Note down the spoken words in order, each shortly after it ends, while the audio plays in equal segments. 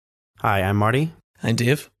Hi, I'm Marty. I'm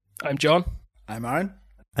Dave. I'm John. I'm Aaron.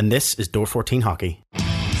 And this is Door 14 Hockey.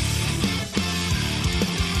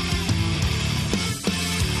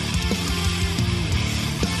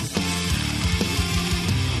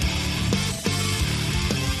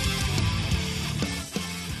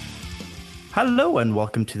 Hello and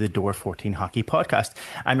welcome to the Door 14 Hockey Podcast.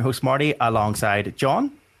 I'm your host Marty alongside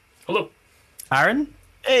John. Hello. Aaron.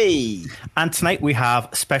 Hey. And tonight we have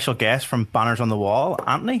a special guest from Banners on the Wall.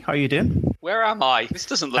 Anthony, how are you doing? Where am I? This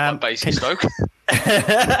doesn't look like Basingstoke.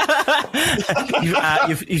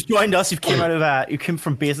 You've joined us. You came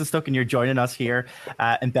from Basingstoke and you're joining us here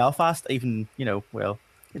in Belfast.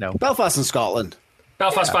 Belfast in Scotland.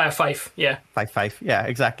 Belfast by a 5, yeah. 5-5, yeah,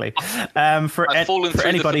 exactly. I've fallen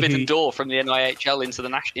through the forbidden who... door from the NIHL into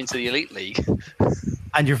the Elite League.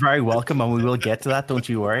 And you're very welcome, and we will get to that, don't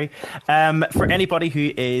you worry. For anybody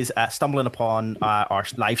who is stumbling upon our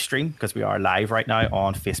live stream, because we are live right now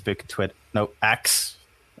on Facebook, X,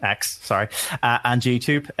 and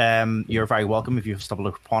YouTube, you're very welcome if you've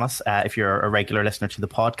stumbled upon us. If you're a regular listener to the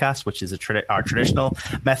podcast, which is our traditional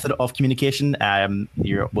method of communication,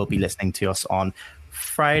 you will be listening to us on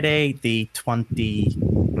Friday the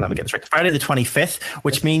 25th,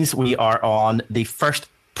 which means we are on the first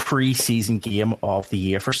pre-season game of the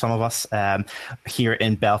year for some of us here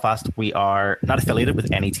in Belfast. We are not affiliated with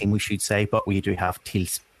any team, we should say, but we do have teal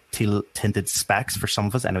tinted specs for some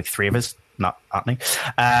of us, anyway, 3 of us, not Anthony,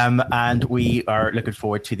 and we are looking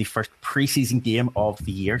forward to the first pre-season game of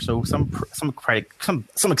the year. So some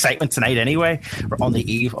excitement tonight. Anyway, we're on the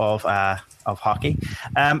eve of hockey.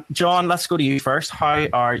 John, let's go to you first. How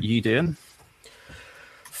are you doing?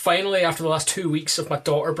 Finally, after the last 2 weeks of my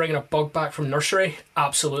daughter bringing a bug back from nursery,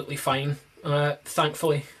 absolutely fine.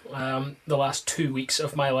 Thankfully, the last 2 weeks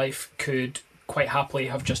of my life could quite happily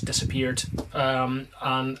have just disappeared, and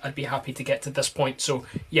I'd be happy to get to this point. So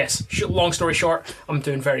yes, long story short, I'm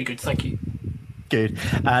doing very good, thank you. Good.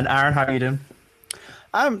 And Aaron, how are you doing?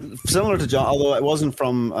 I'm similar to John, although it wasn't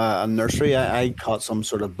from a nursery. I caught some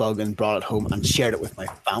sort of bug and brought it home and shared it with my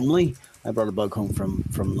family. I brought a bug home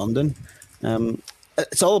from London.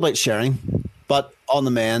 It's all about sharing, but on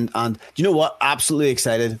the mend. And do you know what? Absolutely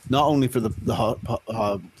excited, not only for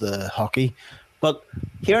the hockey, but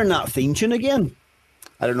hearing that theme tune again.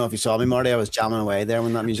 I don't know if you saw me, Marty. I was jamming away there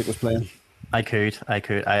when that music was playing. I could.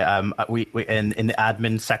 We in the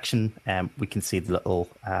admin section, we can see the little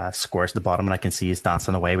squares at the bottom, and I can see he's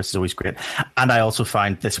dancing away, which is always great. And I also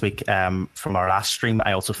find this week, from our last stream,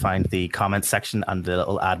 I also find the comment section and the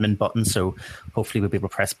little admin button. So hopefully we'll be able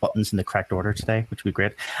to press buttons in the correct order today, which would be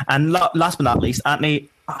great. And last but not least, Anthony,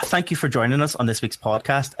 thank you for joining us on this week's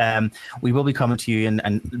podcast. We will be coming to you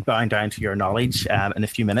and bowing down to your knowledge in a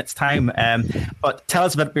few minutes' time. But tell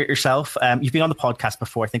us a bit about yourself. You've been on the podcast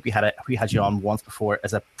before. I think we had you on once before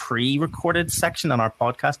as a pre-recorded section on our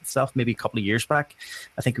podcast itself, maybe a couple of years back.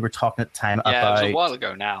 I think we were talking at the time about... Yeah, it was a while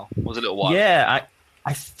ago now. It was a little while. Yeah,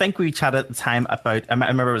 I think we chatted at the time about... I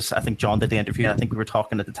remember I think John did the interview, and I think we were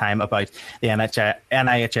talking at the time about the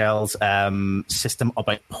NIHL's system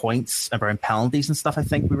about points, about penalties and stuff. I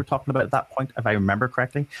think we were talking about at that point, if I remember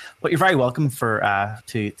correctly. But you're very welcome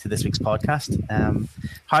to this week's podcast.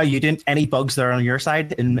 How are you doing? Any bugs there on your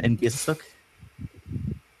side in Basingstoke?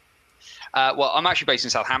 Well, I'm actually based in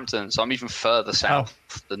Southampton, so I'm even further south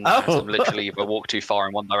than that. I'm literally, if I walk too far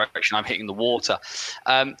in one direction, I'm hitting the water.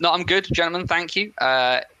 No, I'm good, gentlemen. Thank you.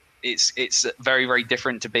 It's very, very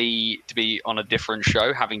different to be on a different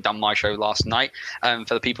show, having done my show last night.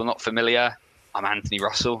 For the people not familiar, I'm Anthony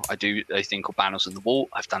Russell. I do a thing called Banners on the Wall.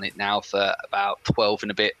 I've done it now for about 12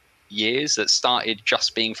 and a bit years. That started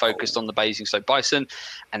just being focused on the Basingstoke Bison,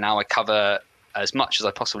 and now I cover as much as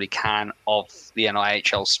I possibly can of the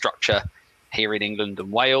NIHL structure here in England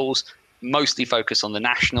and Wales, mostly focused on the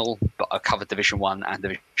national, but I cover Division 1 and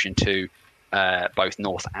Division 2, both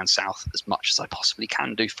north and south, as much as I possibly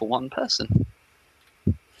can do for one person.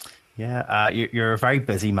 Yeah, you're a very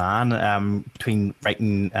busy man, between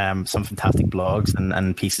writing some fantastic blogs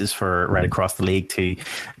and pieces for right across the league to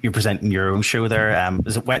you presenting your own show there.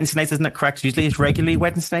 Is it Wednesday nights, isn't it correct? Usually it's regularly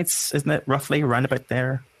Wednesday nights, isn't it, roughly around about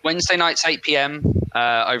there? Wednesday nights, 8 p.m.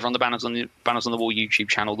 Over on the Banners on the Wall YouTube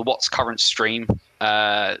channel, the What's Current stream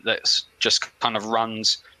that's just kind of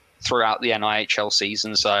runs throughout the NIHL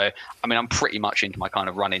season. So, I mean, I'm pretty much into my kind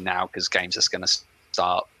of running now because games are going to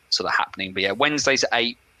start sort of happening. But yeah, Wednesdays at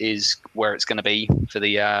 8 is where it's going to be for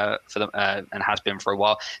the and has been for a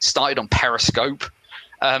while. Started on Periscope.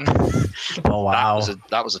 Oh wow,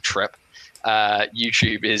 that was a trip.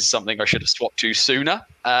 YouTube is something I should have swapped to sooner,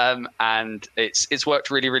 and it's worked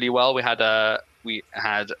really, really well. We had we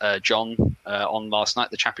had John on last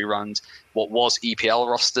night, the chap who runs what was EPL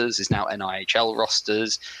rosters is now NIHL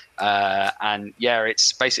rosters. And yeah,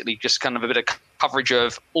 it's basically just kind of a bit of coverage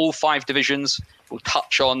of all 5 divisions. We'll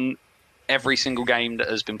touch on every single game that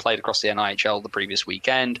has been played across the NIHL the previous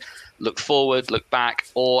weekend, look forward, look back,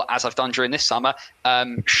 or as I've done during this summer,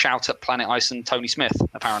 shout at Planet Ice and Tony Smith,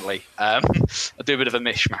 apparently. I do a bit of a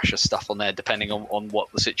mishmash of stuff on there, depending on what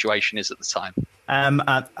the situation is at the time.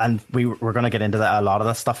 And we're going to get into that, a lot of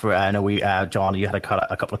that stuff. I know John, you had a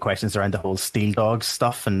couple of questions around the whole Steel Dogs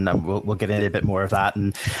stuff, and we'll get into a bit more of that,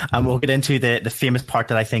 and we'll get into the famous part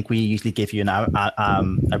that I think we usually give you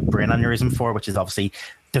a brain aneurysm for, which is obviously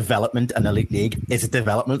development and Elite League. Is it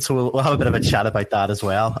development? So we'll have a bit of a chat about that as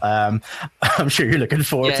well. I'm sure you're looking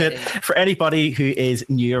forward to it. Yeah. For anybody who is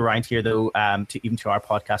new around here, though, to our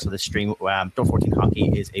podcast or the stream, Door 14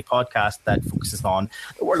 Hockey is a podcast that focuses on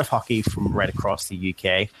the world of hockey from right across the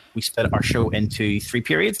UK. We split our show into 3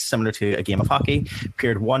 periods, similar to a game of hockey.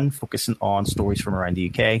 Period 1 focusing on stories from around the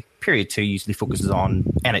UK. Period 2 usually focuses on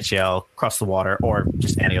NHL, across the water, or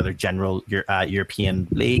just any other general European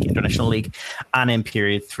league, international league. And in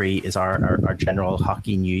period 3 is our general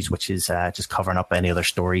hockey news, which is just covering up any other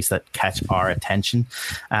stories that catch our attention.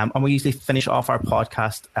 And we usually finish off our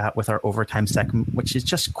podcast with our overtime segment, which is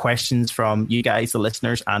just questions from you guys, the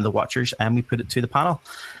listeners and the watchers, and we put it to the panel.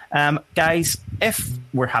 Guys, if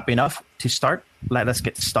we're happy enough to start, let us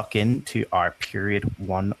get stuck into our period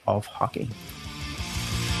 1 of hockey.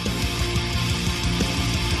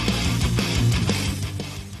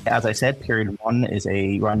 As I said, period 1 is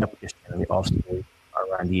a roundup just generally of stories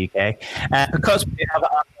around the UK. Because we have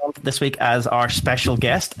Anton this week as our special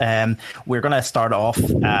guest, we're going to start off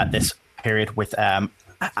this period with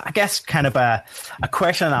I guess kind of a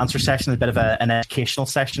question and answer session, a bit of an educational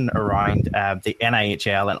session around the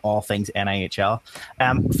NIHL and all things NIHL.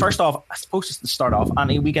 First off, I suppose just to start off,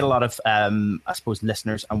 Annie, we get a lot of, I suppose,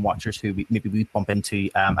 listeners and watchers who we bump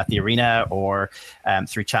into at the arena or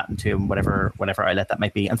through chatting to them, whatever outlet that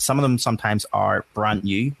might be. And some of them sometimes are brand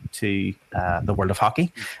new to the world of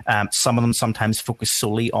hockey. Some of them sometimes focus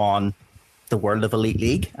solely on the world of Elite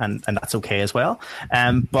League, and that's okay as well.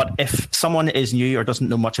 But if someone is new or doesn't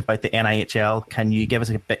know much about the NIHL, can you give us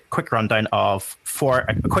a quick rundown for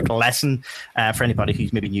a quick lesson for anybody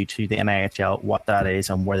who's maybe new to the NIHL, what that is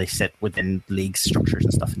and where they sit within league structures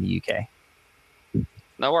and stuff in the UK?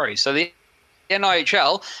 No worries. So the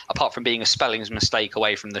NIHL, apart from being a spelling mistake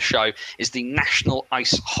away from the show, is the National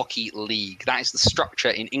Ice Hockey League. That is the structure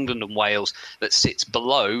in England and Wales that sits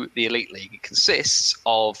below the Elite League. It consists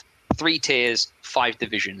of 3 tiers, 5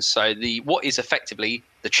 divisions. So what is effectively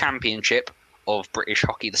the championship of British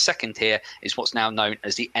hockey, the second tier, is what's now known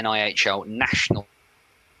as the NIHL National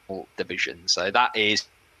Division. So that is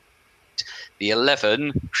the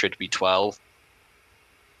 11, should be 12,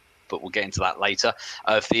 but we'll get into that later,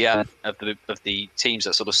 of the teams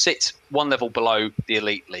that sort of sit one level below the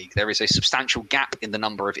Elite League. There is a substantial gap in the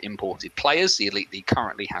number of imported players. The Elite League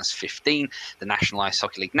currently has 15. The National Ice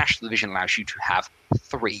Hockey League National Division allows you to have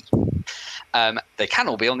 3. They can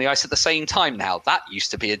all be on the ice at the same time now. That used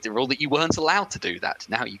to be a rule that you weren't allowed to do that.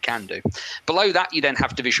 Now you can do. Below that, you then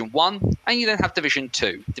have Division 1 and you then have Division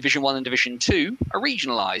 2. Division 1 and Division 2 are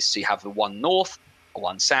regionalised. So you have the 1 North, a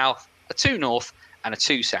 1 South, a 2 North, and a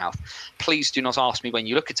 2 South. Please do not ask me when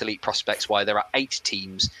you look at Elite Prospects why there are 8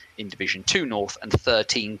 teams in Division 2 North and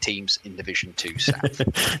 13 teams in Division 2 South.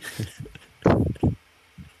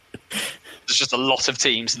 There's just a lot of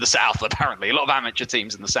teams in the South, apparently. A lot of amateur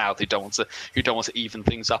teams in the South who don't want to even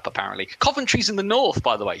things up, apparently. Coventry's in the North,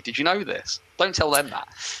 by the way. Did you know this? Don't tell them that.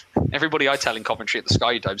 Everybody I tell in Coventry at the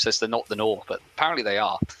Sky Dome says they're not the North, but apparently they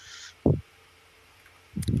are.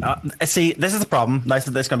 See, this is the problem. This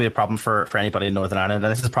is going to be a problem for anybody in Northern Ireland,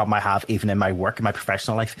 and this is a problem I have even in my work, in my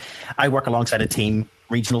professional life. I work alongside a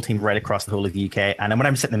regional team right across the whole of the UK, and when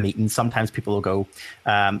I'm sitting in meetings, sometimes people will go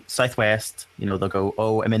southwest. They'll go,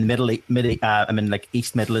 "Oh, I'm in I'm in like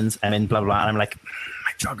East Midlands. I'm in blah blah blah," and I'm like,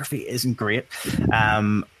 my geography isn't great.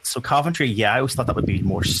 So Coventry, yeah, I always thought that would be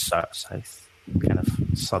more south, kind of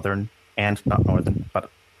southern and not northern,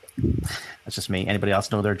 but that's just me. Anybody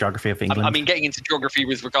else know their geography of England? I mean, getting into geography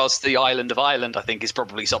with regards to the island of Ireland, I think, is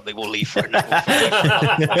probably something we'll leave for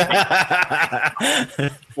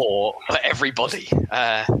for everybody.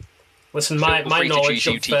 Listen, my knowledge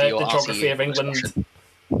of the geography of England,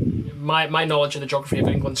 my knowledge of the geography of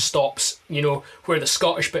England stops, where the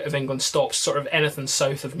Scottish bit of England stops, sort of anything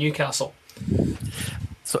south of Newcastle.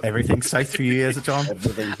 So everything's south for you, is it, John?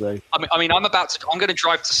 Everything's south. I mean, I'm going to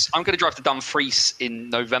drive to Dumfries in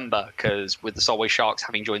November because with the Solway Sharks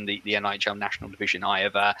having joined the NIHL National Division, I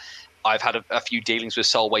have I've had a few dealings with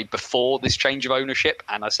Solway before this change of ownership,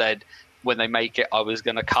 and I said when they make it, I was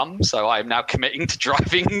going to come. So I am now committing to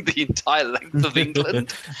driving the entire length of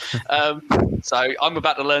England. So I'm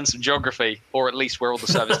about to learn some geography, or at least where all the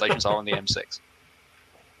service stations are on the M6.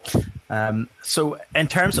 So in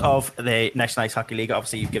terms of the National Ice Hockey League,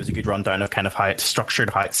 obviously you've given us a good rundown of kind of how it's structured,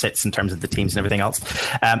 how it sits in terms of the teams and everything else.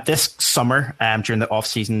 This summer, during the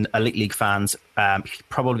off-season, Elite League fans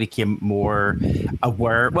probably became more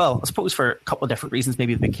aware. Well, I suppose for a couple of different reasons,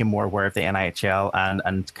 maybe they became more aware of the NIHL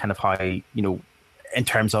and kind of how, in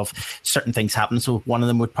terms of certain things happen. So one of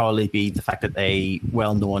them would probably be the fact that a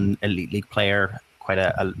well-known Elite League player, quite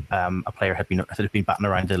a player had been batting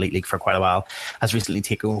around the Elite League for quite a while, has recently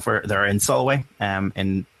taken over there in Solway,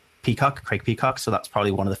 in Craig Peacock. So that's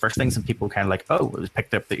probably one of the first things, and people were kind of like, oh, it was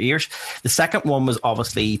picked up their ears. The second one was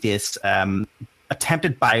obviously this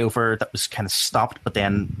attempted buyover that was kind of stopped, but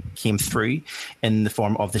then came through in the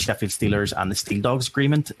form of the Sheffield Steelers and the Steel Dogs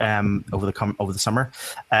agreement over the summer.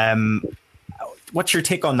 What's your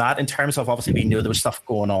take on that in terms of, obviously we know there was stuff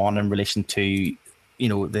going on in relation to,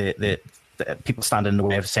 the people standing in the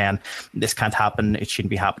way of saying this can't happen, it shouldn't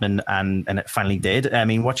be happening, and it finally did. I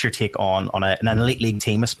mean, what's your take on an Elite League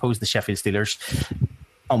team? I suppose the Sheffield Steelers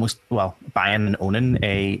almost, buying and owning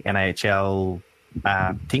a NIHL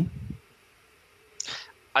team?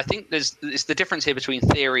 I think it's the difference here between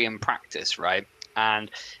theory and practice, right? And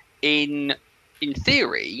in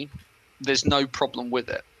theory, there's no problem with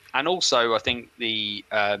it. And also, I think the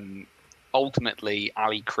ultimately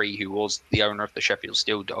Ali Cree, who was the owner of the Sheffield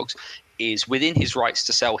Steel Dogs, is within his rights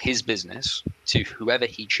to sell his business to whoever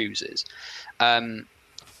he chooses.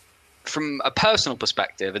 From a personal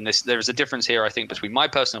perspective, and there is a difference here, I think, between my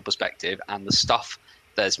personal perspective and the stuff.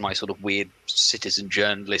 There's my sort of weird citizen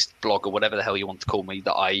journalist blog, or whatever the hell you want to call me,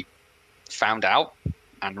 that I found out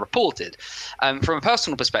and reported. From a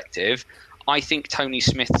personal perspective, I think Tony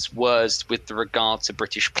Smith's words with regard to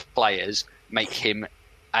British players make him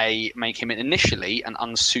initially an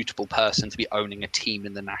unsuitable person to be owning a team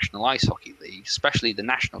in the National Ice Hockey League, especially the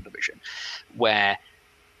national division, where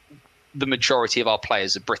the majority of our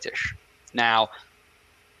players are British. Now,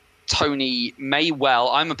 Tony may well,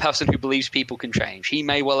 I'm a person who believes people can change. He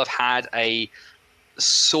may well have had a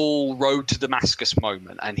Saul road to Damascus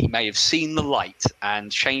moment, and he may have seen the light and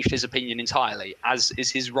changed his opinion entirely, as is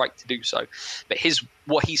his right to do so. But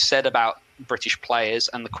what he said about British players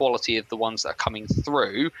and the quality of the ones that are coming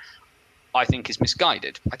through, I think is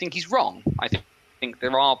misguided. I think he's wrong. I think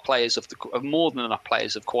there are players of more than enough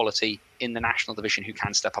players of quality in the national division who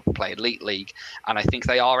can step up and play Elite League, and I think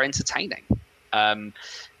they are entertaining.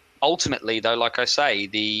 Ultimately, though, like I say,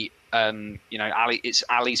 it's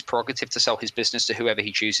Ali's prerogative to sell his business to whoever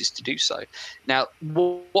he chooses to do so. Now,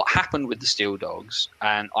 what happened with the Steel Dogs,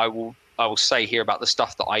 and I will say here about the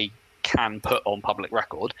stuff that I can put on public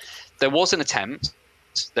record. There was an attempt.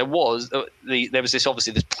 There was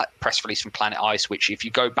this press release from Planet Ice, which if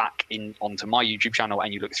you go back onto my YouTube channel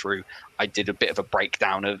and you look through, I did a bit of a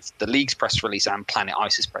breakdown of the league's press release and Planet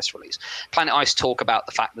Ice's press release. Planet Ice talk about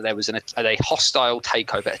the fact that there was a hostile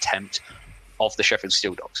takeover attempt of the Sheffield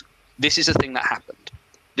Steel Dogs. This is a thing that happened.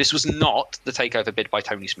 This was not the takeover bid by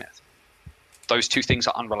Tony Smith. Those two things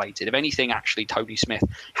are unrelated. If anything, actually, Tony Smith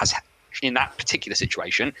has, in that particular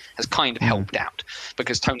situation, has kind of helped out,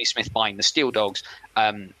 because Tony Smith buying the Steel Dogs,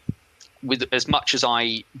 with as much as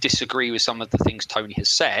I disagree with some of the things Tony has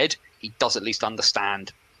said, he does at least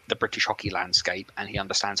understand the British hockey landscape, and he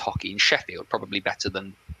understands hockey in Sheffield probably better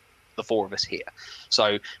than the four of us here.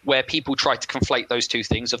 So where people try to conflate those two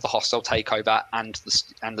things of the hostile takeover and the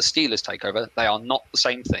Steelers takeover, they are not the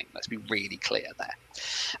same thing. Let's be really clear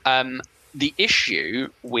there. The issue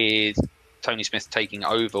with Tony Smith taking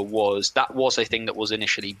over was a thing that was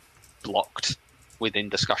initially blocked within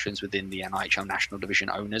discussions within the NIHL National Division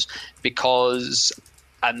owners,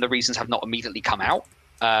 and the reasons have not immediately come out.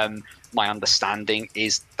 My understanding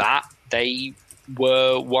is that they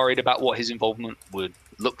were worried about what his involvement would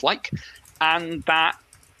look like, and that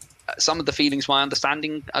some of the feelings, my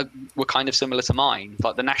understanding, were kind of similar to mine.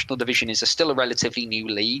 Like, the National Division is still a relatively new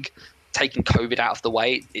league. Taking COVID out of the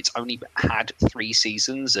way, it's only had 3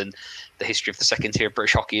 seasons, and the history of the second tier of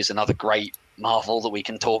British hockey is another great marvel that we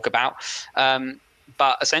can talk about.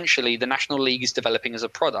 But essentially, the National League is developing as a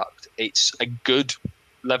product. It's a good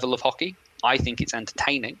level of hockey. I think it's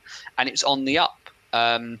entertaining, and it's on the up.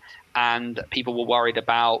 And people were worried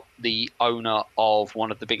about the owner of one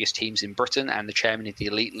of the biggest teams in Britain and the chairman of the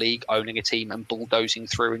Elite League owning a team and bulldozing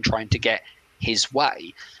through and trying to get his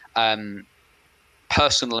way.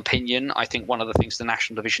 Personal opinion, I think one of the things the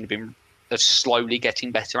National Division have been slowly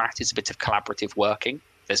getting better at is a bit of collaborative working.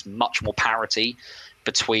 there's much more parity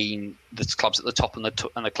between the clubs at the top and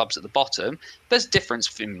the clubs at the bottom. There's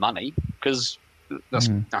difference in money because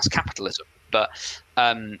that's capitalism. But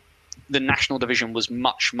the national division was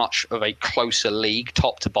much of a closer league,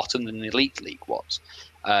 top to bottom, than the elite league was,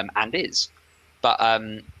 and is. But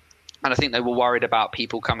and I think they were worried about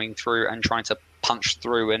people coming through and trying to punch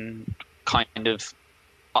through and kind of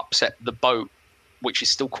upset the boat, which is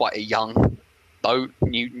still quite a young boat,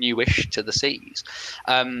 newish to the seas.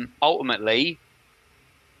 Ultimately,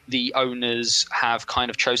 the owners have kind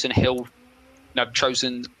of chosen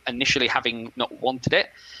initially, having not wanted it,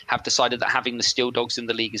 have decided that having the Steel Dogs in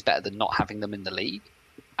the league is better than not having them in the league.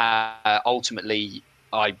 Ultimately,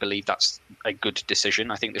 I believe that's a good decision.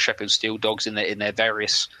 I think the Sheffield Steel Dogs in their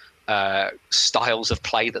various styles of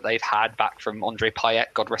play that they've had, back from Andre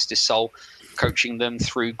Payet, God rest his soul, coaching them,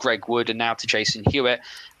 through Greg Wood and now to Jason Hewitt,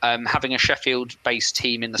 having a Sheffield-based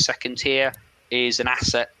team in the second tier is an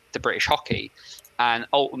asset to British hockey. And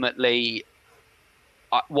ultimately,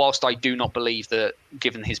 whilst I do not believe that,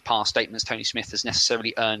 given his past statements, Tony Smith has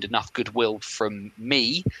necessarily earned enough goodwill from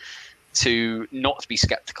me to not be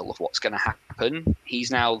sceptical of what's going to happen,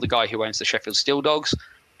 he's now the guy who owns the Sheffield Steel Dogs.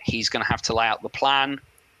 He's going to have to lay out the plan.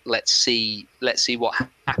 Let's see what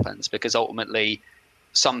happens, because ultimately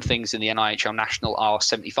some things in the NIHL National are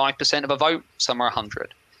 75% of a vote, some are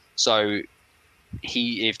 100. So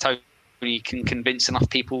if Tony can convince enough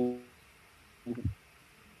people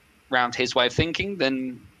around his way of thinking,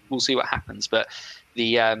 then we'll see what happens. But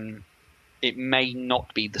it may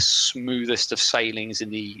not be the smoothest of sailings in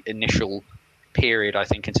the initial period, I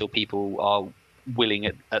think, until people are willing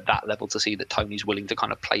at that level to see that Tony's willing to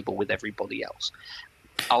kind of play ball with everybody else.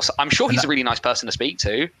 I'm sure he's a really nice person to speak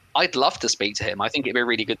to. I'd love to speak to him. I think it'd be a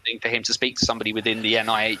really good thing for him to speak to somebody within the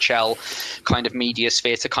NIHL kind of media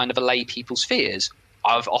sphere to kind of allay people's fears.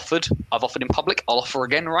 I've offered in public. I'll offer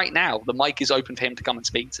again right now. The mic is open for him to come and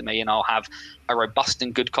speak to me, and I'll have a robust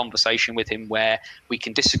and good conversation with him where we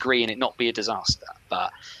can disagree and it not be a disaster.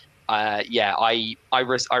 But I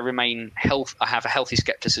remain I have a healthy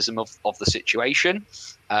skepticism of the situation.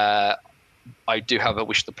 I do, however,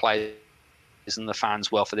 wish the players and the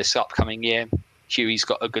fans well for this upcoming year. Huey's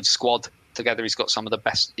got a good squad together. He's got some of the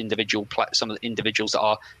best some of the individuals that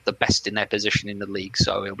are the best in their position in the league.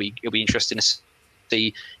 So it'll be interesting to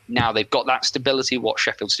see, now they've got that stability, what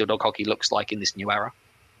Sheffield Steel Dog hockey looks like in this new era.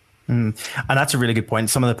 And that's a really good point.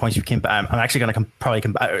 Some of the points you came back, I'm actually going to probably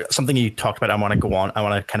come back. Something you talked about, I want to go on. I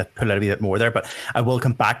want to kind of pull out a bit more there, but I will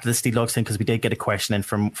come back to the Steel Dogs thing, because we did get a question in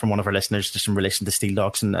from one of our listeners just in relation to Steel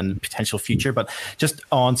Dogs and potential future. But just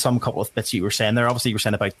on some couple of bits you were saying there, obviously you were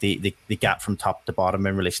saying about the gap from top to bottom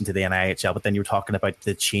in relation to the NIHL, but then you were talking about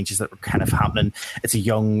the changes that were kind of happening. It's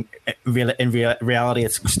in reality,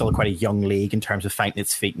 it's still quite a young league in terms of finding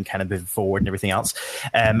its feet and kind of moving forward and everything else.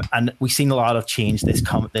 And we've seen a lot of change this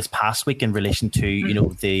past week in relation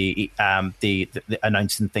to the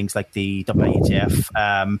announcing things like the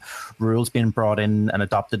WHF rules being brought in and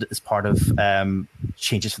adopted as part of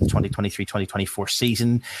changes for the 2023-2024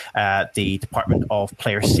 season. The Department of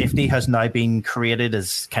Player Safety has now been created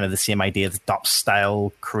as kind of the same idea as DOP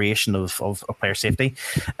style creation of player safety.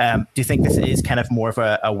 Do you think this is kind of more of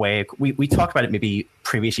a way? We talked about it maybe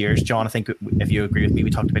previous years, John. I think if you agree with me, we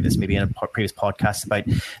talked about this maybe in a previous podcast about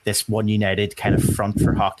this one united kind of front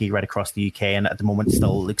for hockey right across the UK, and at the moment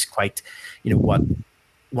still looks quite,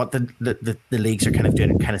 what the leagues are kind of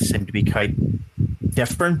doing kind of seem to be quite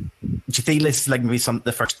different. Do you think this is like maybe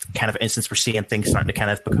the first kind of instance we're seeing things starting to kind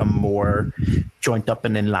of become more joint up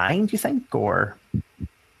and in line, do you think? Or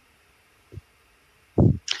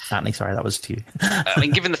Anthony, sorry, that was to you. I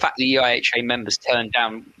mean, given the fact the EIHA members turned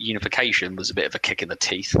down unification was a bit of a kick in the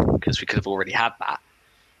teeth, because we could have already had that.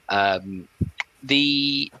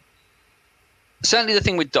 Certainly the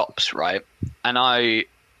thing with DOPS, right? And I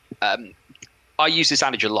use this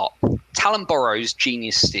adage a lot. Talent borrows,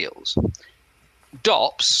 genius steals.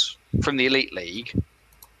 DOPS from the Elite League,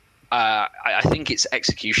 I think its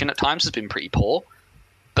execution at times has been pretty poor,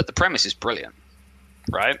 but the premise is brilliant,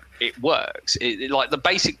 right? It works. Like the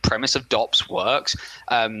basic premise of DOPS works.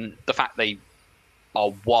 The fact they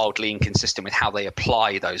are wildly inconsistent with how they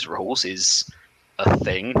apply those rules is a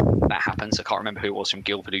thing that happens. I can't remember who it was from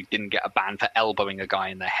Guildford who didn't get a ban for elbowing a guy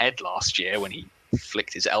in the head last year when he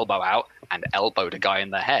flicked his elbow out and elbowed a guy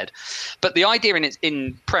in the head. But the idea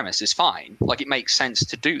in premise is fine. Like, it makes sense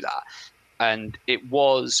to do that. And it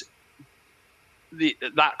was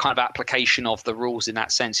that kind of application of the rules in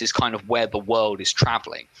that sense is kind of where the world is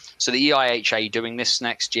traveling. So the EIHA doing this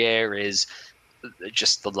next year is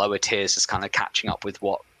just the lower tiers is kind of catching up with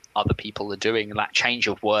what other people are doing, and that change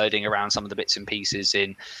of wording around some of the bits and pieces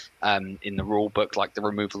in the rule book, like the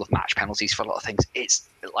removal of match penalties for a lot of things. It's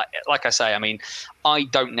like I say, I mean, I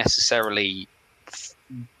don't necessarily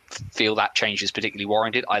feel that change is particularly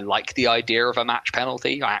warranted. I like the idea of a match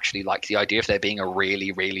penalty. I actually like the idea of there being a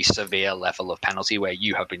really, really severe level of penalty where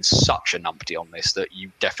you have been such a numpty on this that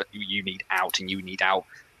you need out, and you need out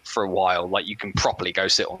for a while. Like, you can properly go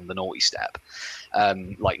sit on the naughty step.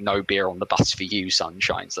 Like, no beer on the bus for you,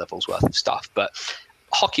 sunshine's levels worth of stuff. But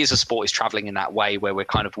hockey as a sport is traveling in that way where we're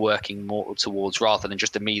kind of working more towards, rather than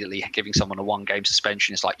just immediately giving someone a 1-game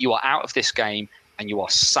suspension, it's like, you are out of this game and you are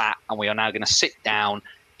sat, and we are now going to sit down.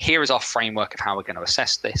 Here is our framework of how we're going to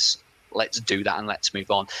assess this. Let's do that and let's move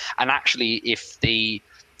on. And actually, if the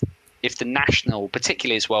national,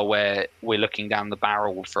 particularly as well, where we're looking down the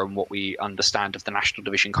barrel from what we understand of the national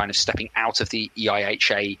division kind of stepping out of the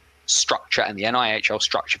EIHA structure and the NIHL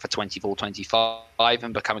structure for 24-25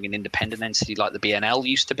 and becoming an independent entity like the BNL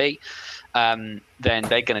used to be, then they're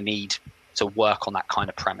going to need to work on that kind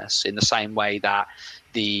of premise in the same way that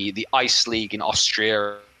the Ice League in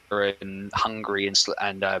Austria and Hungary and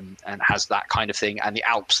has that kind of thing, and the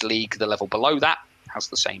Alps League, the level below that, has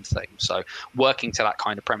the same thing. So working to that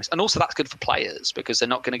kind of premise, and also that's good for players because they're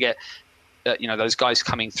not going to get those guys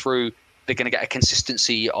coming through. They're going to get a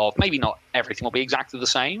consistency of, maybe not everything will be exactly the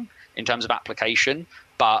same in terms of application,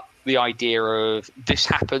 but the idea of this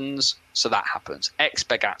happens, so that happens. X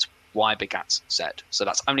begats Y begats Z. So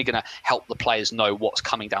that's only going to help the players know what's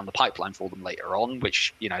coming down the pipeline for them later on,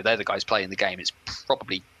 which, they're the guys playing the game. It's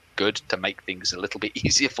probably good to make things a little bit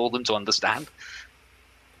easier for them to understand.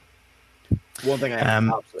 One thing I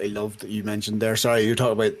absolutely loved that you mentioned there. Sorry, you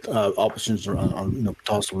talk about options on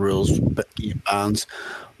toss rules, but bans.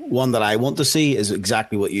 One that I want to see is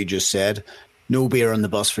exactly what you just said. No beer on the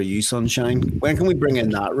bus for you, sunshine. When can we bring in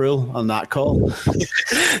that rule on that call? I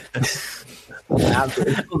ain't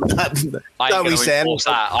having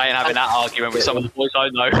that argument with some of the boys I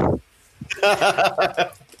know.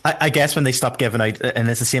 I guess when they stop giving out, and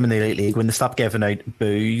it's the same in the Elite League, when they stop giving out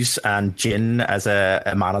booze and gin as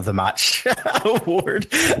a man of the match award,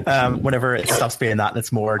 whenever it stops being that, and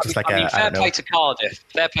it's more just fair play to Cardiff.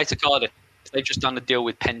 Fair play to Cardiff. They've just done a deal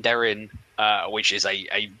with Penderyn, which is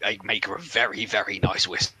a maker of very, very nice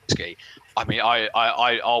whiskey. I mean,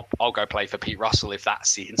 I'll go play for Pete Russell if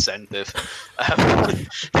that's the incentive.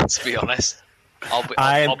 To be honest,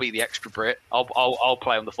 I'll be the extra Brit. I'll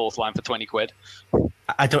play on the fourth line for 20 quid.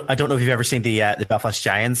 I don't know if you've ever seen the Belfast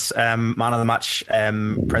Giants man of the match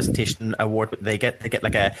presentation award. But they get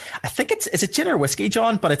like I think it's a gin or whiskey,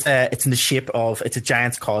 John, but it's in the shape of, it's a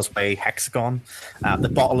Giants Causeway hexagon. The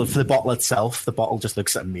bottle itself, the bottle just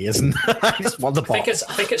looks amazing. I just want the bottle.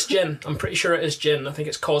 I think it's gin. I'm pretty sure it is gin. I think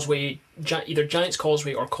it's Causeway, either Giants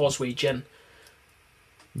Causeway or Causeway gin.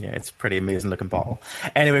 Yeah, it's a pretty amazing looking bottle.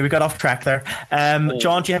 Anyway, we got off track there.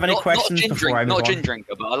 John, do you have any questions before I move on? Not a gin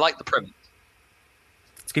drinker, but I like the premise.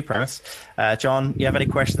 It's a good premise. John, you have any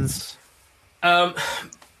questions?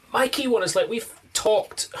 My key one is, we've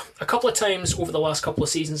talked a couple of times over the last couple of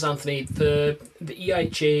seasons, Anthony, the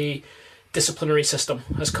EIHA disciplinary system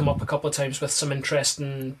has come up a couple of times with some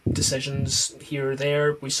interesting decisions here or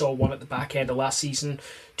there. We saw one at the back end of last season,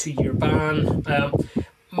 2-year ban.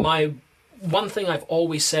 My one thing I've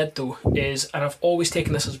always said, though, is, and I've always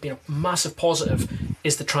taken this as being a massive positive,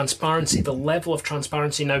 is the transparency, the level of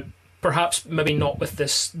transparency. Now, perhaps maybe not with the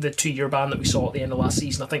 2-year ban that we saw at the end of last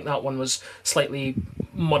season. I think that one was slightly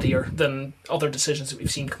muddier than other decisions that we've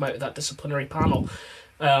seen come out of that disciplinary panel.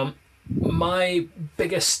 My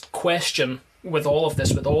biggest question with all of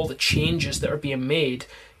this, with all the changes that are being made,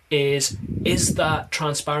 is that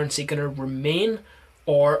transparency going to remain,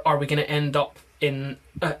 or are we going to end up in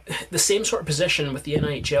the same sort of position with the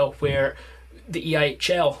NIHL, where the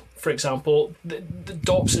EIHL, for example, the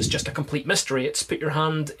DOPS is just a complete mystery. It's put your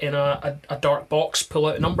hand in a dark box, pull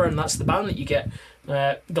out a number, and that's the ban that you get.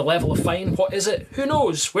 The level of fine, what is it? Who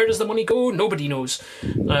knows? Where does the money go? Nobody knows.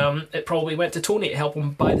 It probably went to Tony to help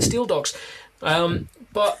him buy the Steel Dogs.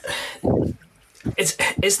 But is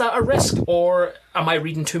that a risk, or am I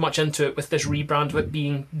reading too much into it with this rebrand of it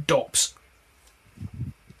being DOPS?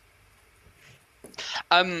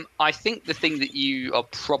 I think the thing that you are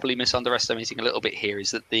probably misunderestimating a little bit here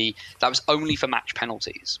is that that was only for match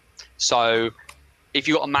penalties. So if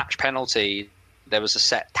you got a match penalty, there was a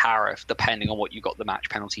set tariff depending on what you got the match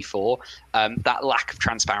penalty for. That lack of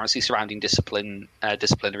transparency surrounding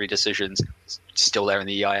disciplinary decisions is still there in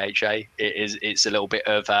the EIHA. It's a little bit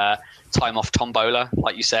of time off tombola,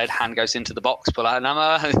 like you said. Hand goes into the box, pull out a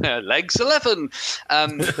number, legs 11,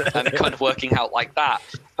 and kind of working out like that.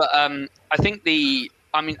 But I think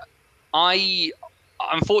I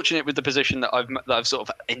I'm fortunate with the position that I've sort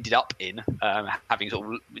of ended up in, having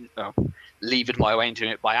sort of levered my way into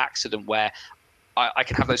it by accident, where I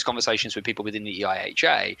can have those conversations with people within the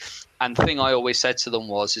EIHA. And the thing I always said to them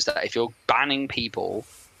is that if you're banning people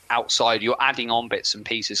outside, you're adding on bits and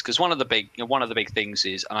pieces. Because one of the big things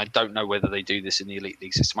is, and I don't know whether they do this in the Elite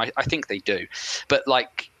League system. I think they do, but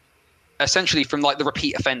like, essentially from like the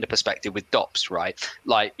repeat offender perspective with DOPS, right?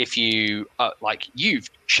 Like if you you've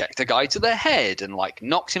checked a guy to the head and like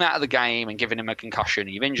knocked him out of the game and given him a concussion,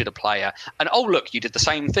 you've injured a player, and oh look, you did the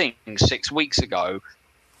same thing 6 weeks ago,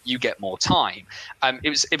 you get more time. It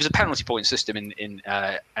was a penalty point system in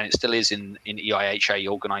and it still is in EIHA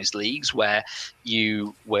organised leagues, where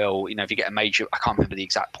you will, if you get a major, I can't remember the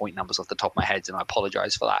exact point numbers off the top of my head, and I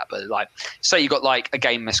apologise for that, but like say you got like a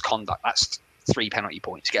game misconduct, that's 3 penalty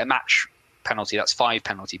points. You get a match penalty, that's 5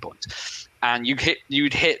 penalty points, and you'd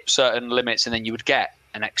hit certain limits, and then you would get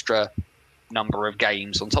an extra number of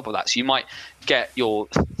games on top of that. So you might get your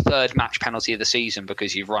 3rd match penalty of the season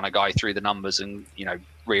because you've run a guy through the numbers and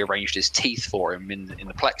rearranged his teeth for him in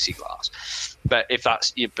the plexiglass. But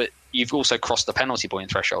you've also crossed the penalty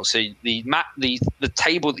point threshold. So the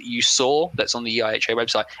table that you saw that's on the EIHA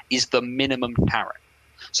website is the minimum tariff.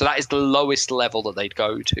 So that is the lowest level that they'd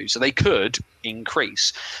go to. So they could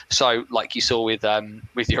increase. So like you saw with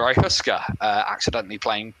Uri Huska accidentally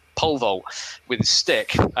playing pole vault with his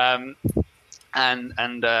stick, and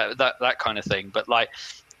that kind of thing. But like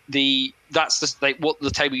the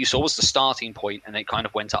table you saw was the starting point, and it kind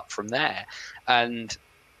of went up from there. And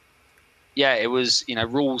yeah, it was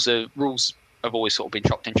rules have always sort of been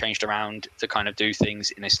chopped and changed around to kind of do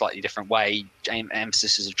things in a slightly different way.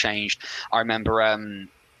 Emphases have changed. I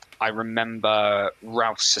remember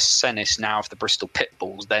Ralph Sesenis, now of the Bristol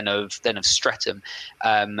Pitbulls, then of Streatham.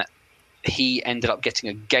 He ended up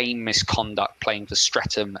getting a game misconduct playing for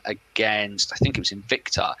Streatham against, I think it was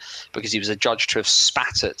Invicta, because he was adjudged to have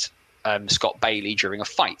spat at Scott Bailey during a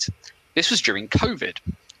fight. This was during COVID.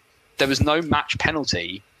 There was no match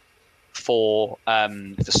penalty for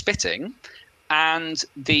spitting, and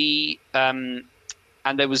there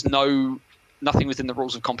was nothing within the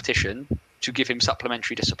rules of competition to give him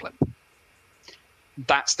supplementary discipline.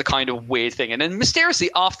 That's the kind of weird thing. And then mysteriously,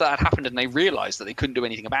 after that happened and they realized that they couldn't do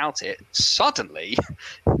anything about it, suddenly,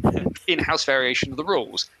 in-house variation of the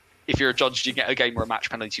rules. If you're a judge, you get a game or a match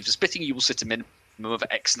penalty for spitting, you will sit a minimum of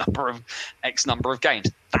X number of games.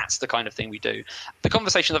 That's the kind of thing we do. The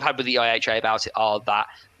conversations I've had with the IHA about it are that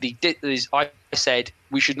I said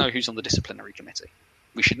we should know who's on the disciplinary committee.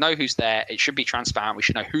 We should know who's there. It should be transparent. We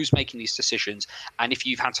should know who's making these decisions. And if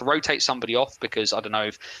you've had to rotate somebody off because, I don't know,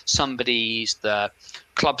 if somebody's the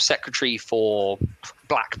club secretary for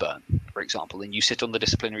Blackburn, for example, and you sit on the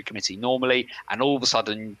disciplinary committee normally, and all of a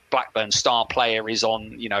sudden Blackburn's star player is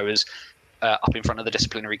on, as up in front of the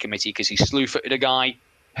disciplinary committee because he slew-footed a guy,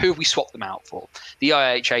 who have we swapped them out for? The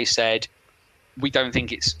IHA said, we don't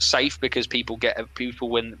think it's safe because people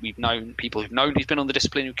when we've known people who've known who's been on the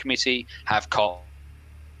disciplinary committee have caught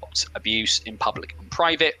abuse in public and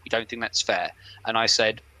private. We don't think that's fair. And I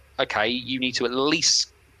said, okay, you need to at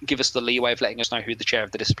least give us the leeway of letting us know who the chair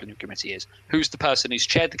of the disciplinary committee is. Who's the person who's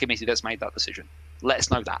chaired the committee that's made that decision? Let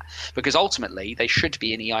us know that. Because ultimately, they should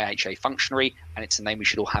be an EIHA functionary, and it's a name we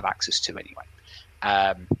should all have access to anyway.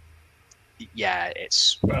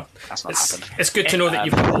 That's not happened. It's good to know that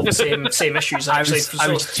you've got the same issues. Actually,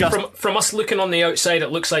 from us looking on the outside, it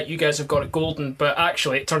looks like you guys have got it golden, but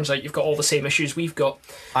actually, it turns out you've got all the same issues we've got.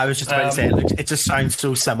 I was just about to say, it just sounds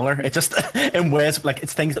so similar. It just, in ways, like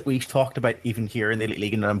it's things that we've talked about even here in the Elite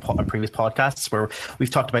League and on previous podcasts, where we've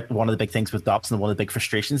talked about one of the big things with DOPS and one of the big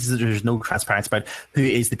frustrations is that there's no transparency about who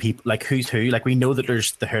is the people, like who's who. Like we know that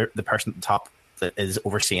there's the person at the top that is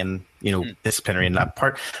overseeing, disciplinary in that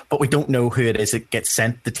part, but we don't know who it is that gets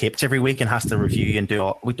sent the tapes every week and has to review and do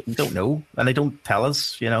all. We don't know, and they don't tell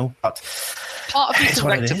us, But part of me to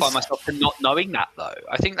rectify myself for not knowing that, though.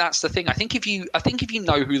 I think that's the thing. I think if you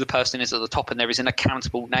know who the person is at the top and there is an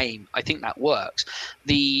accountable name, I think that works.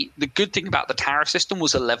 The good thing about the tariff system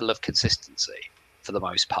was a level of consistency for the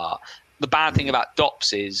most part. The bad thing about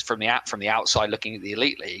DOPS is from the outside looking at the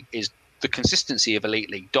Elite League is the consistency of Elite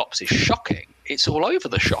League DOPS is shocking. It's all over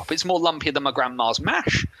the shop. It's more lumpier than my grandma's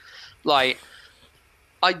mash. Like,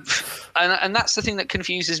 and that's the thing that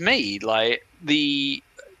confuses me. Like the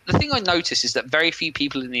thing I notice is that very few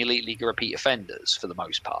people in the Elite League are repeat offenders for the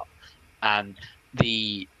most part, and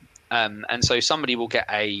so somebody will get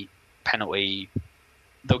a penalty.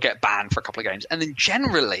 They'll get banned for a couple of games, and then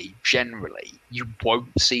generally, you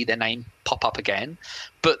won't see their name pop up again.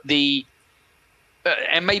 But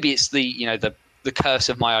and maybe it's the curse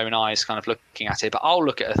of my own eyes kind of looking at it, but I'll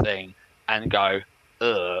look at a thing and go,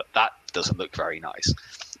 that doesn't look very nice.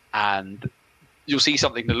 And you'll see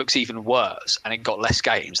something that looks even worse, and it got less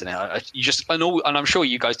games, and you just and I'm sure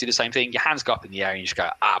you guys do the same thing. Your hands go up in the air, and you just go,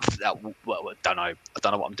 I don't know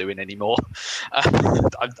what I'm doing anymore.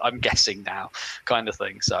 I'm guessing now, kind of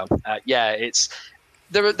thing. So it's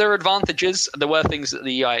there are advantages. There were things that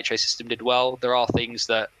the IHA system did well. There are things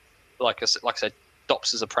that, like I said,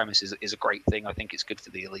 DOPS as a premise is a great thing. I think it's good for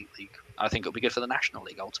the Elite League. I think it'll be good for the National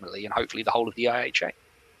League ultimately, and hopefully the whole of the IHA.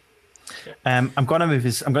 I'm going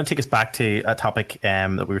to take us back to a topic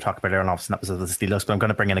that we were talking about earlier on, obviously that was the Steelers, but I'm going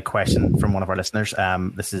to bring in a question from one of our listeners.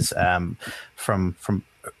 This is from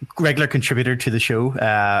regular contributor to the show,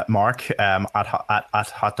 Mark, at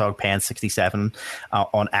HotDogPan67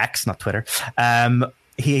 on X, not Twitter.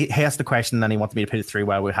 He asked the question and he wanted me to put it through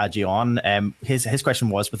while we had you on. His question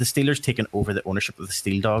was, with the Steelers taking over the ownership of the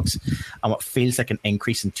Steel Dogs and what feels like an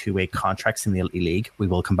increase in two-way contracts in the Elite League, we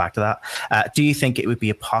will come back to that. Do you think it would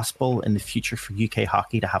be possible in the future for UK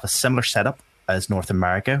hockey to have a similar setup as North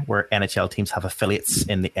America, where NHL teams have affiliates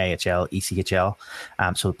in the AHL, ECHL,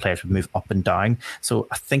 so the players would move up and down? So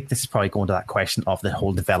I think this is probably going to that question of the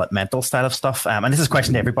whole developmental style of stuff. And this is a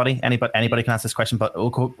question to everybody. Anybody can ask this question, but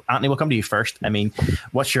Anthony, we'll come to you first. I mean,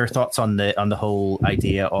 what's your thoughts on the whole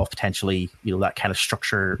idea of potentially, that kind of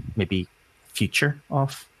structure, maybe future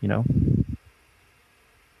of,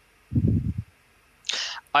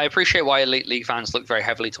 I appreciate why Elite League fans look very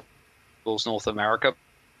heavily towards North America,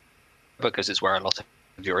 because it's where a lot of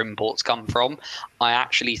your imports come from. I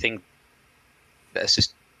actually think that a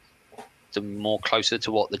system more closer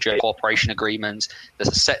to what the cooperation agreements. There's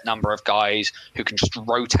a set number of guys who can just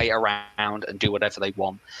rotate around and do whatever they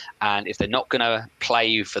want. And if they're not going to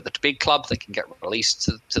play for the big club, they can get released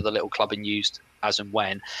to the little club and used as and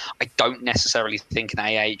when. I don't necessarily think an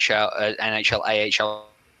NHL, AHL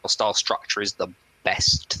style structure is the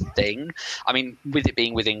best thing. I mean, with it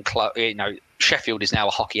being within Sheffield is now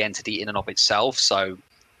a hockey entity in and of itself, so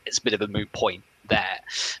it's a bit of a moot point there.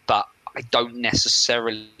 But I don't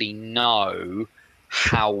necessarily know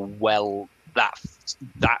how well that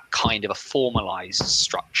kind of a formalized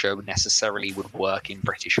structure necessarily would work in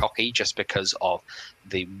British hockey, just because of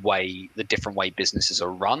the different way businesses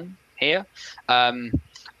are run here. I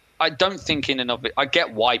don't think in and of it. I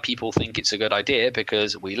get why people think it's a good idea,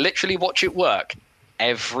 because we literally watch it work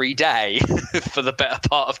every day for the better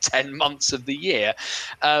part of 10 months of the year.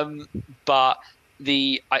 But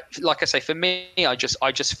like I say, for me, I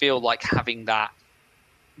just feel like having that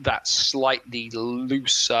slightly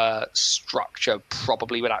looser structure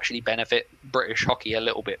probably would actually benefit British hockey a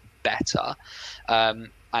little bit better. And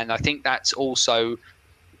I think that's also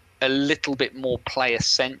a little bit more player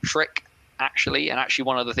centric, actually. And actually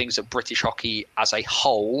one of the things that British hockey as a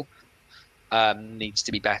whole needs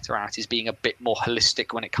to be better at is being a bit more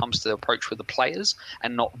holistic when it comes to the approach with the players,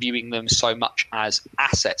 and not viewing them so much as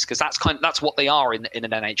assets, because that's what they are in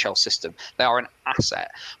an NHL system. They are an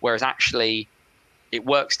asset, whereas actually it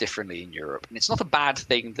works differently in Europe, and it's not a bad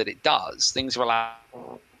thing that it does. Things are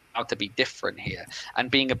allowed to be different here,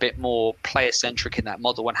 and being a bit more player centric in that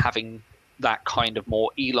model and having that kind of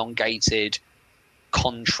more elongated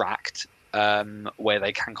contract where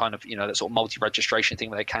they can kind of, that sort of multi-registration thing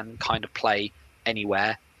where they can kind of play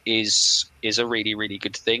anywhere is a really, really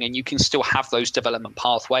good thing. And you can still have those development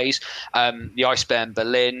pathways. The Eisbären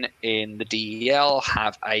Berlin in the DEL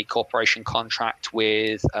have a cooperation contract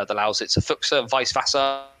with the Lausitzer Füchse, vice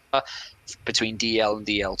versa, between DEL and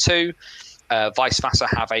DL2. Vice versa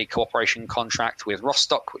have a cooperation contract with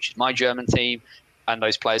Rostock, which is my German team, and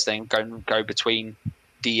those players then go between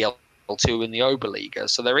DL2 in the Oberliga.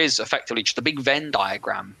 So there is effectively just a big Venn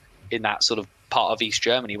diagram in that sort of part of East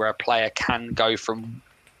Germany where a player can go from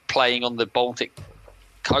playing on the Baltic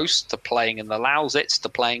coast to playing in the Lausitz to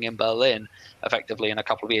playing in Berlin effectively in a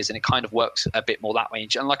couple of years, and it kind of works a bit more that way.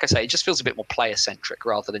 And like I say, it just feels a bit more player centric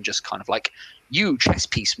rather than just kind of like, you chess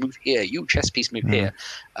piece move here, you chess piece move here.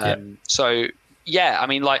 So yeah, I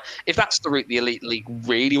mean, like, if that's the route the Elite League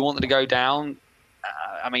really wanted to go down,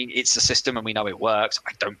 I mean, it's a system and we know it works.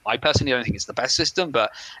 I personally don't think it's the best system,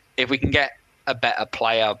 but if we can get a better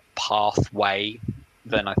player pathway,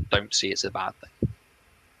 then I don't see it's a bad thing.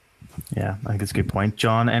 Yeah, I think it's a good point.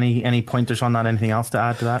 John, any pointers on that? Anything else to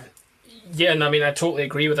add to that? Yeah, no, I mean, I totally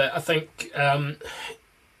agree with it. I think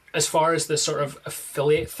as far as the sort of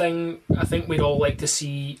affiliate thing, I think we'd all like to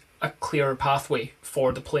see a clearer pathway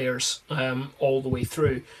for the players all the way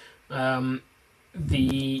through.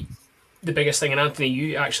 The biggest thing, and Anthony,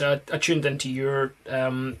 you actually, I tuned into your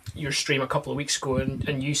stream a couple of weeks ago,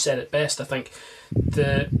 and you said it best. I think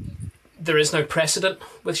there is no precedent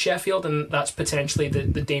with Sheffield, and that's potentially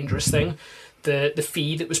the dangerous thing. the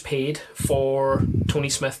fee that was paid for Tony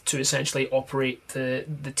Smith to essentially operate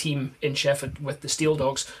the team in Sheffield with the Steel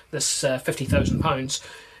Dogs, this £50,000,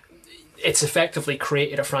 it's effectively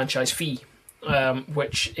created a franchise fee,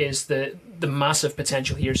 which is the massive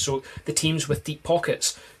potential here. So the teams with deep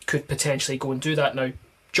pockets could potentially go and do that. Now,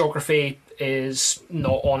 geography is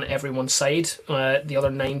not on everyone's side. The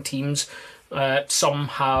other 9 teams, some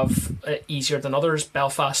have it easier than others.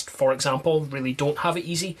 Belfast, for example, really don't have it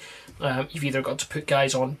easy. You've either got to put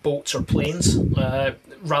guys on boats or planes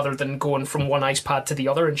rather than going from one ice pad to the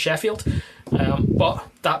other in Sheffield. But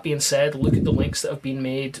that being said, look at the links that have been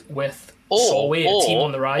made with Solway, a team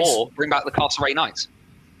on the rise. Or bring back the Castlereagh Knights.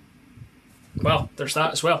 Well, there's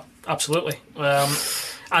that as well. Absolutely.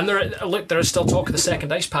 And there is still talk of the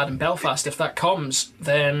second ice pad in Belfast. If that comes,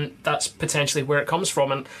 then that's potentially where it comes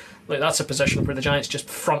from. And that's a position where the Giants just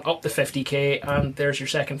front up the 50k, and there's your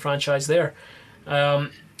second franchise there.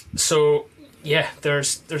 So yeah,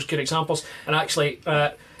 there's good examples. And actually,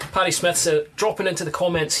 Paddy Smith's dropping into the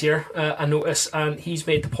comments here, I notice, and he's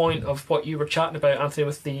made the point of what you were chatting about, Anthony,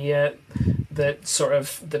 with the sort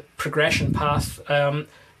of the progression path.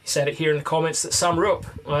 He said it here in the comments that Sam Rope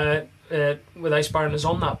with Ice Baron is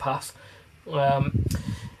on that path.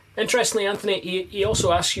 Interestingly, Anthony, he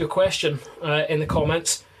also asks you a question in the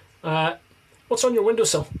comments. What's on your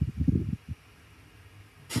windowsill?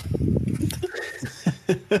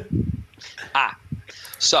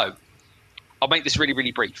 So I'll make this really,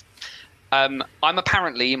 really brief. I'm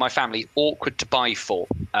apparently, in my family, awkward to buy for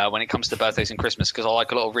when it comes to birthdays and Christmas, because I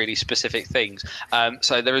like a lot of really specific things.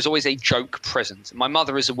 So there is always a joke present. My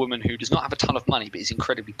mother is a woman who does not have a ton of money, but is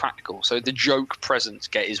incredibly practical. So the joke present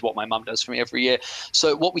is what my mum does for me every year.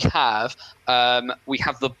 So what we have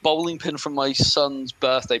the bowling pin from my son's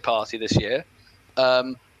birthday party this year.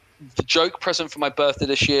 The joke present for my birthday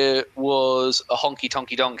this year was a honky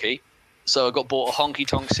tonky donkey. So I got bought a honky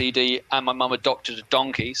tonk CD, and my mum adopted a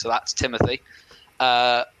donkey. So that's Timothy.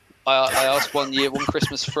 I asked one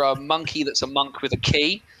Christmas for a monkey that's a monk with a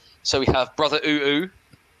key. So we have Brother Oo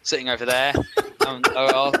sitting over there. And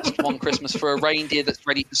I asked one Christmas for a reindeer that's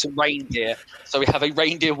ready for some reindeer. So we have a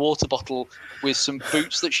reindeer water bottle with some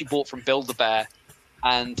boots that she bought from Build-A-Bear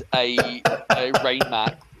and a rain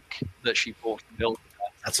mat that she bought from Build-A-Bear.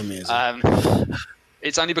 That's amazing.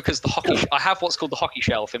 It's only because I have what's called the hockey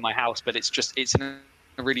shelf in my house, but it's in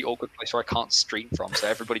a really awkward place where I can't stream from. So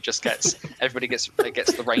everybody gets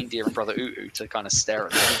the reindeer and Brother Oo to kind of stare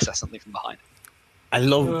at me incessantly from behind. I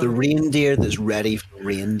love the reindeer that's ready for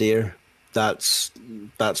reindeer. That's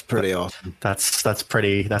pretty awesome. That's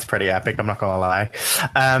pretty epic. I'm not gonna lie.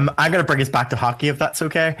 I'm gonna bring us back to hockey if that's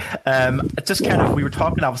okay. Just kind of, we were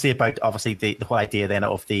talking about the whole idea then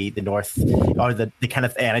of the North, or the kind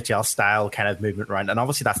of NHL style kind of movement around, and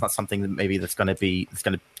obviously that's not something that maybe that's going to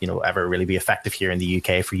ever really be effective here in the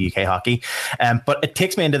UK for UK hockey. But it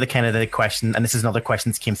takes me into the kind of the question, and this is another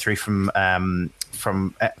question that came through from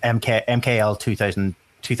MKL 2002.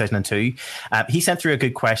 He sent through a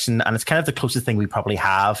good question, and it's kind of the closest thing we probably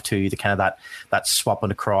have to the kind of that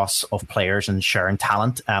swapping across of players and sharing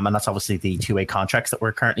talent, and that's obviously the two-way contracts that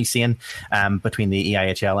we're currently seeing between the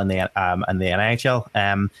EIHL and the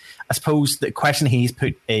NHL. I suppose the question he's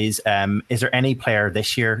put is there any player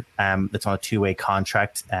this year that's on a two-way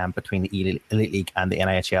contract between the Elite League and the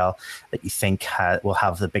NIHL that you think will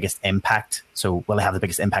have the biggest impact? So will they have the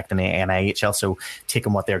biggest impact in the NIHL? So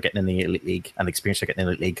taking what they're getting in the Elite League and the experience they're getting in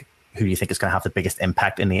the Elite League, who do you think is going to have the biggest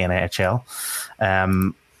impact in the NIHL?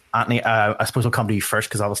 Anthony, I suppose we'll come to you first,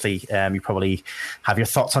 because obviously you probably have your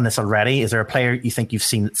thoughts on this already. Is there a player you think you've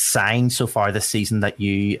seen signed so far this season that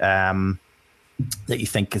you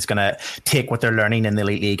think is going to take what they're learning in the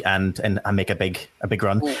Elite League and make a big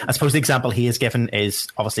run? I suppose the example he has given is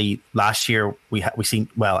obviously last year we seen,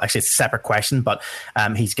 well, actually it's a separate question, but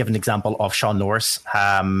he's given an example of Sean Norris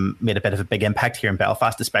made a bit of a big impact here in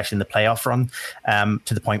Belfast, especially in the playoff run,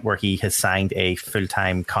 to the point where he has signed a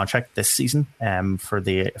full-time contract this season for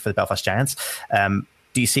the Belfast Giants. Do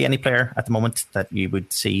you see any player at the moment that you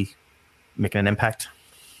would see making an impact?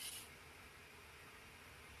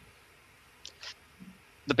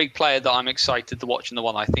 The big player that I'm excited to watch, and the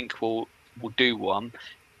one I think will do one,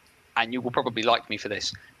 and you will probably like me for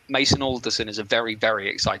this, Mason Alderson is a very, very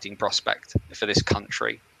exciting prospect for this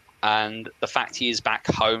country. And the fact he is back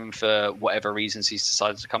home for whatever reasons he's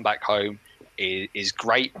decided to come back home is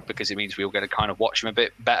great, because it means we'll get to kind of watch him a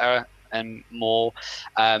bit better and more.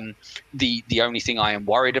 The only thing I am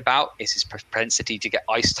worried about is his propensity to get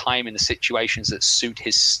ice time in the situations that suit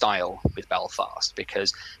his style with Belfast,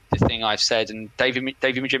 because the thing I've said, and David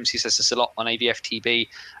Majimsky says this a lot on AVFTB,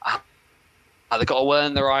 they've got to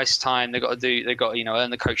earn their ice time. They've got to earn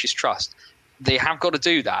the coach's trust. they have got to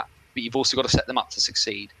do that, but you've also got to set them up to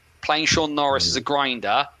succeed. Playing Sean Norris as a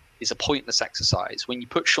grinder is a pointless exercise. When you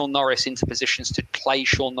put Sean Norris into positions to play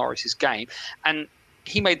Sean Norris's game, and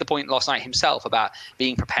he made the point last night himself about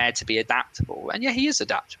being prepared to be adaptable. And yeah, he is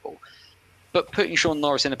adaptable. But putting Sean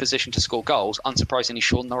Norris in a position to score goals, unsurprisingly,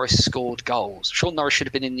 Sean Norris scored goals. Sean Norris should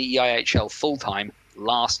have been in the EIHL full-time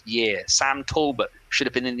last year. Sam Talbot should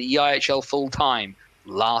have been in the EIHL full-time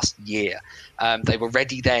last year. They were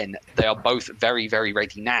ready then. They are both very, very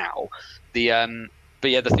ready now. But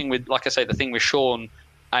yeah, the thing with Sean,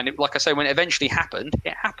 and like I say, when it eventually happened,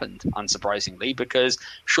 it happened, unsurprisingly, because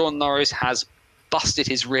Sean Norris has busted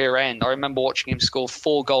his rear end. I remember watching him score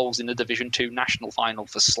 4 goals in the Division 2 national final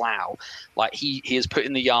for Slough. Like he has put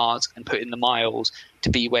in the yards and put in the miles to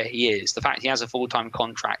be where he is. The fact he has a full-time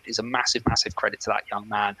contract is a massive, massive credit to that young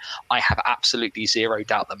man. I have absolutely zero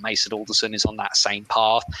doubt that Mason Alderson is on that same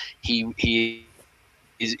path. He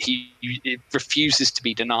refuses to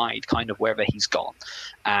be denied kind of wherever he's gone.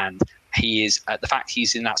 And he is the fact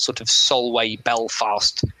he's in that sort of Solway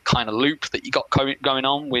Belfast kind of loop that you got going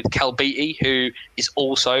on with Kel Beattie, who is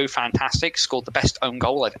also fantastic, scored the best own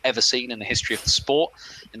goal I've ever seen in the history of the sport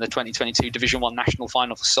in the 2022 Division 1 national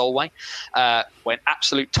final for Solway. Went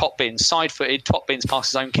absolute top bins, side-footed, top bins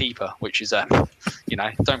past his own keeper, which is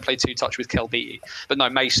don't play too touch with Kel Beattie. But no,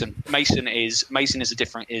 Mason is a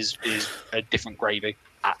different gravy.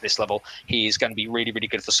 At this level, he is going to be really, really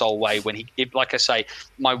good for Solway. Like I say,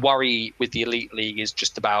 my worry with the Elite League is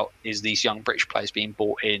these young British players being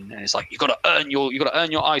bought in, and it's like you've got to earn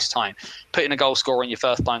your ice time. Putting a goal scorer in your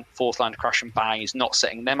fourth line to crash and bang is not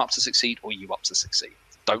setting them up to succeed or you up to succeed.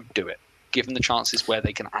 Don't do it. Give them the chances where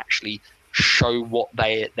they can actually show what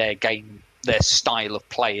their game, their style of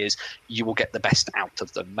play is. You will get the best out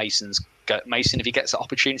of them. Mason, if he gets the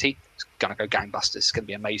opportunity, it's going to go gangbusters. It's going to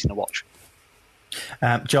be amazing to watch.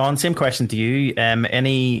 John, same question to you.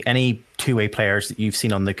 Any two-way players that you've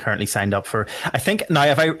seen on the currently signed up for? I think now,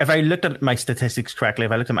 if I looked at my statistics correctly,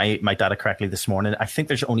 if I looked at my data correctly this morning, I think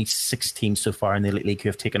there's only 6 teams so far in the Elite League who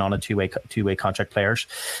have taken on a two-way contract players.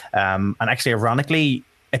 And actually, ironically,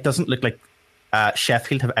 it doesn't look like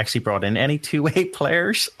Sheffield have actually brought in any two-way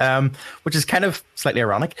players, which is kind of slightly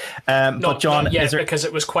ironic. But John, because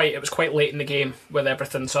it was quite late in the game with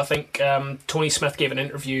everything. So I think Tony Smith gave an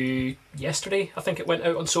interview yesterday. I think it went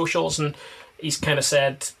out on socials, and he's kind of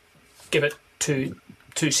said, "Give it two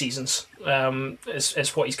seasons."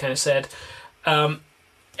 Is what he's kind of said.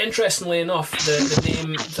 Interestingly enough, the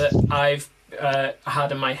name that I've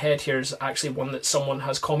had in my head here is actually one that someone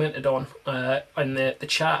has commented on in the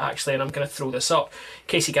chat, actually, and I'm going to throw this up.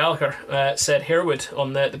 Casey Gallagher said Harewood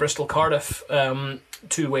on the Bristol Cardiff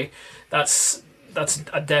two-way. That's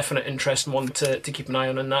a definite interesting one to keep an eye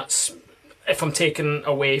on, and that's if I'm taking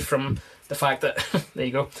away from the fact that there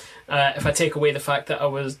you go. If I take away the fact that I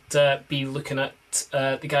would be looking at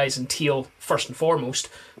the guys in teal first and foremost,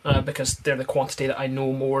 because they're the quantity that I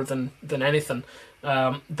know more than anything.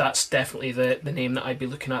 That's definitely the name that I'd be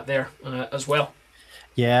looking at there as well.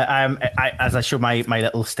 Yeah, as I showed my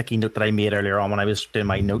little sticky note that I made earlier on when I was doing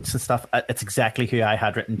my notes and stuff, it's exactly who I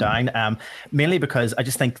had written down. Mainly because I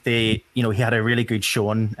just think he had a really good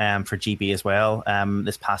showing for GB as well.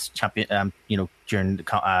 This past champion, during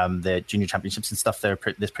the junior championships and stuff there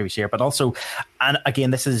this previous year. But also, and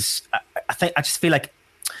again, this is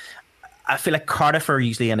I feel like Cardiff are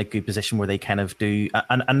usually in a good position where they kind of do,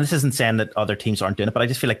 and this isn't saying that other teams aren't doing it, but I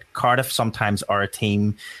just feel like Cardiff sometimes are a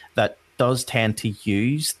team that does tend to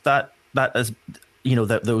use that as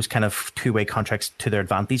those kind of two-way contracts to their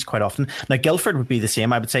advantage quite often. Now Guildford would be the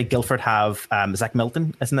same. I would say Guildford have Zach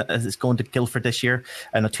Milton, isn't it? Is going to Guildford this year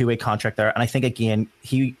and a two-way contract there. And I think again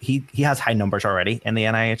he has high numbers already in the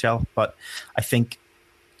NIHL, but I think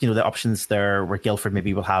the options there where Guildford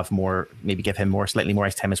maybe will have more, maybe give him slightly more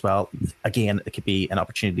ice time as well. Again, it could be an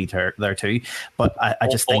opportunity there too. But I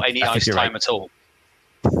just think any ice time at all.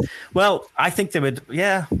 Well, I think they would.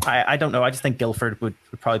 Yeah, I don't know. I just think Guildford would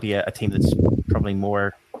probably be a team that's probably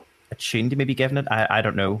more attuned to maybe giving it. I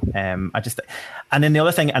don't know. And then the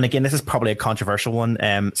other thing, and again, this is probably a controversial one.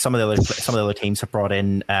 Some of the other teams have brought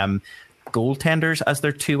in goaltenders as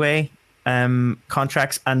their two-way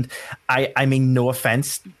contracts, and I mean no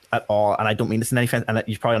offense at all, and I don't mean this in any offense, and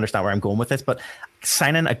you probably understand where I'm going with this, but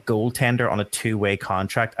signing a goaltender on a two-way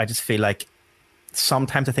contract, I just feel like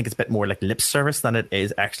sometimes I think it's a bit more like lip service than it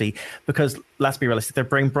is actually, because let's be realistic, they're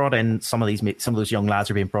being brought in, some of those young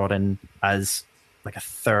lads are being brought in as like a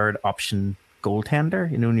third option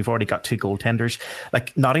goaltender, and you've already got 2 goaltenders.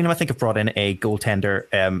 Like Nottingham, I think, have brought in a goaltender.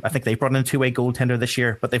 I think they brought in a two-way goaltender this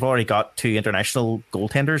year, but they've already got 2 international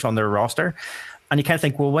goaltenders on their roster. And you kind of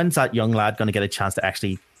think, well, when's that young lad going to get a chance to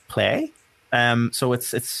actually play? So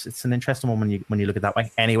it's an interesting one when you look at it that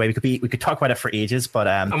way. Anyway, we could talk about it for ages, but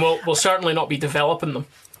and we'll certainly not be developing them.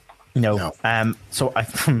 No. So I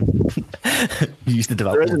used to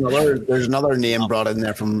develop. There's another name brought in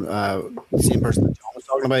there from the same person that John was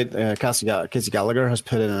talking about. Casey Gallagher has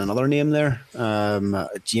put in another name there.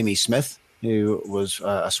 Jamie Smith, who was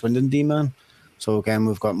a Swindon D-man. So again,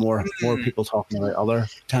 we've got more people talking about other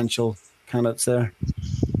potential candidates there.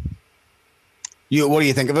 What do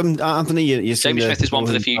you think of him, Anthony? You Jamie Smith is one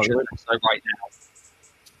for the future. So right now.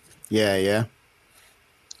 Yeah.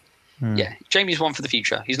 Yeah, Jamie's one for the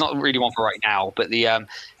future. He's not really one for right now, but he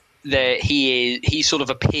sort of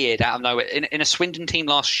appeared out of nowhere in a Swindon team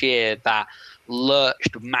last year that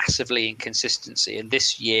lurched massively in consistency. And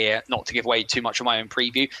this year, not to give away too much of my own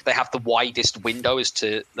preview, they have the widest window as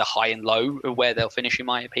to the high and low of where they'll finish, in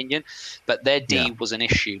my opinion. But their D was an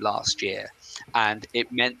issue last year, and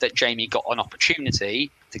it meant that Jamie got an opportunity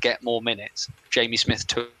to get more minutes. Jamie Smith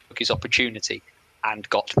took his opportunity and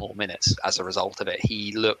got more minutes as a result of it.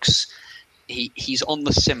 He's on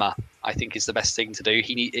the simmer, I think, is the best thing to do.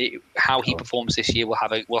 How he performs this year will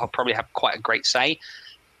probably have quite a great say.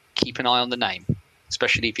 Keep an eye on the name,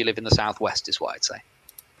 especially if you live in the southwest, is what I'd say.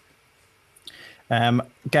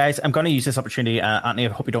 Guys, I'm going to use this opportunity. Anthony,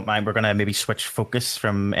 I hope you don't mind. We're going to maybe switch focus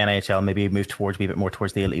from NIHL, maybe move towards a bit more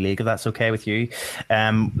towards the Elite League, if that's okay with you.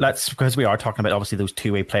 Because we are talking about obviously those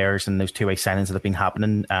two-way players and those two-way signings that have been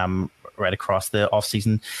happening right across the off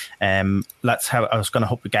season. I was going to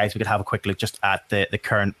hope, guys, we could have a quick look just at the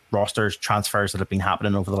current rosters, transfers that have been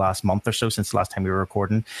happening over the last month or so since the last time we were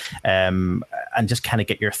recording, and just kind of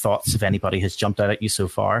get your thoughts if anybody has jumped out at you so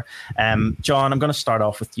far. John, I'm going to start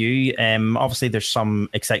off with you. Obviously, there's some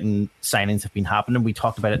exciting signings have been happening. We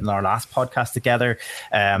talked about it in our last podcast together.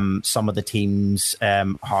 Some of the teams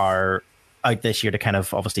are out this year to kind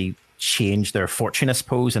of obviously change their fortune, I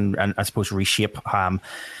suppose, and I suppose reshape how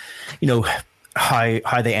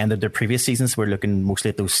they ended their previous seasons. We're looking mostly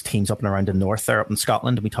at those teams up and around the north there, up in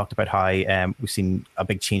Scotland. We talked about how we've seen a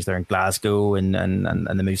big change there in Glasgow and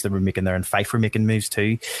the moves that we're making there, and Fife were making moves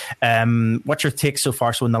too. What's your take so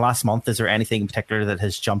far? So in the last month, is there anything in particular that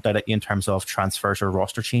has jumped out at you in terms of transfers or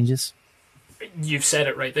roster changes? You've said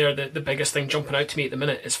it right there. The biggest thing jumping out to me at the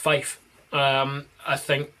minute is Fife. I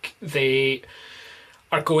think they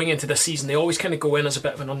are going into this season, they always kind of go in as a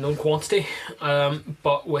bit of an unknown quantity,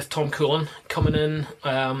 but with Tom Coolan coming in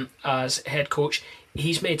as head coach,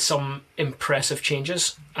 he's made some impressive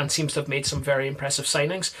changes and seems to have made some very impressive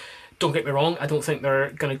signings. Don't get me wrong, I don't think they're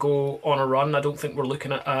going to go on a run. I don't think we're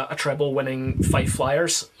looking at a treble winning Fife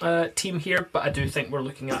Flyers team here, but I do think we're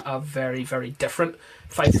looking at a very, very different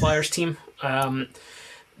Fife Flyers team. What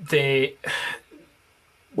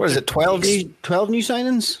is it, 12 new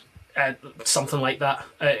signings? Something like that.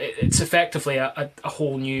 It's effectively a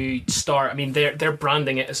whole new start. I mean, they're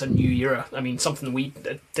branding it as a new era. I mean, something we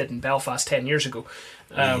did in Belfast 10 years ago,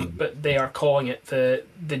 but they are calling it the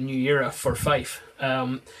new era for Fife,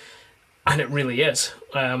 and it really is.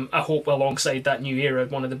 I hope alongside that new era,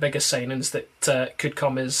 one of the biggest signings that could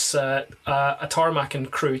come is a tarmac and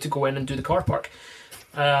crew to go in and do the car park.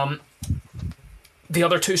 The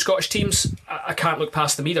other two Scottish teams, I can't look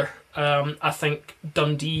past them either. I think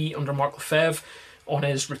Dundee under Mark Lefebvre, on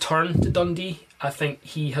his return to Dundee, I think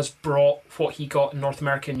he has brought what he got in North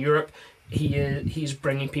America and Europe. He's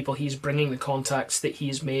bringing people, he's bringing the contacts that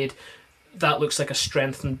he's made. That looks like a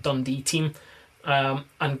strengthened Dundee team.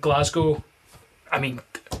 And Glasgow,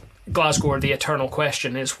 Glasgow are the eternal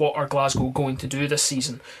question, is what are Glasgow going to do this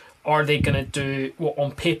season? Are they going to do what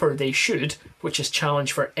on paper they should, which is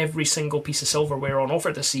challenge for every single piece of silverware on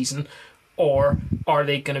offer this season? Or are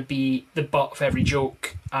they going to be the butt of every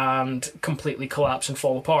joke and completely collapse and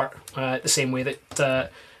fall apart the same way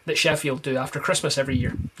that Sheffield do after Christmas every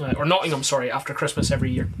year, or Nottingham, after Christmas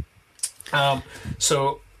every year?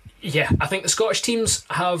 So yeah, I think the Scottish teams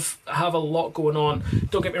have a lot going on.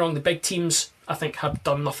 Don't get me wrong, the big teams I think have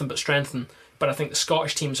done nothing but strengthen, but I think the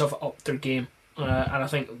Scottish teams have upped their game, and I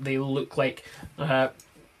think they look like.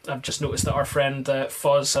 I've just noticed that our friend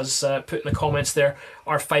Fuzz has put in the comments there,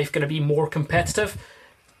 are Fife going to be more competitive?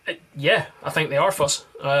 Yeah, I think they are, Fuzz.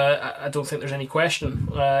 I don't think there's any question.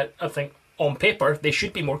 I think on paper they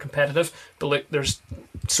should be more competitive, but look,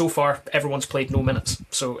 so far everyone's played no minutes,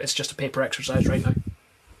 so it's just a paper exercise right now.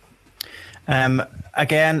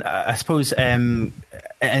 Again, I suppose, and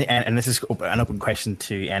this is an open question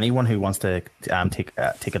to anyone who wants to take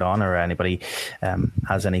it on, or anybody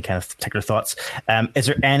has any kind of particular thoughts. Is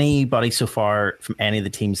there anybody so far from any of the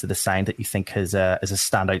teams that have signed that you think is a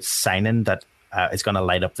standout signing that is going to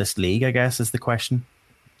light up this league, I guess, is the question?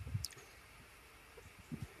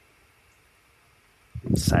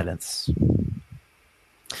 Silence.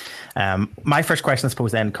 My first question, I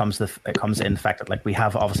suppose, then comes in the fact that like we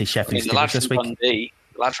have obviously Sheffield Steelers this week. The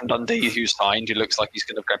lad from Dundee who's signed, who looks like he's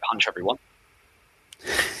going to go punch everyone.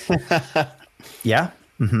 Yeah.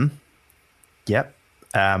 Mm-hmm. Yep.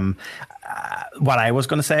 What I was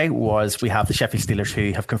going to say was we have the Sheffield Steelers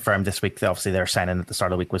who have confirmed this week that obviously their signing at the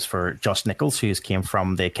start of the week was for Josh Nichols, who came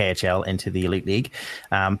from the KHL into the Elite League.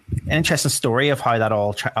 An interesting story of how that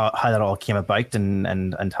all came about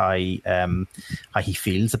and how he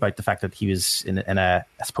feels about the fact that he was in a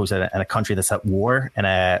country that's at war,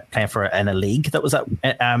 playing in a league that was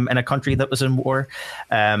in a country that was in war,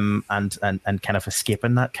 and kind of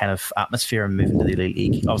escaping that kind of atmosphere and moving to the Elite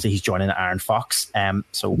League. Obviously, he's joining Iron Fox,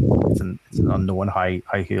 so it's an unknown how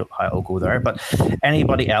it'll go there. But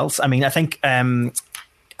anybody else? I mean, I think if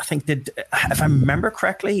I remember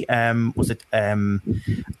correctly, was it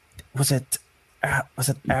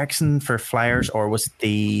Ericsson for Flyers, or was it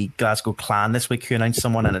the Glasgow Clan this week who announced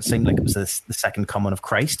someone, and it seemed like it was the second coming of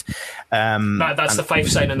Christ? That's the Fife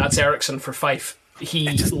signing. That's Ericsson for Fife. He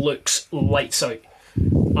looks lights out.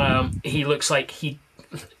 He looks like he.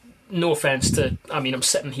 No offence to, I'm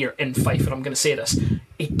sitting here in Fife and I'm going to say this.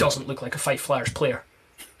 He doesn't look like a Fife Flyers player.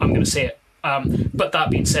 I'm going to say it. But that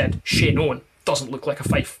being said, Shane Owen doesn't look like a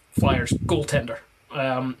Fife Flyers goaltender.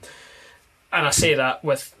 And I say that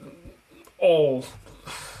with all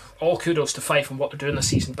kudos to Fife and what they're doing this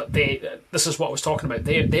season. But this is what I was talking about.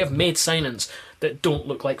 They have made signings that don't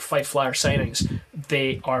look like Fife Flyers signings.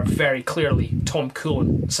 They are very clearly Tom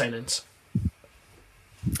Coolan signings.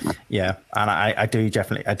 Yeah, and I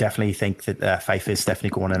definitely think that Fife is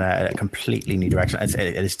definitely going in a completely new direction. It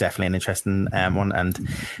is definitely an interesting one, and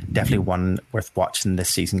definitely one worth watching this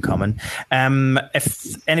season coming.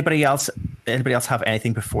 If anybody else have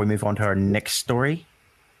anything before we move on to our next story?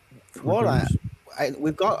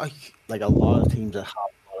 We've got a lot of teams that have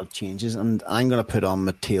a lot of changes, and I'm going to put on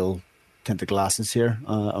my teal tinted glasses here,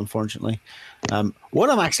 unfortunately.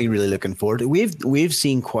 What I'm actually really looking forward to, we've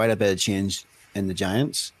seen quite a bit of change in the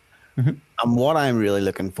Giants. Mm-hmm. And what I'm really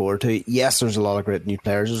looking forward to, yes, there's a lot of great new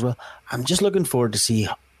players as well. I'm just looking forward to see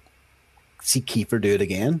Kiefer do it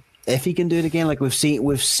again. If he can do it again, like we've seen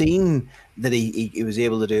that he was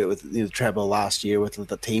able to do it with the treble last year with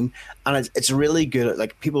the team, and it's really good.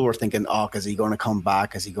 Like people were thinking, is he going to come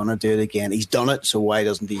back? Is he going to do it again? He's done it, so why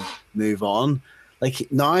doesn't he move on? Like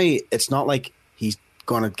now, it's not like he's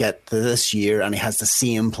going to get to this year and he has the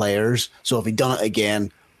same players. So if he done it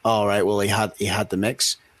again, all right, well, he had the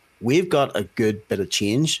mix. We've got a good bit of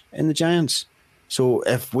change in the Giants. So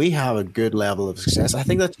if we have a good level of success, I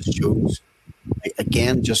think that just shows,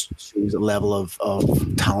 a level of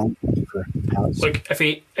talent. Look,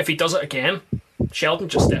 if he does it again, Sheldon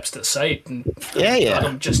just steps to the side and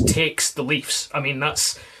Adam just takes the Leafs. I mean,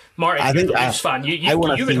 that's Marty, you're the Leafs fan. You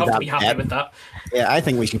would have to be happy with that. Yeah, I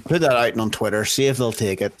think we should put that out on Twitter, see if they'll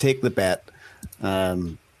take it, take the bet.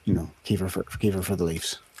 Kiefer for the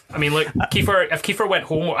Leafs. I mean, look, if Kiefer went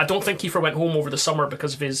home, I don't think Kiefer went home over the summer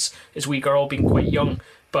because of his wee girl being quite young.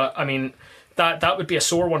 But I mean, that would be a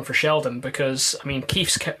sore one for Sheldon because I mean,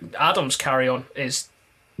 Adam's carry-on is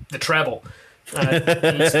the treble. He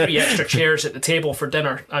needs 3 extra chairs at the table for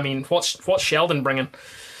dinner. I mean, what's Sheldon bringing?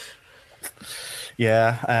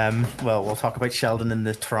 Yeah, well, we'll talk about Sheldon and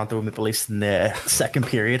the Toronto Maple Leafs in the second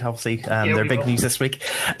period, obviously. They're big news this week.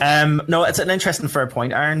 No, it's an interesting fair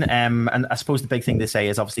point, Aaron. And I suppose the big thing to say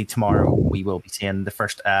is obviously tomorrow we will be seeing the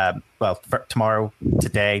first, tomorrow,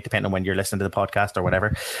 today, depending on when you're listening to the podcast or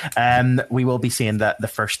whatever, we will be seeing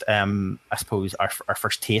the first, I suppose, our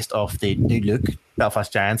first taste of the new look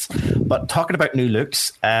Belfast Giants. But talking about new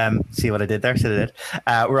looks, see what I did there?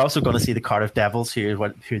 We're also going to see the Cardiff Devils, who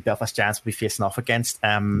Belfast Giants will be facing off against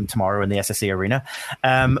tomorrow in the SSE Arena.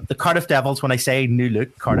 The Cardiff Devils, when I say new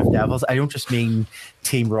look Cardiff Devils, I don't just mean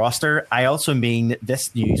team roster. I also mean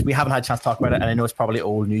this news. We haven't had a chance to talk about it, and I know it's probably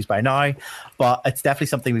old news by now, but it's definitely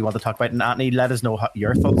something we want to talk about. And Anthony, let us know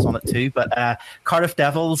your thoughts on it too. But Cardiff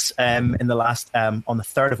Devils, in the last on the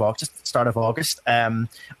 3rd of August, start of August, on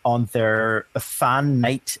their fan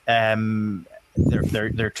night,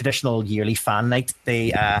 their traditional yearly fan night,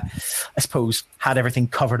 they I suppose had everything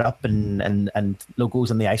covered up and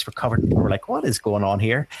logos on the ice were covered. We were like, what is going on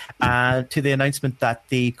here? To the announcement that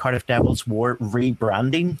the Cardiff Devils were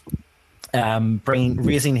rebranding,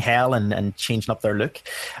 raising hell and changing up their look.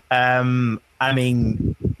 I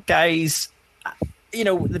mean, guys,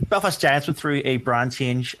 the Belfast Giants went through a brand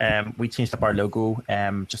change. We changed up our logo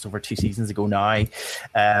just over 2 seasons ago now,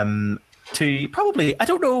 to probably, I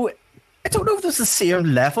don't know I don't know if there's the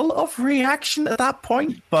same level of reaction at that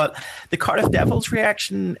point, but the Cardiff Devils'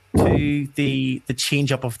 reaction to the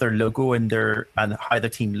change up of their logo and how their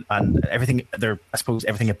team and everything, I suppose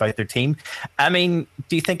everything about their team. I mean,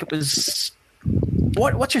 do you think it was?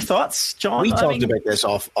 What's your thoughts, John? We talked about this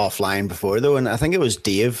offline before, though, and I think it was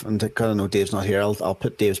Dave. And because I know Dave's not here, I'll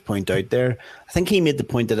put Dave's point out there. I think he made the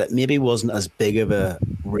point that it maybe wasn't as big of a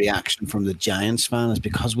reaction from the Giants fans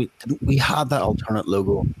because we had that alternate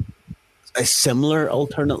logo, a similar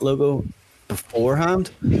alternate logo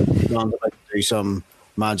beforehand. John's about to do some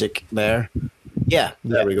magic there. Yeah,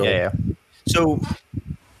 there we go. Yeah. So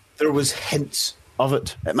there was hints of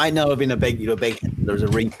it. It might not have been a big. There was a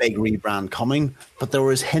big rebrand coming, but there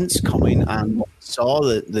was hints coming, and when we saw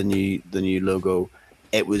the new logo,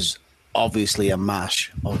 it was obviously a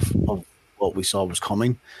mash of what we saw was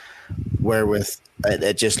coming. Wherewith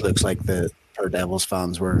it just looks like the poor Devils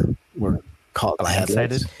fans were caught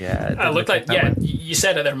blindsided. Yeah, it looked like you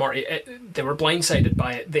said it there, Marty. They were blindsided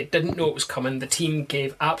by it. They didn't know it was coming. The team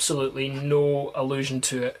gave absolutely no allusion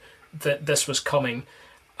to it that this was coming,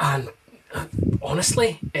 and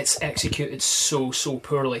honestly, it's executed so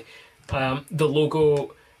poorly. The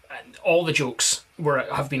logo, all the jokes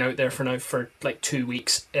have been out there for like 2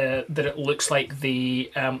 weeks. That it looks like the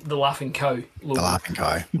laughing cow logo. The laughing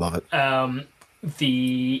cow, love it.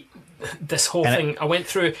 This whole thing I went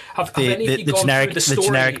through. Have any of you the gone generic through the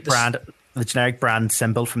story? The generic brand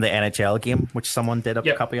symbol from the NHL game, which someone did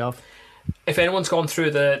a copy of. If anyone's gone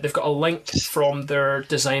through they've got a link from their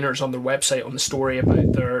designers on their website on the story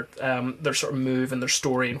about their sort of move and their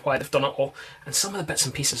story and why they've done it all. And some of the bits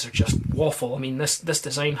and pieces are just waffle. I mean, this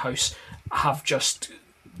design house have just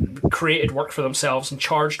created work for themselves and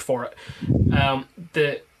charged for it.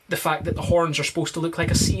 The fact that the horns are supposed to look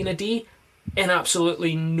like a C and a D, in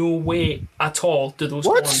absolutely no way at all do those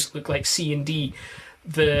horns look like C and D.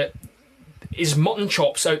 His mutton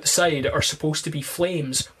chops out the side are supposed to be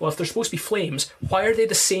flames. Well, if they're supposed to be flames, why are they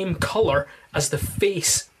the same colour as the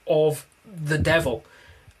face of the devil?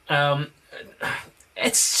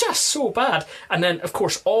 It's just so bad. And then, of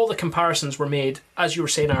course, all the comparisons were made, as you were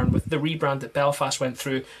saying, Aaron, with the rebrand that Belfast went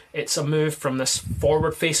through. It's a move from this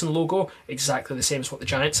forward-facing logo, exactly the same as what the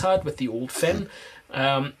Giants had with the old fin,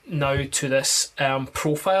 now to this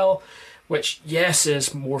profile, which, yes,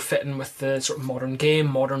 is more fitting with the sort of modern game,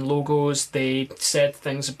 modern logos. They said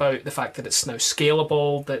things about the fact that it's now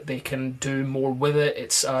scalable, that they can do more with it.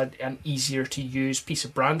 It's an easier to use piece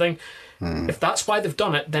of branding. If that's why they've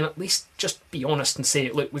done it, then at least just be honest and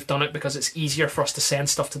say, look, we've done it because it's easier for us to send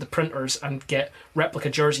stuff to the printers and get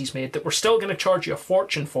replica jerseys made that we're still going to charge you a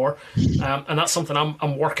fortune for. And that's something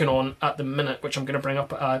I'm working on at the minute, which I'm going to bring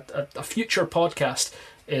up at a future podcast,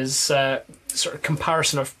 is sort of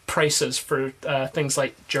comparison of prices for things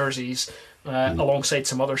like jerseys alongside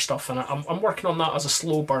some other stuff. And I'm working on that as a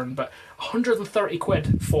slow burn, but 130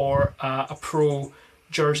 quid for a pro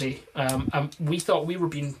jersey. We thought we were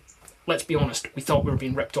being... Let's be honest, we thought we were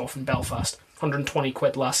being ripped off in Belfast. 120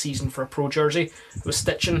 quid last season for a pro jersey. It was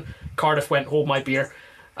stitching. Cardiff went, hold my beer.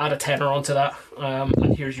 Add a tenner onto that.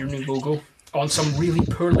 And here's your new logo. On some really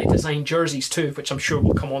poorly designed jerseys too, which I'm sure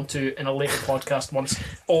we'll come on to in a later podcast once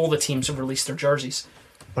all the teams have released their jerseys.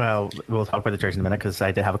 Well, we'll talk about the jersey in a minute because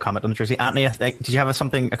I did have a comment on the jersey. Anthony, did you have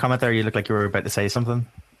a comment there? You look like you were about to say something.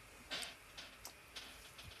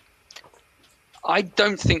 I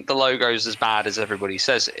don't think the logo's as bad as everybody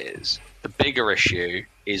says it is. The bigger issue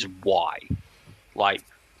is why. Like,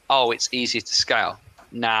 oh, it's easy to scale.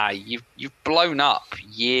 Nah, you've blown up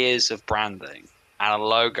years of branding and a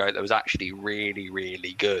logo that was actually really,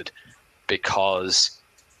 really good because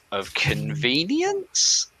of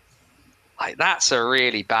convenience. Like, that's a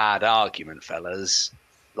really bad argument, fellas.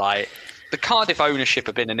 Like, the Cardiff ownership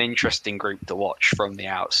have been an interesting group to watch from the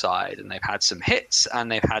outside, and they've had some hits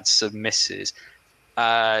and they've had some misses.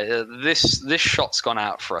 This shot's gone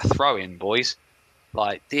out for a throw-in, boys.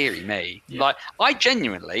 Like, dearie me. Yeah. Like, I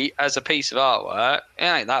genuinely, as a piece of artwork, it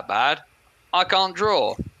ain't that bad. I can't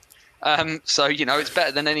draw. So, you know, it's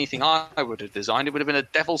better than anything I would have designed. It would have been a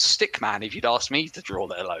devil's stick man if you'd asked me to draw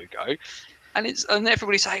their logo. And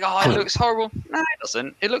everybody's saying, oh, it looks horrible. No, it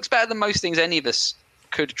doesn't. It looks better than most things any of us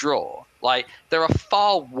could draw. Like, there are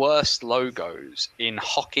far worse logos in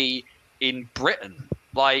hockey in Britain.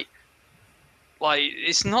 Like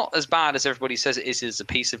it's not as bad as everybody says it is as a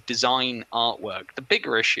piece of design artwork. The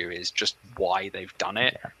bigger issue is just why they've done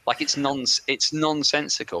it. Like, it's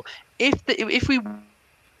nonsensical. If we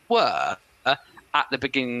were at the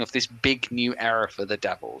beginning of this big new era for the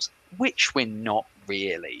Devils, which we're not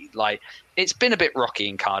really. Like, it's been a bit rocky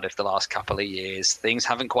in Cardiff the last couple of years. Things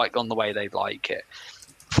haven't quite gone the way they'd like it.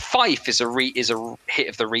 Fife is a hit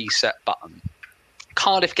of the reset button.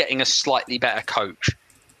 Cardiff getting a slightly better coach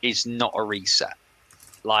is not a reset.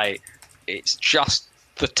 Like, it's just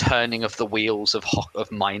the turning of the wheels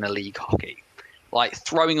of minor league hockey. Like,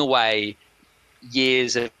 throwing away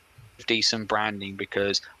years of decent branding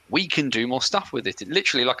because we can do more stuff with it.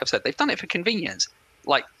 Literally, like I've said, they've done it for convenience.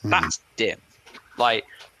 Like, that's dim. Like,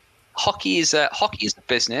 hockey is a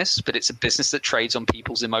business, but it's a business that trades on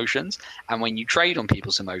people's emotions. And when you trade on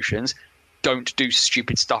people's emotions, don't do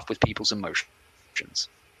stupid stuff with people's emotions.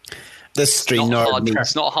 It's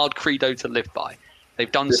not a hard credo to live by.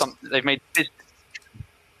 They've done they've made business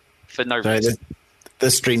for no reason.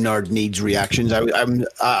 This stream nerd needs reactions. I'm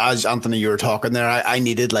as Anthony, you were talking there. I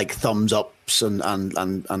needed like thumbs ups and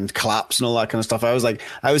claps and all that kind of stuff. I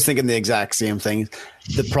was thinking the exact same thing.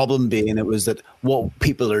 The problem being it was that what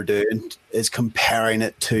people are doing is comparing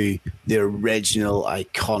it to the original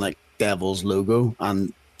iconic Devils logo,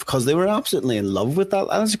 and because they were absolutely in love with that.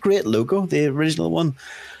 That was a great logo, the original one.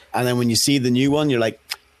 And then when you see the new one, you're like,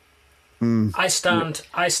 I stand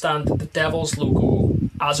the Devils logo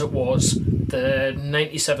as it was. The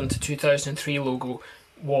 97 to 2003 logo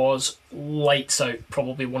was lights out,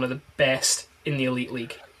 probably one of the best in the Elite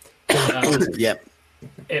League. Yep.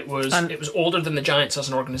 It was older than the Giants as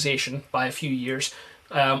an organisation by a few years,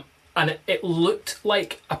 and it looked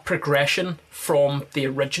like a progression from the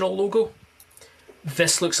original logo.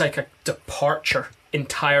 This looks like a departure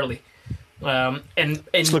entirely. The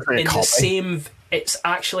same. It's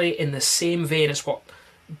actually in the same vein as what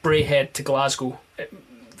Braehead to Glasgow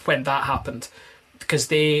when that happened, because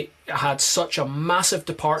they had such a massive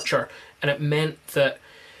departure, and it meant that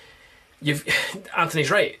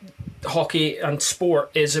Anthony's right. Hockey and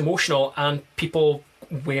sport is emotional, and people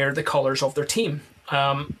wear the colours of their team.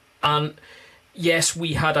 And yes,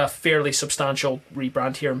 we had a fairly substantial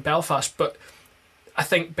rebrand here in Belfast, but I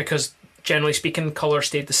think because generally speaking, colour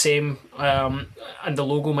stayed the same, and the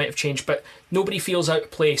logo might have changed, but nobody feels out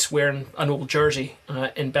of place wearing an old jersey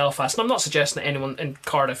in Belfast. And I'm not suggesting that anyone in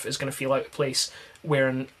Cardiff is going to feel out of place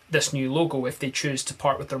wearing this new logo if they choose to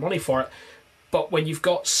part with their money for it. But when you've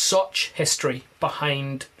got such history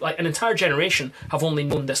behind, like an entire generation have only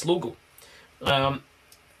known this logo,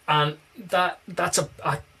 and that's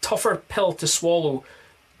a tougher pill to swallow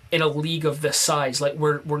in a league of this size. Like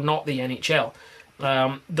we're not the NHL.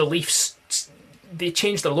 The Leafs, they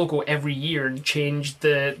change their logo every year and change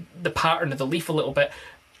the pattern of the leaf a little bit.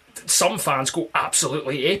 Some fans go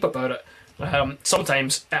absolutely ape about it.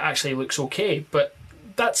 Sometimes it actually looks okay, but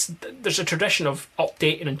there's a tradition of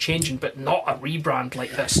updating and changing, but not a rebrand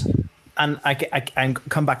like this. And I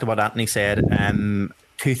come back to what Anthony said.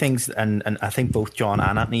 Two things, and I think both John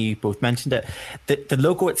and Anthony, you both mentioned it. The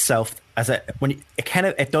logo itself,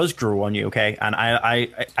 it does grow on you, okay? And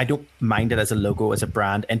I don't mind it as a logo, as a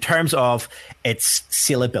brand, in terms of its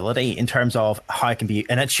salability, in terms of how it can be,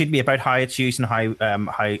 and it should be about how it's used and how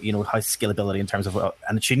scalability in terms of,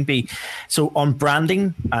 and it shouldn't be. So on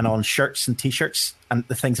branding and on shirts and t-shirts and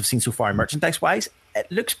the things I've seen so far merchandise wise, it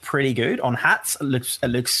looks pretty good. On hats, it looks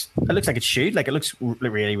like it should. Like, it looks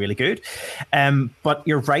really, really good. But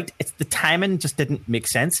you're right. It's the timing just didn't make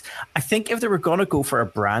sense. I think if they were going to go for a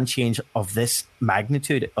brand change of this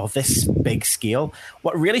magnitude, of this big scale,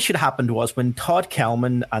 what really should have happened was when Todd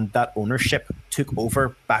Kelman and that ownership took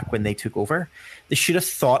over, back when they took over, they should have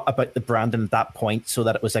thought about the branding at that point so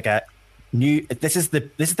that it was like a new. This is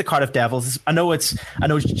the Cardiff Devils. I know,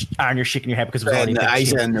 Aaron, you're shaking your head because it was already. I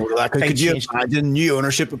said no. Could you imagine new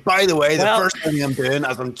ownership? By the way, the first thing I'm doing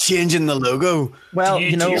is I'm changing the logo. Well, do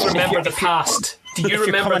you remember the past? Do you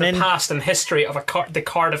remember the past and history of the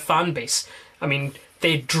Cardiff fan base? I mean,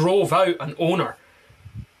 they drove out an owner.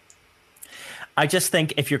 I just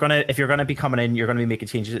think if you're gonna be coming in, you're gonna be making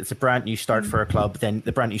changes. It's a brand new start for a club. Then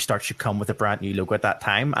the brand new start should come with a brand new logo at that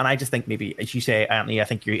time. And I just think maybe, as you say, Anthony, I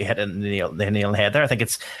think you hit the nail on the head there. I think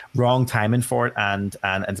it's wrong timing for it, and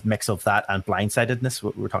a mix of that and blindsidedness,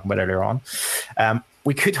 what we were talking about earlier on.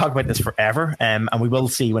 We could talk about this forever, and we will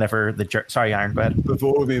see whenever sorry, Aaron, go ahead.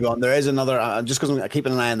 Before we move on, there is another, just because I'm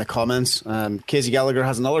keeping an eye on the comments, Casey Gallagher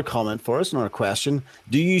has another comment for us, another question.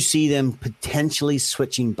 Do you see them potentially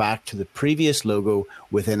switching back to the previous logo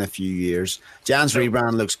within a few years? Jan's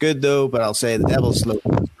rebrand looks good, though, but I'll say the Devils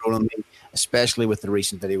logo is growing on me, especially with the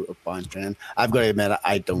recent video of bounce training. I've got to admit,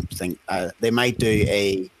 I don't think they might do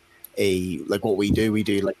a like what we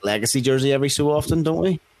do like legacy jersey every so often, don't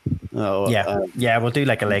we? Oh, yeah, we'll do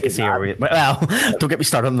like a legacy. Well, don't get me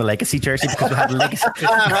started on the legacy jersey because we had a legacy.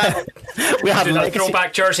 we had a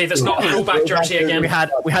throwback jersey that's not a throwback jersey again. We had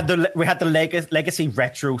the legacy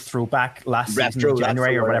retro throwback last season in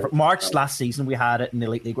January or whatever. March last season we had it in the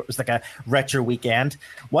Elite League. It was like a retro weekend.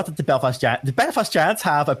 What did the Belfast Giants? The Belfast Giants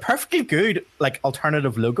have a perfectly good like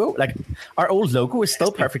alternative logo. Like our old logo is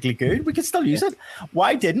still perfectly good. We can still use it.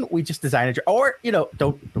 Why didn't we just design it? Or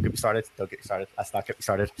don't get me started. Don't get me started. Let's not get me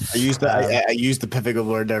started. I used the pivotal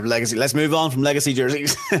word there, legacy. Let's move on from legacy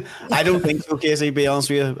jerseys. I don't think so, Casey, to be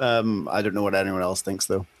honest with you. I don't know what anyone else thinks,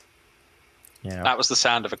 though. Yeah. That was the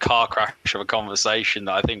sound of a car crash of a conversation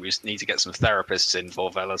that I think we just need to get some therapists in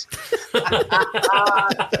for, fellas.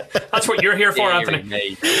 That's what you're here for,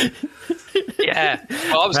 Anthony. Yeah.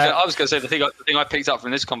 Well, I was going to say the thing I picked up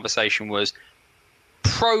from this conversation was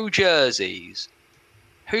pro jerseys.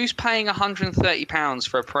 Who's paying £130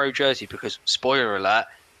 for a pro jersey? Because, spoiler alert,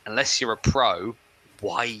 unless you're a pro,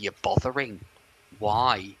 why are you bothering?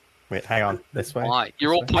 Why? Wait, hang on. This way. Why?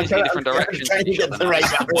 You're all pointing in different directions. I'm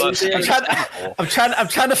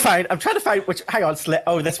trying to find which. Hang on.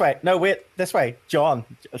 Oh, this way. No, wait. This way. John.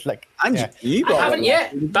 It's like. You I haven't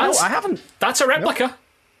yet. No, I haven't. That's a replica.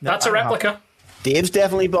 No, that's a replica. Dave's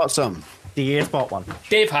definitely bought some. Dave's bought one.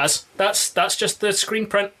 Dave has. That's just the screen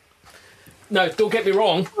print. No, don't get me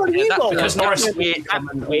wrong. Because Norris weird.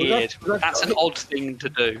 That's an odd thing to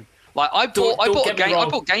do. Like I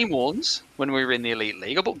bought game worns when we were in the Elite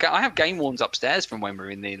League. I have game worns upstairs from when we were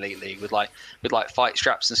in the Elite League with fight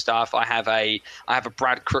straps and stuff. I have a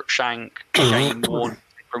Brad Cruikshank game worn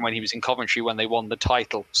from when he was in Coventry when they won the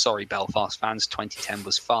title. Sorry, Belfast fans, 2010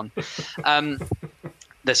 was fun.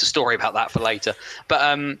 There's a story about that for later.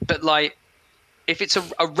 But like, if it's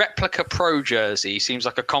a replica pro jersey, seems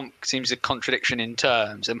a contradiction in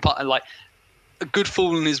terms, and like a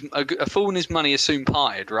fool and his money is soon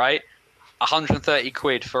parted, right? 130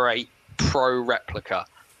 quid for a pro replica.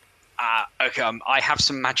 Okay, I have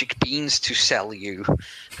some magic beans to sell you.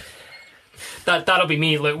 That'll be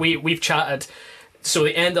me. Look, we've chatted. So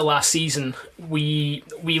the end of last season, we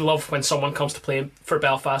love when someone comes to play for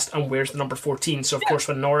Belfast and wears the number 14. So of course,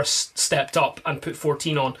 when Norris stepped up and put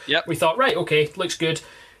 14 on, we thought, right, okay, looks good.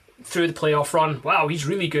 Through the playoff run, wow, he's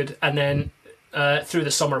really good. And then through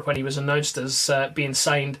the summer when he was announced as being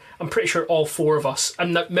signed, I'm pretty sure all four of us,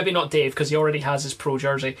 and maybe not Dave because he already has his pro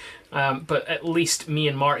jersey, but at least me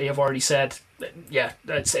and Marty have already said, yeah,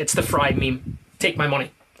 it's the Fry meme. Take my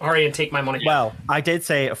money. Hurry and take my money. Well, I did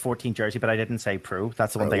say a 14 jersey, but I didn't say pro.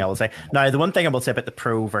 That's the one thing I will say. Now, the one thing I will say about the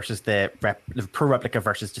pro versus the pro replica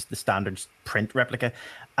versus just the standard print replica,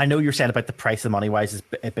 I know you're saying about the price of money wise is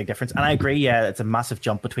a big difference, and I agree. Yeah, it's a massive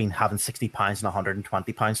jump between having £60 and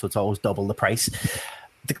 £120, so it's always double the price.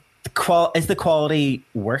 Is the quality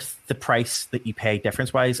worth the price that you pay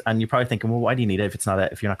difference wise? And you're probably thinking, well, why do you need it if you're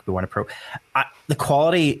not going to be wearing a pro? The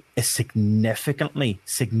quality is significantly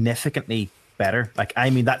better. Like, I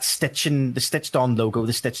mean, that the stitched on logo,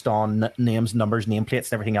 the stitched on names, numbers,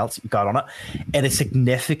 nameplates, and everything else you got on it, it is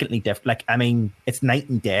significantly different. Like, I mean, it's night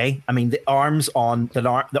and day. I mean, the arms on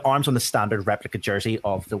the standard replica jersey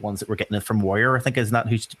of the ones that we're getting from Warrior, I think, isn't that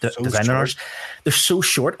who's designing ours? They're so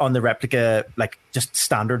short on the replica, like just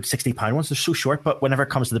standard £60 ones. They're so short, but whenever it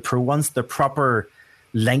comes to the pro ones, they're proper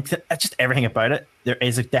length, just everything about it. There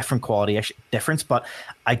is a different quality difference, but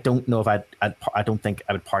I don't know if I don't think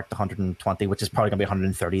I would part the 120, which is probably going to be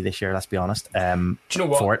 130 this year. Let's be honest. Do you know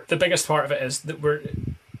what? The biggest part of it is that we're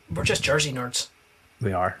just jersey nerds.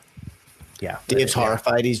 We are. Yeah. Dave's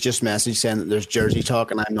horrified. He's just messaged saying that there's jersey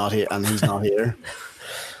talk, and I'm not here, and he's not here.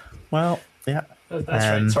 Well, yeah. That's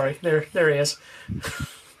right. Sorry. There he is.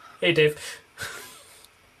 Hey, Dave.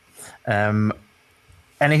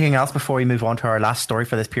 Anything else before we move on to our last story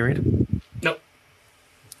for this period? Nope.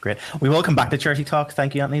 Great. We will come back to jersey talk.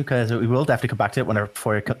 Thank you, Anthony, because we will definitely come back to it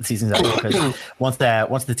before the season's out. Because once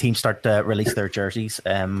the teams start to release their jerseys,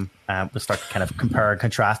 we'll start to kind of compare and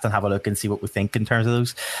contrast and have a look and see what we think in terms of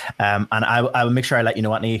those. And I will make sure I let you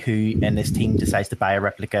know, Anthony, who in this team decides to buy a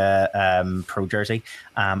replica pro jersey.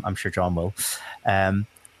 I'm sure John will.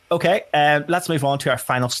 Okay, let's move on to our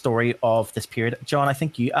final story of this period. John, I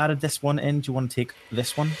think you added this one in. Do you want to take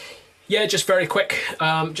this one? Yeah, just very quick.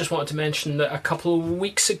 Just wanted to mention that a couple of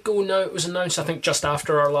weeks ago now it was announced, I think just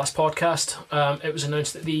after our last podcast, it was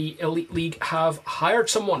announced that the Elite League have hired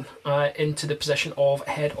someone into the position of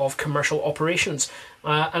Head of Commercial Operations.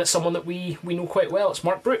 And it's someone that we know quite well. It's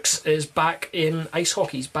Mark Brooks, is back in ice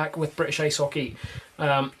hockey. He's back with British Ice Hockey.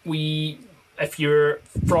 If you're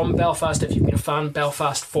from Belfast, if you've been a fan of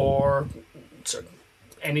Belfast for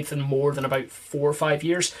anything more than about 4 or 5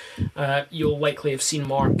 years, you'll likely have seen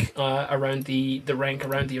Mark around the rink,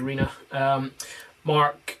 around the arena.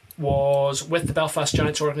 Mark was with the Belfast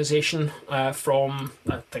Giants organisation from,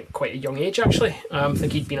 I think, quite a young age, actually. I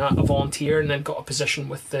think he'd been a volunteer and then got a position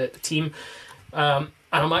with the team. And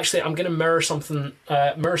I'm going to mirror some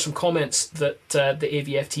comments that the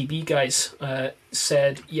AVFTB guys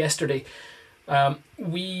said yesterday.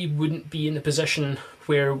 We wouldn't be in the position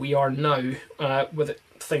where we are now with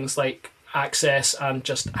things like access and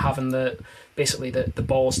just having the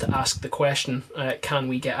balls to ask the question, can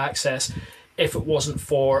we get access, if it wasn't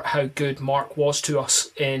for how good Mark was to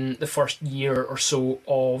us in the first year or so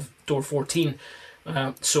of Door 14.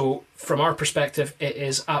 So from our perspective, it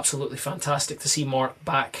is absolutely fantastic to see Mark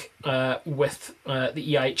back with the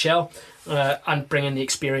EIHL and bringing the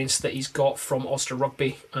experience that he's got from Ulster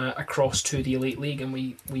Rugby across to the Elite League, and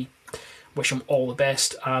we wish him all the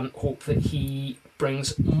best and hope that he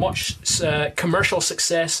brings much commercial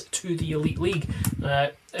success to the Elite League.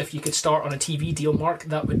 If you could start on a TV deal, Mark,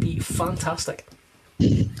 that would be fantastic.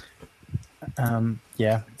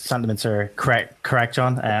 Yeah, sentiments are correct,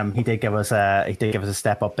 John. He did give us a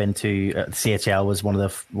step up into the CHL. Was one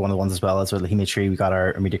of the ones as well. He made sure we got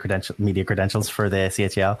our media credentials for the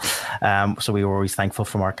CHL. So we were always thankful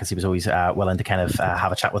for Mark because he was always willing to kind of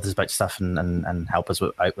have a chat with us about stuff and help us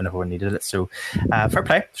out whenever we needed it. So fair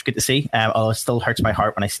play. It's good to see. Although it still hurts my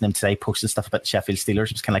heart when I see him today posting stuff about the Sheffield Steelers.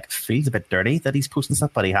 It's kind of like, it feels a bit dirty that he's posting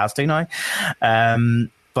stuff, but he has to now.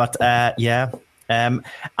 Yeah.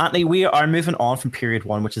 Anthony, we are moving on from period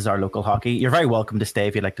 1, which is our local hockey. You're very welcome to stay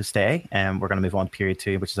if you'd like to stay. We're going to move on to period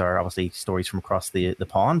 2, which is our obviously stories from across the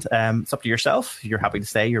pond. It's up to yourself. If you're happy to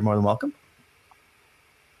stay, you're more than welcome.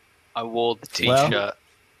 I wore the t-shirt. Well,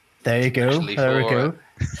 there you go.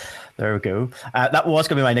 There we go. That was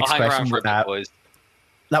going to be my next question.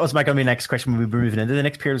 That was going to be my next question when we were moving into the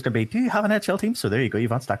next period. Was going to be, do you have an NHL team? So there you go.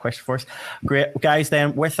 You've answered that question for us. Great. Guys,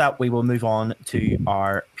 then with that, we will move on to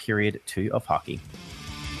our period 2 of hockey.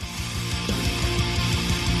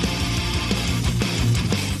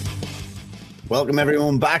 Welcome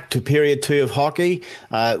everyone back to period 2 of hockey,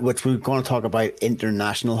 which we're going to talk about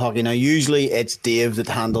international hockey. Now, usually it's Dave that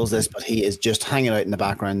handles this, but he is just hanging out in the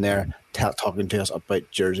background there, talking to us about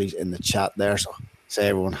jerseys in the chat there. So say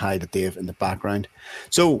everyone hi to Dave in the background.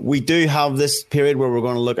 So we do have this period where we're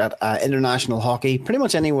going to look at international hockey, pretty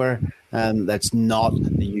much anywhere that's not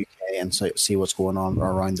the UK, and so see what's going on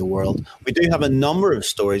around the world. We do have a number of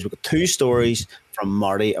stories. We've got 2 stories from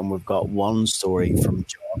Marty, and we've got 1 story from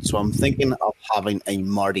John. So I'm thinking of having a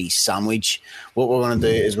Marty sandwich. What we're going to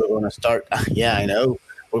do is we're going to start. Yeah, I know.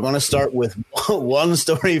 We're going to start with 1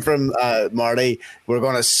 story from Marty. We're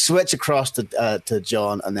going to switch across to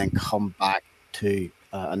John, and then come back to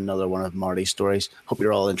another one of Marty's stories. Hope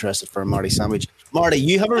you're all interested for a Marty sandwich. Marty,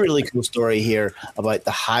 you have a really cool story here about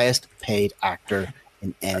the highest paid actor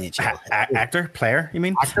in NHL. Actor? Player, you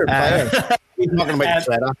mean? Actor, player. We're talking about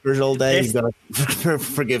threat actors all day. You've got to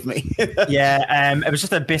forgive me. Yeah, it was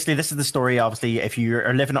just basically, this is the story. Obviously, if you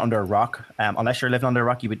are living under a rock, unless you're living under a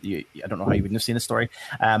rock, I don't know how you wouldn't have seen the story.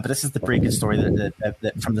 But this is the pretty good story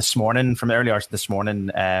that from this morning, from the early hours this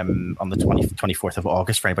morning, on the 24th of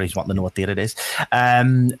August, for anybody who's wanting to know what date it is.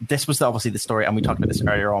 This was obviously the story, and we talked about this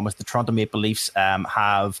earlier on, was the Toronto Maple Leafs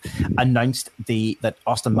have announced that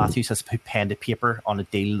Austin Matthews has put pen to paper on a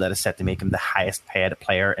deal that is set to make him the highest paid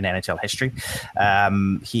player in NHL history.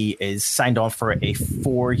 He is signed on for a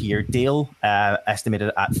 4-year deal,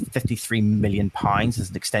 estimated at £53 million as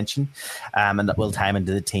an extension, and that will tie him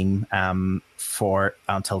into the team for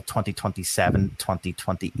until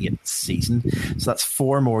 2027-2028 season. So that's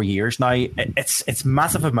 4 more years. Now, it's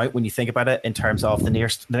massive amount when you think about it in terms of the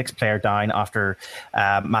next player down after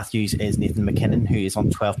Matthews is Nathan McKinnon, who is on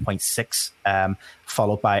 12.6,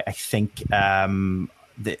 followed by I think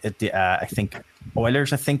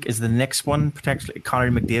Oilers, I think, is the next one. Potentially Connor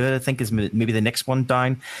McDavid, I think, is maybe the next one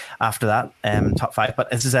down after that, top 5. But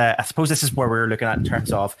this is I suppose this is where we're looking at in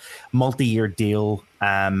terms of multi-year deal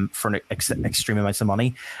for an extreme amounts of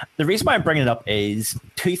money. The reason why I'm bringing it up is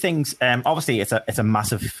 2 things. Obviously, it's a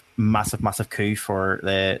massive coup for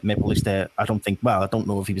the Maple Leafs. I don't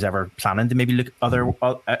know if he was ever planning to maybe look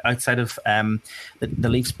outside of the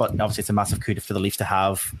Leafs, but obviously it's a massive coup for the Leafs to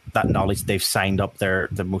have that knowledge. They've signed up the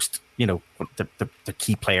most, the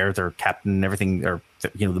key player, their captain, and everything. They're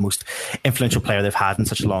the most influential player they've had in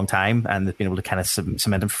such a long time, and they've been able to kind of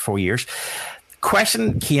cement him for 4 years.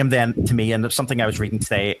 Question came then to me, and it's something I was reading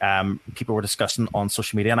today. People were discussing on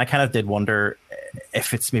social media, and I kind of did wonder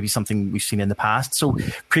if it's maybe something we've seen in the past. So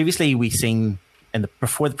previously, we've seen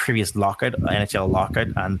before the previous lockout, NHL lockout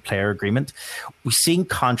and player agreement, we've seen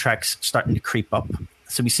contracts starting to creep up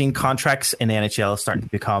So we've seen contracts in the NHL starting to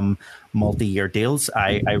become multi-year deals.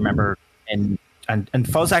 I remember and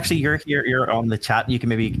Fuzz, actually, you're on the chat. You can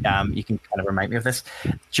maybe you can kind of remind me of this.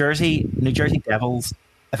 New Jersey Devils,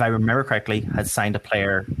 if I remember correctly, had signed a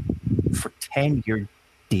player for 10-year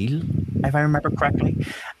deal, if I remember correctly,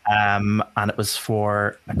 and it was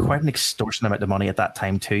for quite an extortionate amount of money at that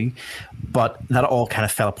time too. But that all kind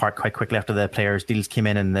of fell apart quite quickly after the players' deals came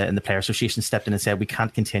in, and the player association stepped in and said we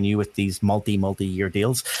can't continue with these multi-year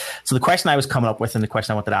deals. So the question I was coming up with, and the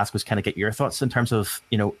question I wanted to ask, was kind of get your thoughts in terms of,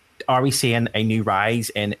 are we seeing a new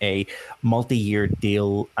rise in a multi-year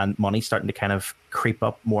deal and money starting to kind of creep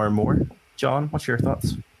up more and more? John, what's your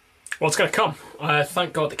thoughts? Well, it's going to come.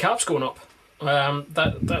 Thank God the cap's going up.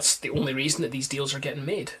 That's the only reason that these deals are getting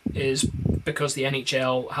made, is because the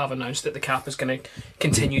NHL have announced that the cap is going to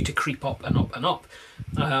continue to creep up and up and up.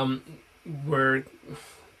 We're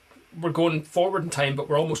going forward in time, but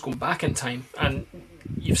we're almost going back in time. And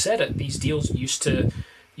you've said it; these deals used to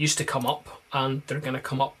come up, and they're going to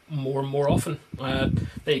come up more and more often.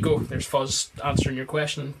 There you go. There's Fuzz answering your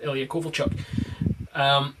question, Ilya Kovalchuk.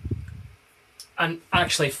 And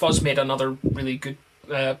actually, Fuzz made another really good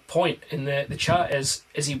point in the chat. Is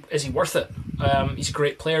he worth it? He's a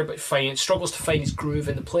great player, but struggles to find his groove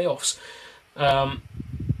in the playoffs.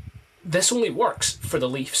 This only works for the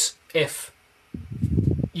Leafs if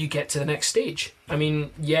you get to the next stage. I mean,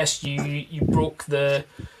 yes, you broke the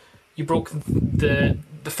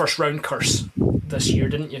first round curse this year,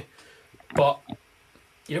 didn't you? But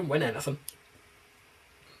you didn't win anything.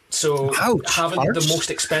 So having the most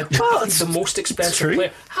expensive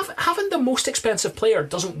player, having the most expensive player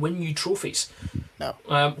doesn't win you trophies. No.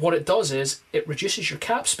 What it does is it reduces your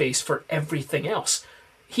cap space for everything else.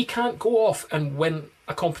 He can't go off and win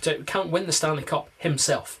can't win the Stanley Cup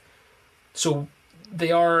himself. So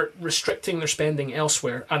they are restricting their spending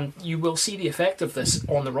elsewhere, and you will see the effect of this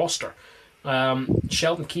on the roster.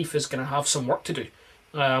 Sheldon Keefe is going to have some work to do.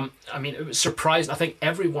 It was surprising. I think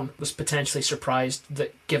everyone was potentially surprised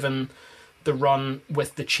that, given the run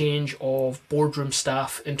with the change of boardroom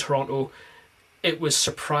staff in Toronto, it was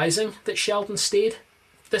surprising that Sheldon stayed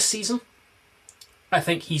this season. I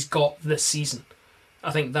think he's got this season.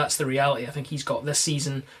 I think that's the reality. I think he's got this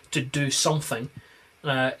season to do something.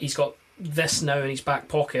 He's got this now in his back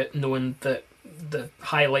pocket, knowing that the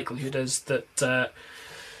high likelihood is that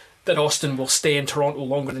Austin will stay in Toronto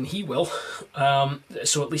longer than he will,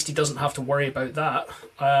 so at least he doesn't have to worry about that.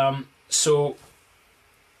 So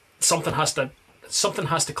something has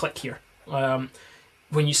to click here.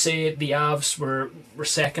 When you say the Avs were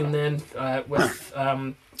second, then with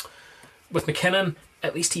McKinnon,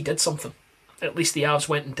 at least he did something. At least the Avs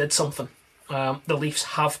went and did something. The Leafs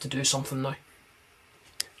have to do something now.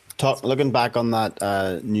 Looking back on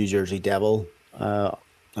that New Jersey Devil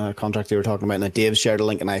contract they were talking about. Now, Dave shared a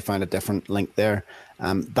link and I found a different link there.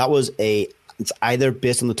 That was it's either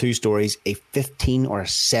based on the two stories, a 15 or a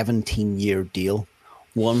 17-year deal.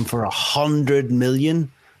 One for $100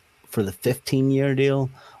 million for the 15-year deal,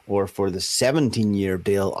 or for the 17-year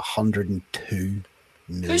deal, $102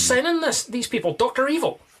 million. Who's signing this? These people, Dr.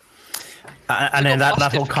 Evil. And then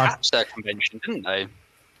that whole convention, didn't they?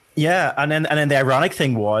 Yeah, and then the ironic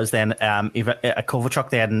thing was then Kovalchuk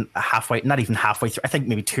then not even halfway through, I think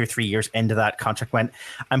maybe 2 or 3 years into that contract, went,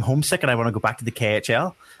 I'm homesick and I want to go back to the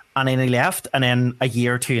KHL. And then he left, and then a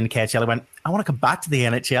year or two in the KHL, he went, I want to come back to the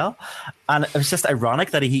NHL. And it was just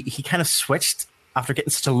ironic that he kind of switched after getting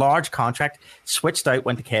such a large contract, switched out,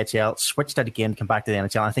 went to KHL, switched out again, came back to the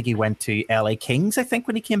NHL. I think he went to LA Kings, I think,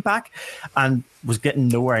 when he came back, and was getting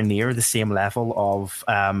nowhere near the same level of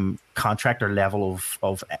contract or level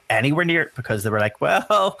of anywhere near it, because they were like,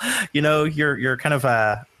 well, you're kind of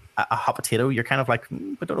a hot potato. You're kind of like,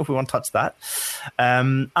 we don't know if we want to touch that.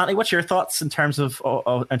 Anthony, what's your thoughts in terms of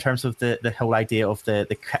the whole idea of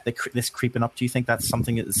this creeping up? Do you think that's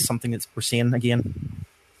something that we're seeing again?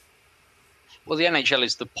 Well, the NHL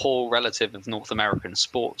is the poor relative of North American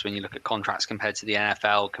sports when you look at contracts compared to the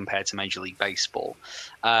NFL, compared to Major League Baseball.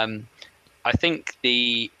 I think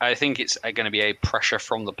it's going to be a pressure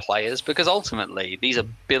from the players, because ultimately these are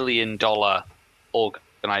billion-dollar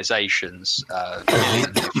organizations.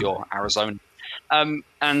 If you're Arizona, I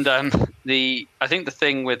think the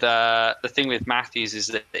thing with Matthews is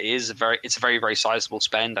that it's a very, very sizable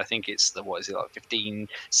spend. I think it's like 15,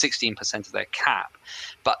 16% of their cap.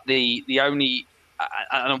 But the only,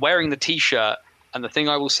 and I'm wearing the t-shirt, and the thing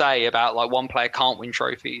I will say about, like, one player can't win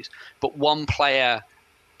trophies, but one player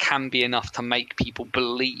can be enough to make people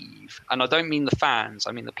believe. And I don't mean the fans,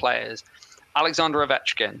 I mean the players. Alexander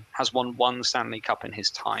Ovechkin has won one Stanley Cup in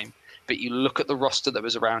his time, but you look at the roster that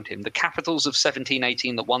was around him. The Capitals of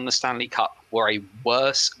 17-18 that won the Stanley Cup were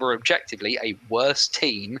objectively a worse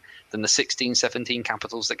team than the 16-17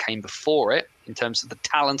 Capitals that came before it in terms of the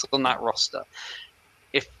talent on that roster.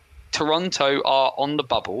 If Toronto are on the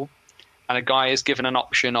bubble and a guy is given an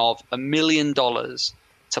option of $1 million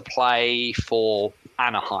to play for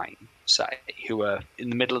Anaheim, say, who are in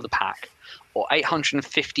the middle of the pack, or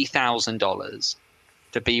 $850,000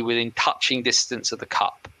 to be within touching distance of the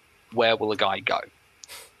cup, where will the guy go?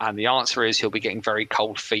 And the answer is he'll be getting very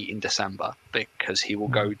cold feet in December, because he will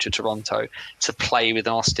go to Toronto to play with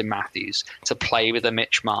an Austin Matthews, to play with a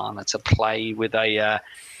Mitch Marner, to play with I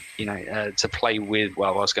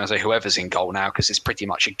was going to say whoever's in goal now, because it's pretty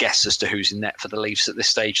much a guess as to who's in net for the Leafs at this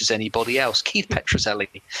stage as anybody else. Keith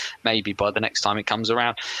Petruzzelli, maybe by the next time it comes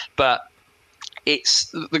around. But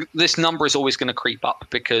this number is always going to creep up,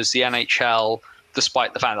 because the NHL,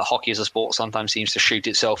 despite the fact that hockey as a sport sometimes seems to shoot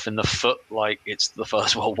itself in the foot like it's the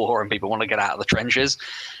First World War and people want to get out of the trenches,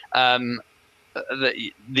 the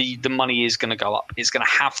money is going to go up. It's going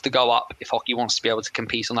to have to go up if hockey wants to be able to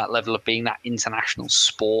compete on that level of being that international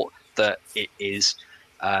sport that it is.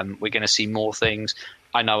 We're going to see more things.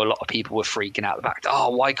 I know a lot of people were freaking out the fact,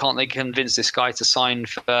 why can't they convince this guy to sign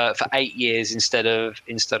for 8 years instead of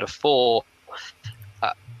 4?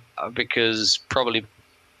 Because probably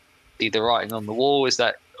the writing on the wall is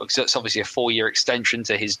that it's obviously a 4-year extension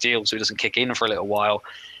to his deal, so he doesn't kick in for a little while.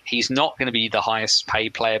 He's not going to be the highest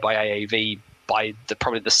paid player by AAV by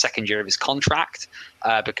probably the second year of his contract,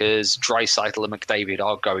 because Draisaitl and McDavid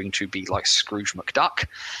are going to be like Scrooge McDuck,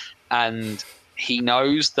 and he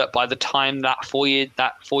knows that by the time that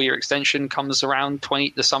 4-year extension comes around,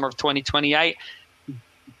 the summer of 2028.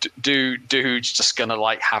 Dude's just gonna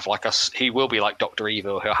have he will be like Dr.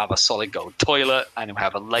 Evil. He'll have a solid gold toilet and he'll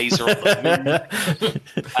have a laser on the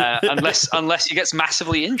moon, unless he gets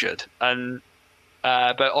massively injured. And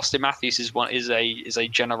but Austin Matthews is a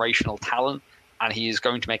generational talent, and he is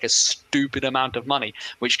going to make a stupid amount of money.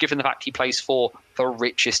 Which, given the fact he plays for the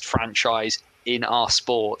richest franchise in our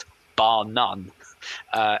sport, bar none,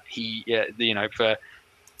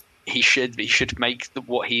 He should make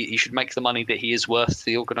the money that he is worth to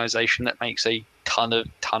the organization that makes a ton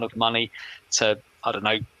of money to, I don't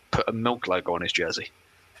know, put a milk logo on his jersey.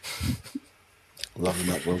 Love the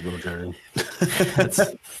milk logo jersey. That's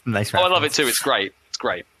nice. I love it too. It's great. It's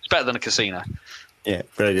better than a casino. Yeah,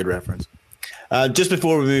 very good reference. Just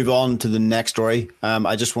before we move on to the next story,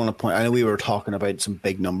 I just want to point. I know we were talking about some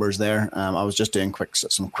big numbers there. I was just doing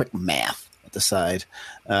some quick math the side,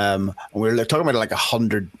 and we were talking about like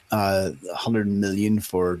 100 million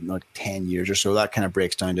for 10 years or so. That kind of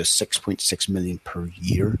breaks down to 6.6 million per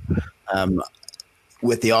year.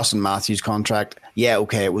 With the Austin Matthews contract,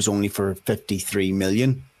 it was only for 53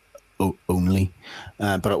 million only,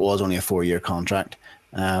 but it was only a 4-year contract.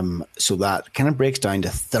 So that kind of breaks down to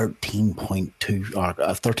 13.2 or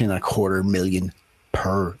 13.25 million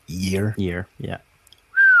per year. Yeah.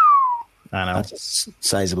 I know. That's a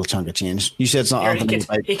sizable chunk of change. You said it's not.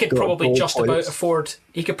 He could probably just about afford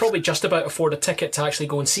a ticket to actually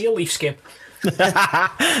go and see a Leafs game.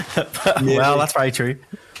 Well, that's very true.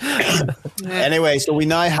 Anyway, so we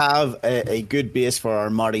now have a good base for our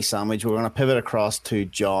Marty sandwich. We're going to pivot across to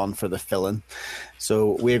John for the fill-in.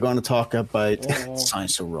 So we're going to talk about. It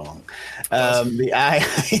sounds so wrong. The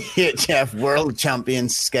IHF World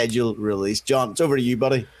Champions schedule release. John, it's over to you,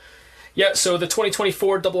 buddy. Yeah, so the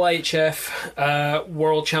 2024 IHF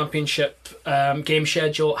World Championship game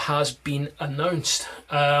schedule has been announced.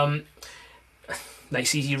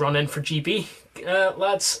 Nice easy run in for GB,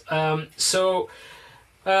 lads.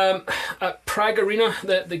 At Prague Arena,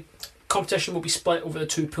 the competition will be split over the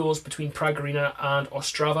two pools between Prague Arena and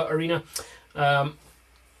Ostrava Arena.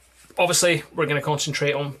 Obviously, we're going to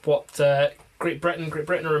concentrate on what Great Britain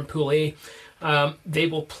are in Pool A. They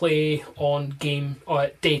will play on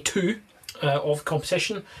day 2 of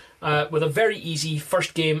competition with a very easy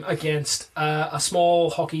first game against a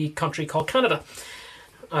small hockey country called Canada.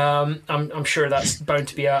 I'm sure that's bound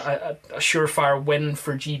to be a surefire win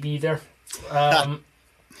for GB there.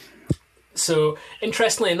 So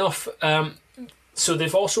interestingly enough, so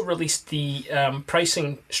they've also released the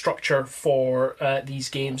pricing structure for these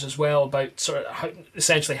games as well, about sort of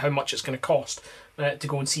essentially how much it's going to cost to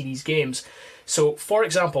go and see these games. So, for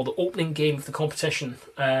example, the opening game of the competition,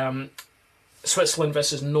 Switzerland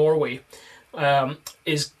versus Norway,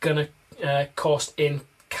 is going to cost in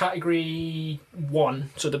Category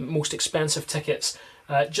 1, so the most expensive tickets,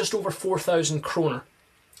 just over 4,000 kroner.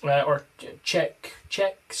 Or Czech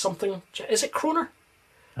something. Is it kroner?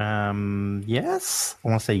 Yes, I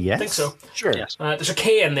want to say yes. I think so. Sure. Yes. There's a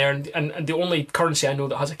K in there, and the only currency I know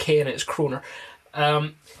that has a K in it is kroner.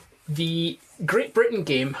 The Great Britain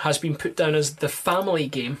game has been put down as the family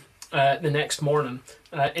game the next morning.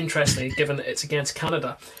 Interestingly, given that it's against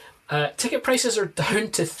Canada. Ticket prices are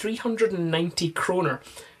down to 390 kroner.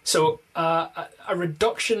 So a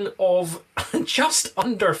reduction of just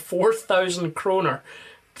under 4,000 kroner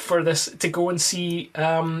for this to go and see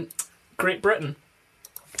Great Britain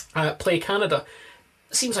play Canada.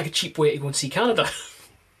 Seems like a cheap way to go and see Canada.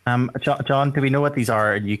 John, do we know what these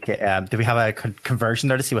are in UK? Do we have a conversion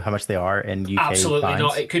there to see how much they are in UK? Absolutely pounds?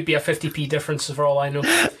 not. It could be a 50p difference for all I know.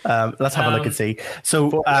 Let's have a look and see. So,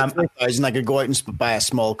 4,000, I could go out and buy a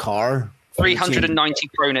small car. 390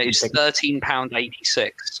 krona is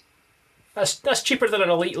 £13.86. That's cheaper than an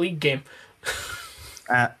Elite League game.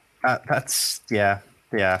 that's yeah.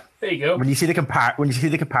 There you go. When you see the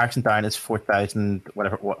comparison down is 4,000,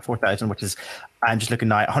 4,000, which is, I'm just looking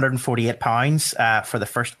now, £148 for the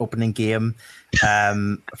first opening game,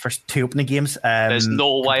 first two opening games. There's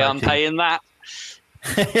no way I'm paying that.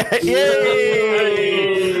 Yay!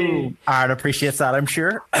 Aaron appreciates that, I'm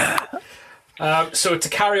sure. So to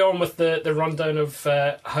carry on with the rundown of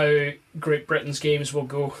how Great Britain's games will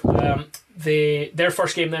go, their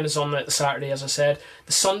first game then is on the Saturday, as I said.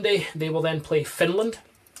 The Sunday, they will then play Finland.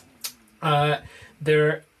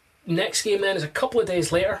 Their next game then is a couple of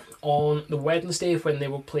days later on the Wednesday when they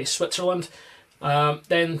will play Switzerland.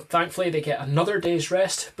 Then, thankfully, they get another day's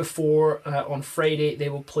rest before on Friday they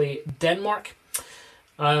will play Denmark.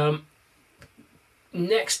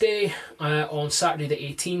 Next day, on Saturday the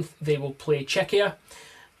 18th, they will play Czechia.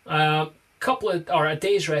 A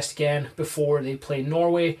day's rest again before they play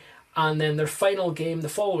Norway. And then their final game the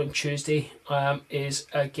following Tuesday is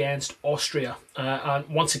against Austria. And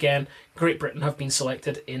once again, Great Britain have been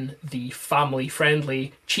selected in the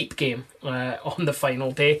family-friendly cheap game on the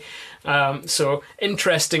final day. So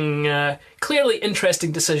interesting, clearly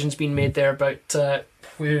interesting decisions being made there about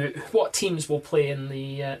what teams will play in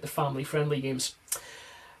the family-friendly games.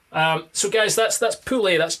 So guys, that's Pool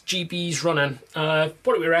A, that's GB's running. What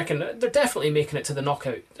do we reckon? They're definitely making it to the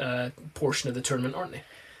knockout portion of the tournament, aren't they?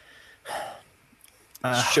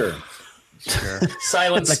 Sure.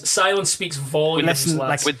 Silence speaks volumes.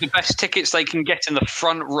 With the best tickets they can get in the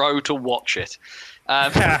front row to watch it.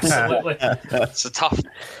 Absolutely.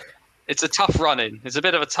 It's a tough run in. It's a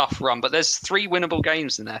bit of a tough run, but there's 3 winnable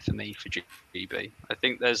games in there for me for GB. I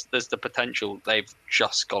think there's the potential. They've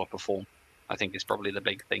just got to perform. I think it's probably the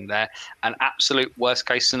big thing there. An absolute worst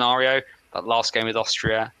case scenario, that last game with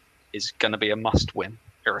Austria is going to be a must win,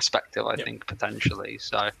 irrespective, I think, potentially.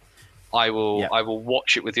 So I will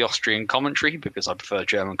watch it with the Austrian commentary because I prefer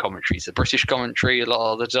German commentary to British commentary a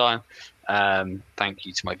lot of the time. Thank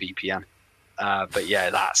you to my VPN. But yeah,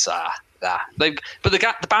 that's that. But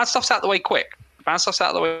the bad stuff's out the way quick.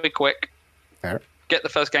 Fair. Get the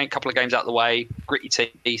first couple of games out of the way, grit your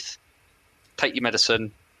teeth, take your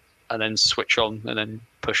medicine, and then switch on and then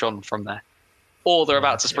push on from there. Or they're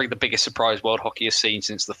about to spring the biggest surprise world hockey has seen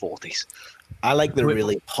since the 40s. I like the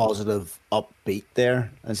really positive upbeat there.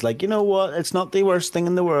 It's like, you know what? It's not the worst thing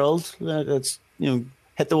in the world. It's,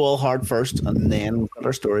 hit the wall hard first and then tell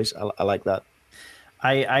our stories. I like that.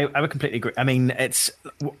 I would completely agree. I mean, it's,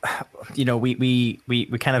 we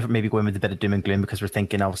kind of maybe go in with a bit of doom and gloom because we're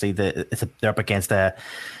thinking obviously that they're up against a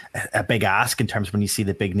big ask in terms of when you see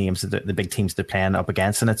the big names, the big teams they're playing up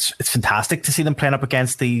against, and it's fantastic to see them playing up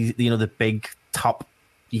against the big top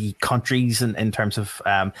countries in terms of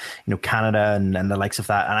Canada and the likes of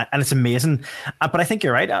that, and it's amazing. But I think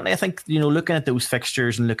you're right, Andy. I think looking at those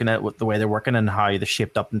fixtures and looking at the way they're working and how they're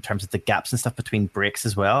shaped up in terms of the gaps and stuff between breaks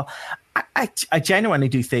as well, I genuinely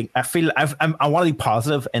do think I want to be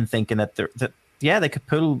positive in thinking that they could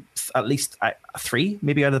pull at least 3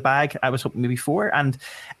 maybe out of the bag. I was hoping maybe 4, and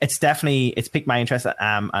it's piqued my interest.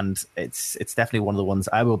 And it's definitely one of the ones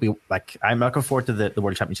I will be like. I'm looking forward to the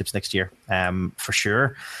World Championships next year, for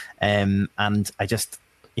sure. And I just,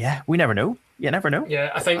 we never know. You never know.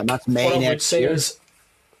 Yeah, I think and that's May what I would next say year. is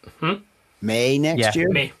May next year.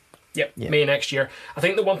 May. Yep, May next year. I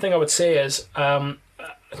think the one thing I would say is,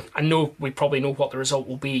 I know we probably know what the result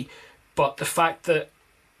will be, but the fact that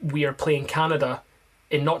we are playing Canada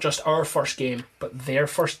in not just our first game, but their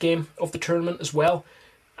first game of the tournament as well.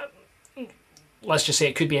 Let's just say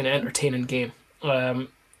it could be an entertaining game. I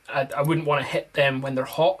wouldn't want to hit them when they're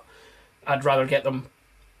hot. I'd rather get them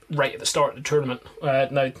right at the start of the tournament.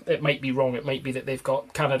 Now, it might be wrong. It might be that they've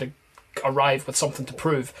got Canada arrive with something to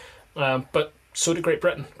prove. But so do Great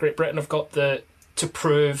Britain. Great Britain have got to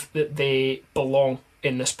prove that they belong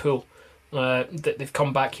in this pool. That they've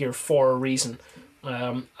come back here for a reason.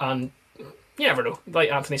 And you never know.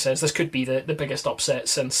 Like Anthony says, this could be the biggest upset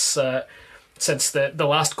since the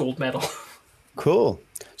last gold medal. Cool.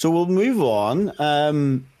 So we'll move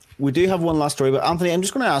on. We do have one last story, but Anthony, I'm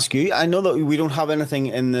just going to ask you. I know that we don't have anything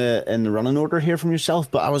in the running order here from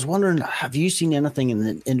yourself, but I was wondering, have you seen anything in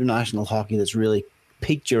the international hockey that's really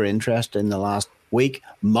piqued your interest in the last week,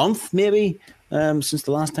 month, maybe, since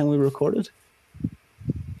the last time we recorded?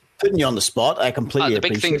 Putting you on the spot, I completely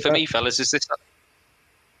appreciate the big thing for that. me, fellas, is this.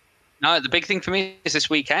 No, the big thing for me is this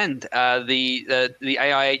weekend. The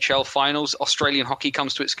AIHL finals. Australian hockey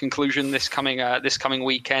comes to its conclusion this coming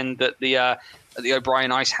weekend at the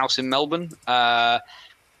O'Brien Ice House in Melbourne.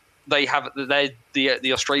 They have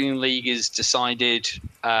the Australian League is decided.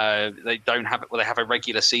 They have a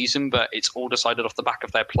regular season, but it's all decided off the back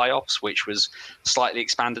of their playoffs, which was slightly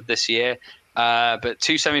expanded this year. But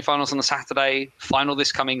 2 semi-finals on the Saturday, final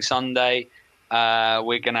this coming Sunday.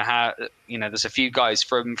 We're going to have, there's a few guys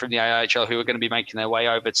from the AIHL who are going to be making their way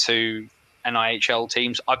over to NIHL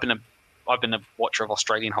teams. I've been a watcher of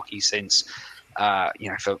Australian hockey since,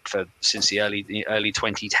 since the early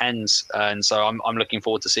 2010s, and so I'm looking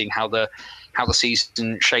forward to seeing how the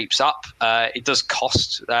season shapes up. It does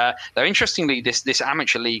cost. Though interestingly, this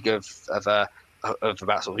amateur league of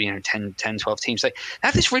about sort of 10, 12 teams, they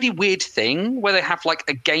have this really weird thing where they have like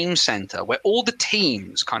a game center where all the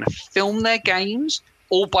teams kind of film their games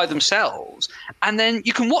all by themselves, and then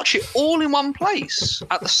you can watch it all in one place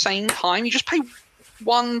at the same time. You just pay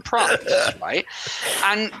one price, right?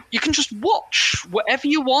 And you can just watch whatever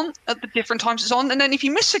you want at the different times it's on, and then if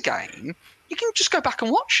you miss a game, you can just go back and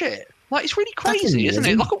watch it. Like, it's really crazy, isn't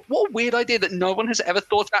it? Like, what a weird idea that no one has ever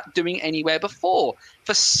thought about doing anywhere before.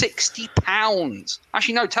 For £60.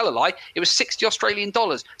 Actually, no, tell a lie. It was 60 Australian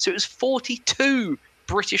dollars. So it was 42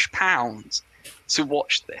 British pounds to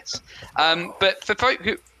watch this. But for folk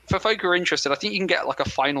who are interested, I think you can get like a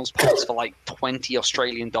finals pass for like 20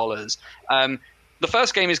 Australian dollars. The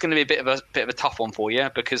first game is going to be a bit of a tough one for you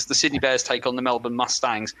because the Sydney Bears take on the Melbourne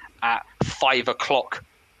Mustangs at 5 o'clock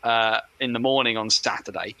in the morning on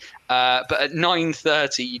Saturday. But at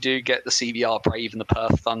 9:30, you do get the CBR Brave and the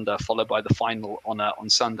Perth Thunder, followed by the final on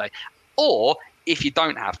Sunday. Or if you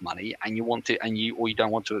don't have money and you want to, or you don't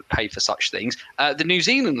want to pay for such things, the New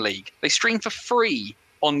Zealand League, they stream for free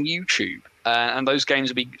on YouTube, and those games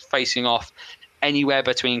will be facing off anywhere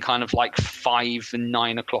between kind of like 5 and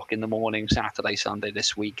 9 o'clock in the morning, Saturday, Sunday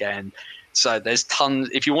this weekend. So there's tons.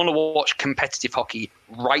 If you want to watch competitive hockey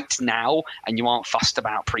right now and you aren't fussed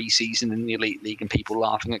about preseason in the Elite League and people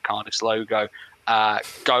laughing at Cardiff's logo,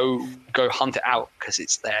 go hunt it out because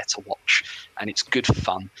it's there to watch and it's good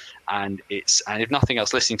fun. And if nothing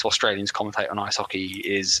else, listening to Australians commentate on ice hockey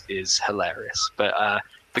is hilarious. But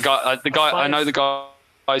the guy I know the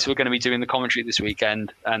guys who are going to be doing the commentary this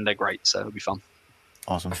weekend, and they're great, so it'll be fun.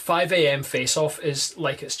 Awesome. 5 a.m. face-off is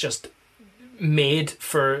like it's just made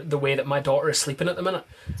for the way that my daughter is sleeping at the minute.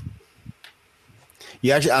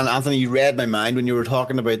 You actually, and Anthony, you read my mind when you were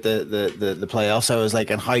talking about the playoffs. I was like,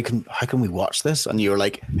 and how can we watch this? And you were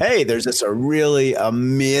like, hey, there's this a really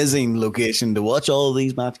amazing location to watch all of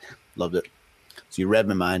these matches. Loved it. So you read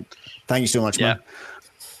my mind. Thank you so much, man.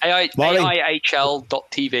 AIHL.tv.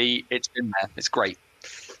 It's in there. It's great.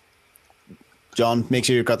 John, make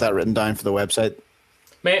sure you've got that written down for the website.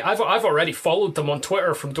 Mate, I've already followed them on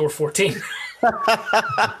Twitter from Door 14.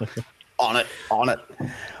 On it.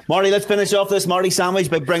 Marty, let's finish off this Marty sandwich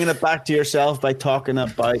by bringing it back to yourself by talking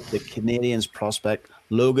about the Canadians prospect,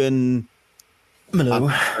 Logan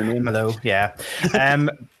Malo. Yeah.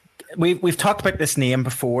 We've talked about this name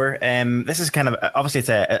before. This is kind of, obviously it's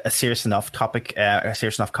a serious enough topic, a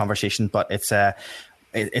serious enough conversation, but it's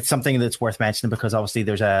something that's worth mentioning because obviously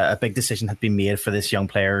there's a big decision had been made for this young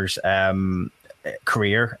player's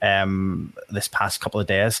career this past couple of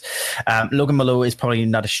days. Logan Malo is probably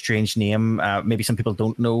not a strange name. Maybe some people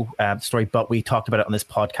don't know the story, but we talked about it on this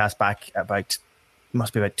podcast back about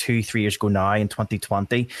 2-3 years ago now in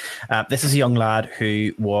 2020. This is a young lad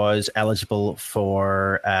who was eligible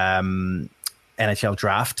for NHL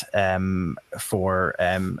draft as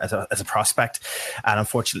a prospect, and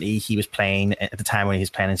unfortunately he was playing at the time when he was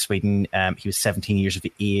playing in Sweden. He was 17 years of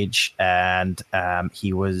age, and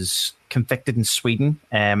he was convicted in Sweden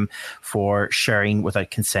for sharing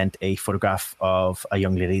without consent a photograph of a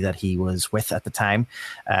young lady that he was with at the time.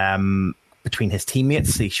 Between his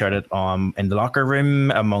teammates, he shared it in the locker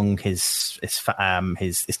room among his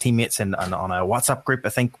teammates and on a WhatsApp group, I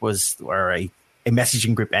think, was where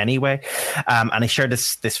messaging group anyway, and he shared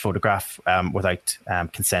this photograph without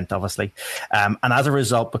consent, obviously, and as a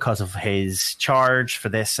result, because of his charge for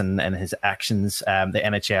this and his actions, the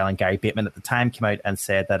NHL and Gary Bateman at the time came out and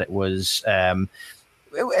said that it was.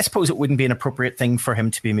 I suppose it wouldn't be an appropriate thing for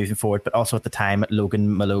him to be moving forward, but also at the time,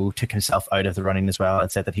 Logan Mallow took himself out of the running as well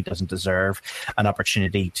and said that he doesn't deserve an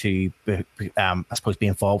opportunity to, I suppose, be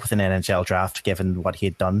involved with an NHL draft given what he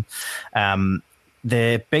had done.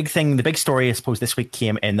 The big story, I suppose, this week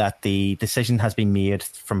came in that the decision has been made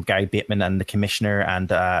from Gary Bateman and the commissioner and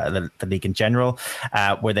the league in general,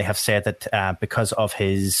 where they have said that because of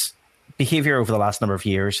his behavior over the last number of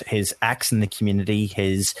years, his acts in the community,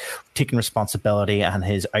 his taking responsibility and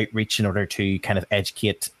his outreach in order to kind of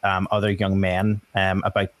educate other young men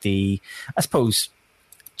about the, I suppose,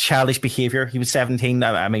 childish behavior. He was 17.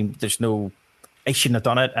 I mean, I shouldn't have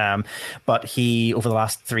done it. But he, over the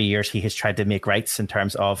last 3 years, he has tried to make rights in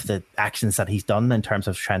terms of the actions that he's done, in terms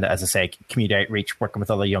of trying to, as I say, community outreach, working with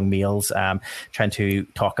other young males, trying to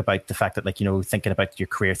talk about the fact that, like, thinking about your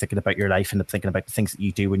career, thinking about your life, and thinking about the things that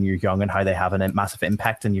you do when you're young and how they have a massive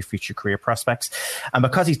impact on your future career prospects. And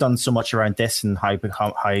because he's done so much around this and how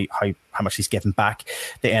much he's given back,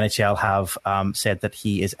 the NHL have said that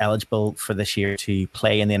he is eligible for this year to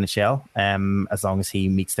play in the NHL, as long as he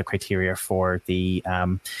meets the criteria for the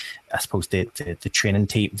I suppose the training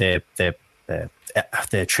team, the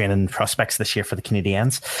training prospects this year for the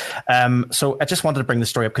Canadiens. So I just wanted to bring the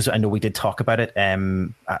story up because I know we did talk about it. I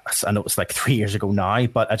know it's like 3 years ago now,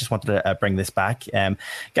 but I just wanted to bring this back.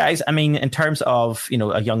 Guys, I mean, in terms of,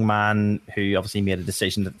 a young man who obviously made a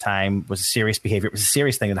decision at the time, was a serious behavior. It was a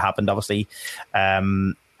serious thing that happened, obviously.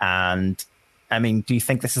 And I mean, do you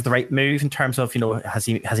think this is the right move in terms of, has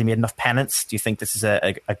he made enough penance? Do you think this is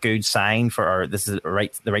a good sign or this is the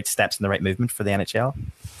right steps and the right movement for the NHL?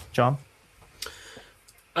 John?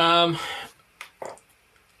 I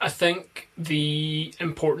think the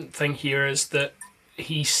important thing here is that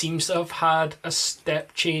he seems to have had a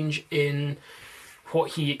step change in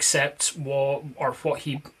what he accepts or what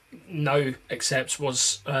he now accepts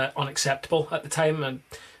was unacceptable at the time,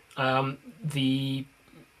 and the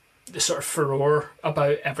sort of furore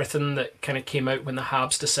about everything that kind of came out when the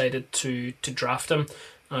Habs decided to draft him.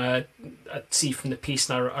 I see from the piece,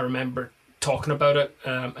 and I remember talking about it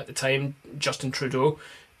at the time. Justin Trudeau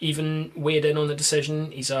even weighed in on the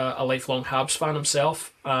decision. He's a lifelong Habs fan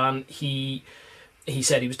himself, and he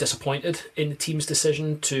said he was disappointed in the team's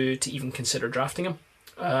decision to even consider drafting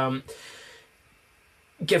him.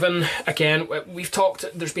 Given, again, we've talked,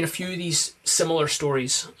 there's been a few of these similar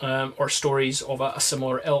stories, or stories of a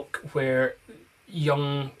similar ilk, where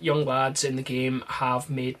young lads in the game have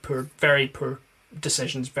made very poor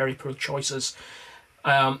decisions, very poor choices,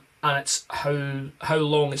 and it's how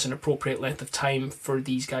long is an appropriate length of time for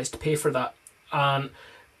these guys to pay for that. And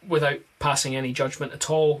without passing any judgment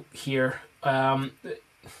at all here, has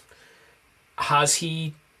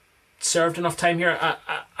he served enough time here?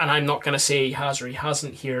 And I'm not going to say he has or he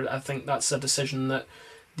hasn't here. I think that's a decision that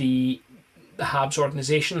the Habs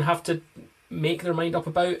organisation have to make their mind up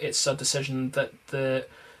about. It's a decision that the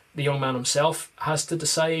young man himself has to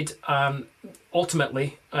decide, and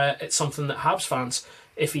ultimately it's something that Habs fans,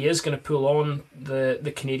 if he is going to pull on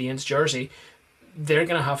the Canadiens jersey, they're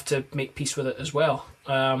going to have to make peace with it as well.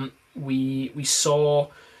 We saw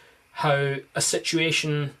how a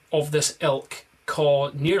situation of this ilk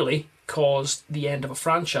nearly caused the end of a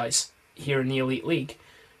franchise here in the Elite League,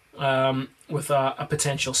 with a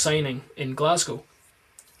potential signing in Glasgow,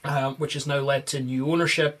 which has now led to new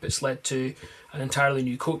ownership. It's led to an entirely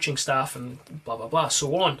new coaching staff and blah, blah, blah,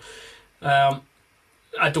 so on.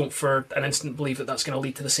 I don't for an instant believe that that's going to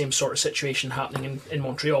lead to the same sort of situation happening in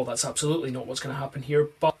Montreal. That's absolutely not what's going to happen here.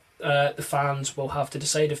 But the fans will have to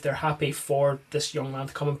decide if they're happy for this young man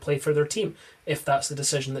to come and play for their team, if that's the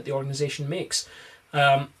decision that the organisation makes.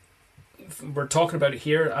 We're talking about it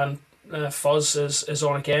here, and Fuzz is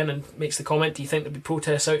on again and makes the comment, do you think there'll be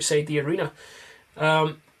protests outside the arena?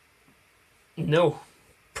 No,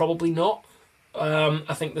 probably not.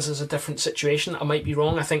 I think this is a different situation. I might be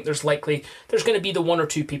wrong. I think there's going to be the one or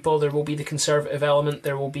two people. There will be the conservative element.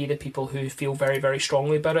 There will be the people who feel very, very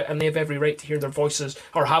strongly about it, and they have every right to hear their voices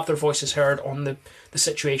or have their voices heard on the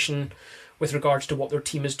situation with regards to what their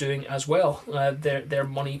team is doing as well. They're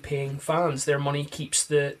money-paying fans. Their money keeps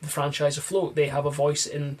the franchise afloat. They have a voice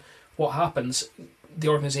in what happens. The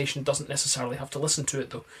organisation doesn't necessarily have to listen to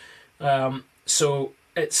it, though. So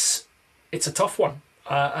it's a tough one.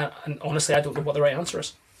 And honestly, I don't know what the right answer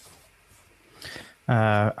is.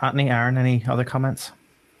 Anthony, Aaron, any other comments?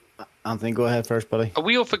 Anthony, go ahead first, buddy. Are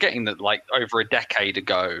we all forgetting that, like, just over a decade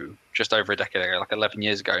ago, like 11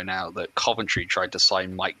 years ago now, that Coventry tried to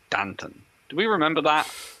sign Mike Danton? Do we remember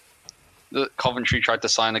that? That Coventry tried to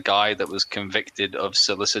sign a guy that was convicted of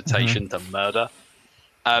solicitation to murder.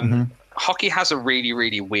 Hockey has a really,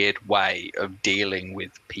 really weird way of dealing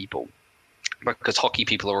with people, because hockey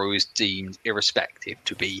people are always deemed irrespective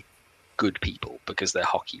to be good people because they're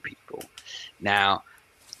hockey people. Now,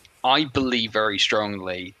 I believe very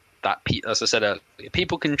strongly that, as I said earlier,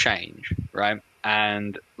 people can change, right?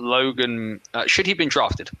 And Logan, should he have been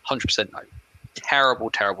drafted? 100% no.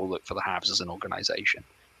 Terrible, terrible look for the Habs as an organization.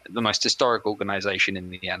 The most historic organization in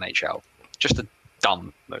the NHL. Just a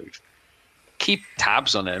dumb move. Keep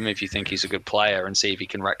tabs on him if you think he's a good player and see if he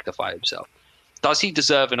can rectify himself. Does he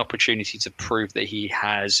deserve an opportunity to prove that he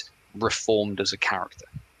has reformed as a character?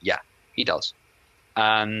 Yeah, he does.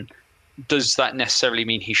 Does that necessarily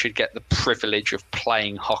mean he should get the privilege of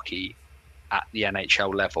playing hockey at the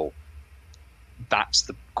NHL level? That's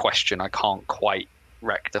the question I can't quite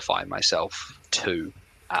rectify myself to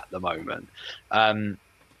at the moment.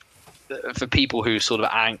 For people who sort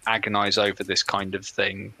of agonize over this kind of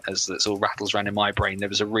thing, as that sort of rattles around in my brain,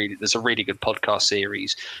 there's a really good podcast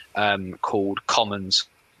series called Commons,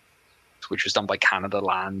 which was done by Canada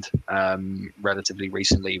Land relatively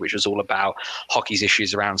recently, which was all about hockey's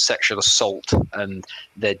issues around sexual assault and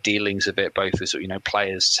their dealings of it, both as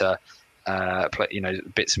players to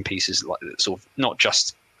bits and pieces, like sort of not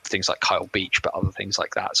just things like Kyle Beach, but other things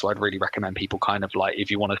like that. So I'd really recommend people kind of like,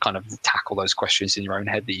 if you want to kind of tackle those questions in your own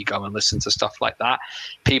head, that you go and listen to stuff like that.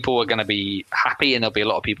 People are going to be happy, and there'll be a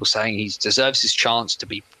lot of people saying he deserves his chance to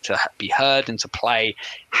be heard and to play.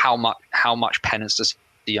 How much penance does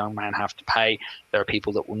the young man have to pay? There are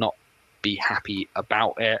people that will not be happy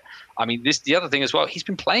about it. I mean, the other thing as well, he's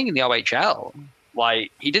been playing in the OHL.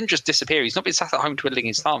 Like, he didn't just disappear. He's not been sat at home twiddling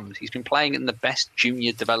his thumbs. He's been playing in the best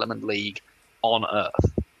junior development league on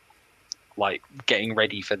earth. Like, getting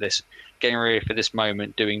ready for this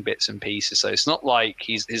moment, doing bits and pieces. So it's not like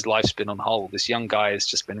his life's been on hold. This young guy has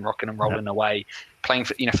just been rocking and rolling away, playing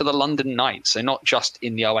for the London Knights. So not just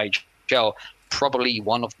in the OHL, probably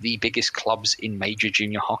one of the biggest clubs in major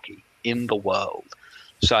junior hockey in the world.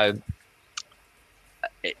 So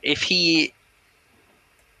if he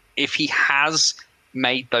has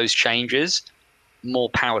made those changes, more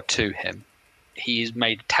power to him. He's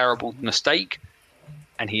made a terrible mistake,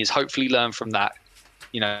 and he has hopefully learned from that,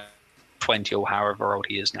 20 or however old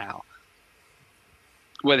he is now.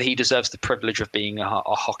 Whether he deserves the privilege of being a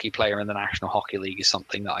hockey player in the National Hockey League is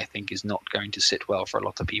something that I think is not going to sit well for a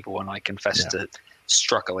lot of people, and I confess to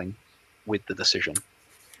struggling with the decision.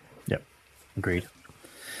 Yep, agreed.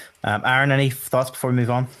 Aaron, any thoughts before we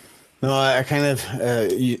move on? No, I kind of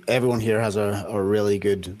everyone here has a really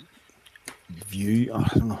good view. I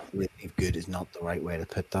don't know, really good is not the right way to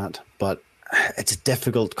put that, but it's a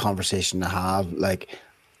difficult conversation to have. Like,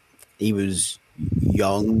 he was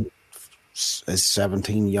young, is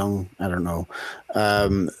 17 young, I don't know,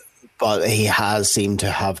 but he has seemed to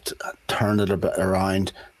have turned it a bit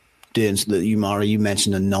around. Doing so that, you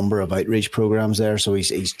mentioned a number of outreach programs there, so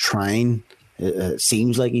he's trying. It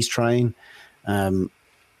seems like he's trying.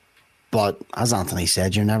 But as Anthony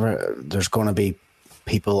said, there's going to be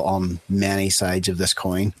people on many sides of this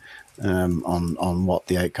coin on what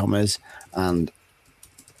the outcome is. And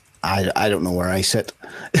I don't know where I sit.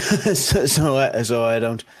 so I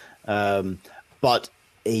don't. But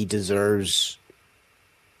he deserves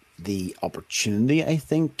the opportunity, I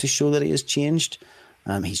think, to show that he has changed.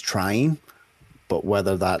 He's trying, but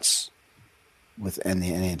whether that's within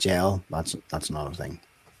the NHL, that's another thing.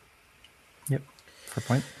 Yep, fair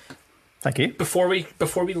point. Thank you. Before we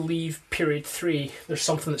leave period 3, there's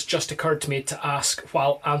something that's just occurred to me to ask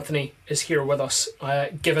while Anthony is here with us.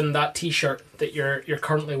 Given that T-shirt that you're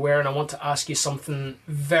currently wearing, I want to ask you something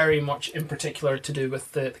very much in particular to do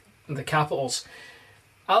with the Capitals.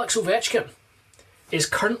 Alex Ovechkin is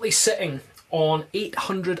currently sitting on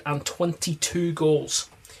 822 goals.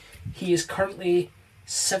 He is currently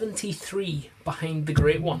 73 behind the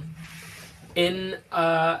Great One.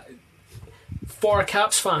 For a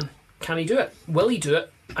Caps fan, can he do it? Will he do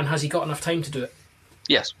it? And has he got enough time to do it?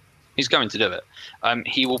 Yes, he's going to do it.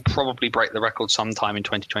 He will probably break the record sometime in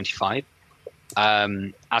 2025.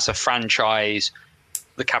 As a franchise,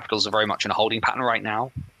 the Capitals are very much in a holding pattern right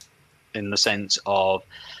now, in the sense of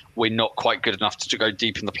we're not quite good enough to go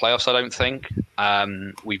deep in the playoffs, I don't think.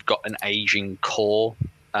 We've got an aging core.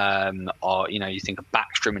 You think of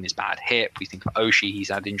Backstrom and his bad hip. We think of Oshie, he's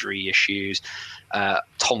had injury issues.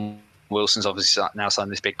 Tom Wilson's obviously now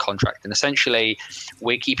signed this big contract. And essentially,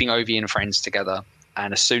 we're keeping Ovi and friends together.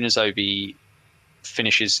 And as soon as Ovi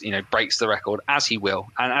finishes, breaks the record, as he will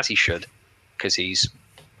and as he should, because he's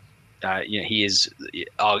he is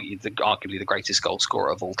arguably the greatest goal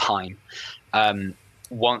scorer of all time.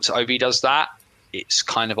 Once Ovi does that, it's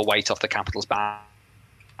kind of a weight off the Capitals' back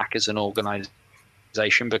as an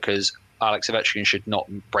organisation, because Alex Ovechkin should not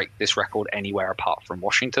break this record anywhere apart from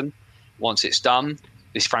Washington. Once it's done,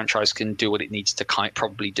 this franchise can do what it needs to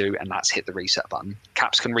probably do, and that's hit the reset button.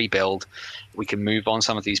 Caps can rebuild. We can move on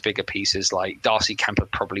some of these bigger pieces, like Darcy Kemper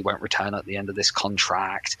probably won't return at the end of this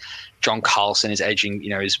contract. John Carlson is edging,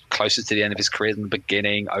 is closer to the end of his career than the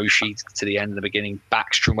beginning. Oshie to the end of the beginning.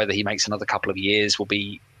 Backstrom, whether he makes another couple of years, will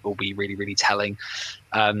be really, really telling.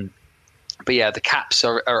 But yeah, the Caps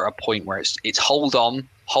are at a point where it's hold on,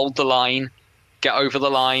 hold the line, get over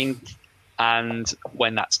the line, and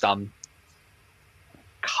when that's done,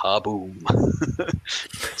 kaboom!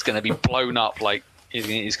 It's going to be blown up like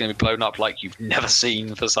you've never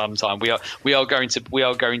seen for some time. We are going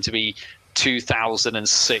to be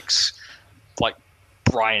 2006, like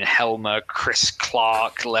Brian Helmer, Chris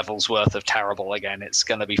Clark levels worth of terrible again. It's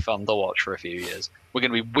going to be fun to watch for a few years. We're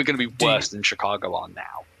going to be worse than Chicago are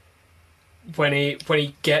now. When he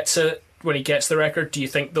gets the record, do you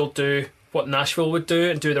think they'll do what Nashville would do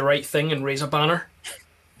and do the right thing and raise a banner?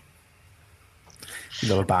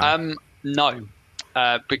 No,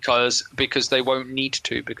 because they won't need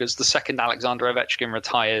to. Because the second Alexander Ovechkin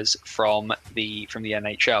retires from the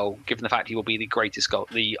NHL, given the fact he will be the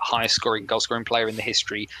highest goal scoring player in the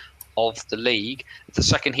history of the league, the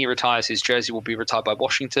second he retires, his jersey will be retired by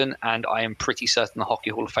Washington, and I am pretty certain the Hockey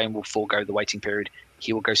Hall of Fame will forego the waiting period.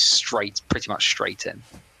 He will go pretty much straight in.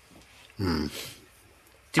 Do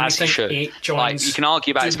as he should. You can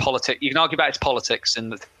argue about his politics. You can argue about his politics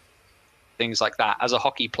and things like that. As a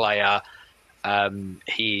hockey player,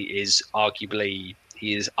 he is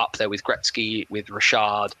up there with Gretzky, with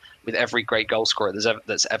Richard, with every great goal scorer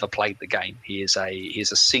that's ever played the game. He is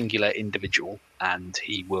a singular individual, and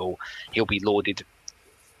he'll be lauded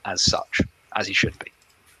as such, as he should be.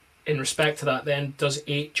 In respect to that, then, does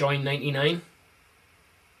 8 join 99?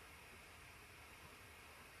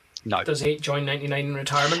 No. Does 8 join 99 in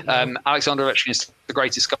retirement? Alexander Ovechkin is the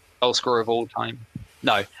greatest goal scorer of all time.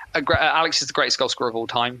 No. Alex is the greatest goal scorer of all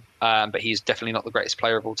time, but he's definitely not the greatest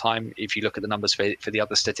player of all time. If you look at the numbers for the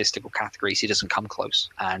other statistical categories, he doesn't come close,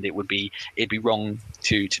 and it'd be wrong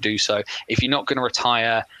to do so. If you're not going to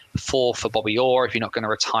retire 4 for Bobby Orr, if you're not going to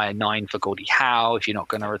retire 9 for Gordie Howe, if you're not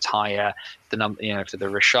going to retire for the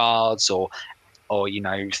Richards, or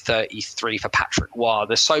 33 for Patrick Roy,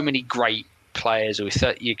 there's so many great players.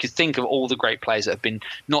 You could think of all the great players that have been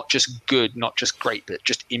not just good, not just great, but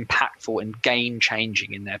just impactful and game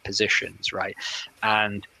changing in their positions, right?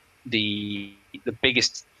 And the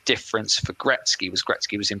biggest difference for Gretzky was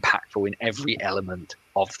impactful in every element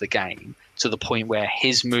of the game, to the point where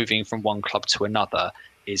his moving from one club to another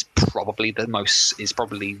is probably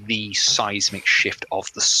the seismic shift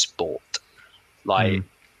of the sport. Like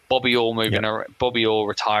Bobby Orr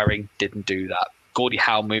retiring didn't do that. Gordie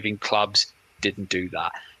Howe moving clubs didn't do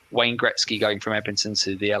that. Wayne Gretzky going from Edmonton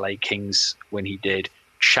to the LA Kings when he did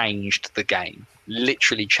changed the game,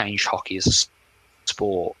 literally changed hockey as a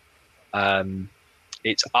sport.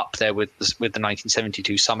 It's up there with the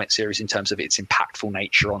 1972 Summit Series in terms of its impactful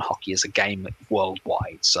nature on hockey as a game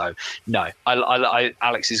worldwide. So no,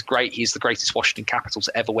 Alex is great. He's the greatest Washington Capitals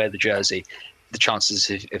to ever wear the jersey. The chances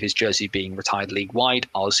of his jersey being retired league wide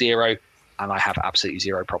are 0, and I have absolutely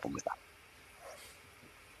zero problem with that.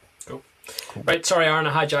 Cool. Right, sorry, Aaron,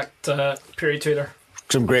 I hijacked period 2 there.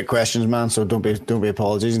 Some great questions, man. So don't be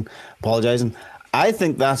apologizing. I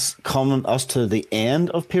think that's coming us to the end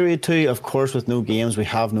of period 2. Of course, with no games, we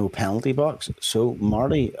have no penalty box. So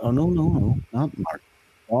Marty, no, not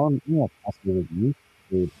Marty. Yeah, possibly with you.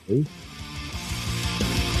 Period 2.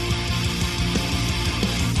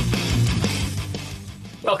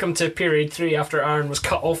 Welcome to period 3. After Aaron was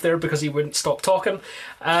cut off there because he wouldn't stop talking.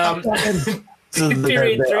 So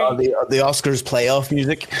period 3. The Oscars playoff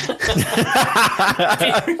music.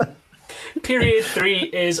 Period 3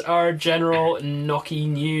 is our general Knocky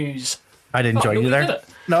news. I didn't join you there.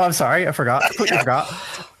 No, I'm sorry. I forgot. I completely forgot.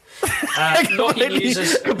 Knocky news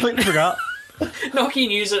is completely forgot. Knocky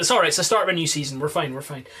news is sorry. It's the start of a new season. We're fine.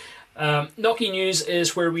 Knocky news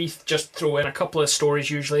is where we just throw in a couple of stories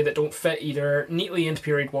usually that don't fit either neatly into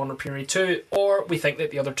period 1 or period 2, or we think that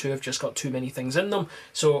the other 2 have just got too many things in them,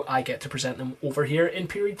 so I get to present them over here in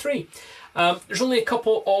period 3. There's only a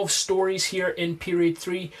couple of stories here in period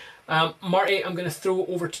 3. Marty, I'm going to throw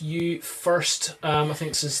over to you first. I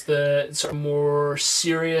think this is the sort of more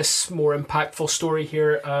serious, more impactful story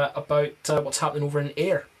here about what's happening over in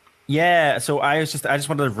Ayr. Yeah, so I just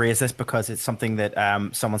wanted to raise this because it's something that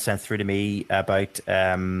someone sent through to me about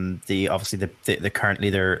the currently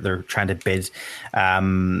they're trying to bid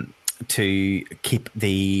to keep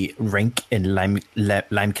the rink in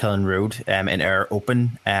Limekiln Road in Ayr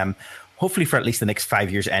open. Hopefully for at least the next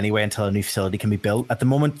 5 years anyway, until a new facility can be built. At the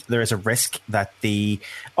moment, there is a risk that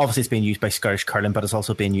obviously it's being used by Scottish curling, but it's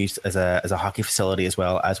also being used as a hockey facility as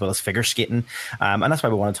well as figure skating, and that's why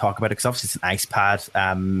we want to talk about it, because obviously it's an ice pad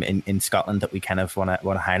in Scotland that we kind of want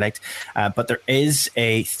to highlight. But there is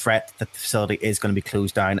a threat that the facility is going to be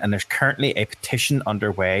closed down, and there's currently a petition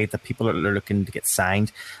underway that people are looking to get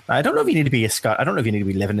signed. Now, I don't know if you need to be a Scot. I don't know if you need to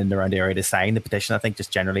be living in the around area to sign the petition. I think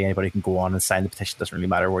just generally anybody can go on and sign the petition. It doesn't really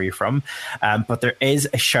matter where you're from. But there is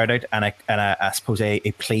a shout out and I suppose a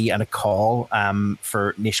plea and a call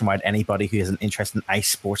for nationwide anybody who has an interest in ice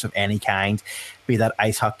sports of any kind, be that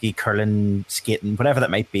ice hockey, curling, skating, whatever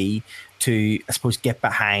that might be, to I suppose get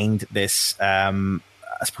behind this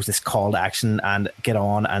this call to action and get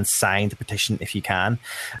on and sign the petition if you can.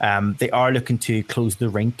 They are looking to close the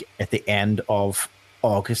rink at the end of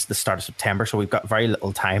August, the start of September, so we've got very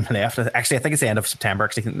little time left. Actually, I think it's the end of September,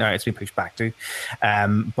 because I think now it's been pushed back to.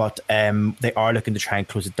 But they are looking to try and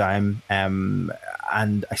close it down. And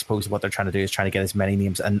I suppose what they're trying to do is trying to get as many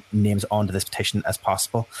names onto this petition as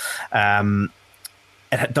possible.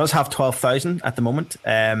 It does have 12,000 at the moment,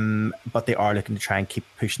 but they are looking to try and keep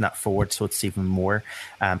pushing that forward, so it's even more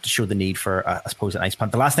to show the need for, I suppose, an ice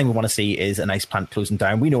plant. The last thing we want to see is an ice plant closing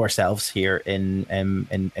down. We know ourselves here in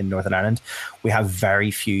Northern Ireland, we have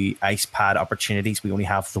very few ice pad opportunities. We only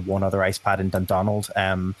have the one other ice pad in Dundonald.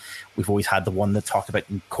 We've always had the one that talked about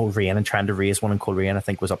in Coleraine, and trying to raise one in Coleraine, I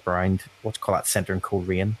think was up around centre in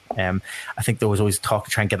Coleraine. I think there was always talk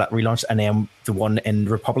to try and get that relaunched, and then the one in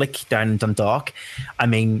Republic down in Dundalk. I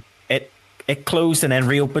mean, it closed and then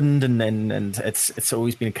reopened, and it's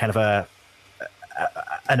always been kind of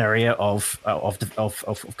an area of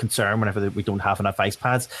concern whenever we don't have enough ice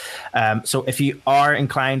pads. So if you are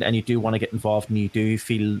inclined and you do want to get involved and you do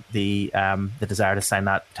feel the desire to sign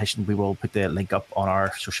that petition, we will put the link up on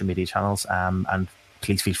our social media channels, and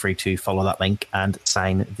please feel free to follow that link and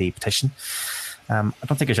sign the petition. I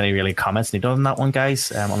don't think there's any really comments needed on that one, guys,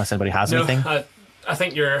 unless anybody has anything. I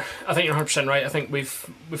think you're 100% right. I think we've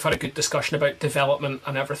had a good discussion about development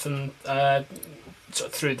and everything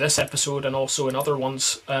through this episode and also in other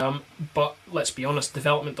ones. But let's be honest,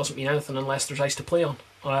 development doesn't mean anything unless there's ice to play on.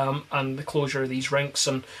 And the closure of these rinks,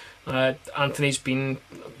 and Anthony's been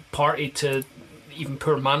party to even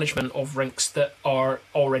poor management of rinks that are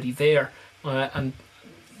already there, and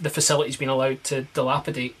the facility's been allowed to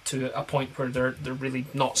dilapidate to a point where they're really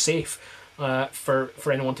not safe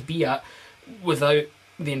for anyone to be at, without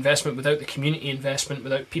the investment, without the community investment,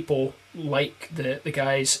 without people like the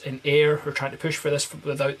guys in Ayr who are trying to push for this,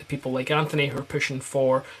 without the people like Anthony who are pushing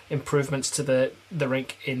for improvements to the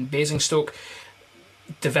rink in Basingstoke.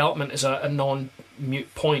 Development is a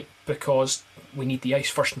non-mute point, because we need the ice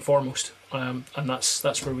first and foremost, and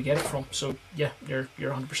that's where we get it from. So yeah, you're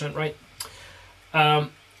 100% right.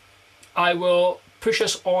 I will push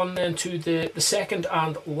us on then to the second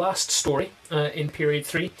and last story in period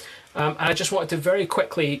 3. I just wanted to very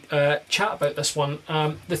quickly chat about this one.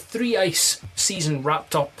 The 3 ice season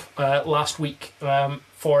wrapped up last week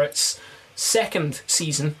for its second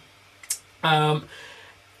season.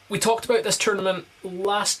 We talked about this tournament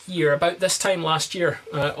last year, about this time last year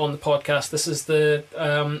on the podcast. This is the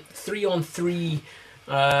 3-on-3,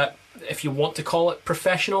 if you want to call it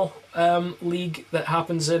professional league that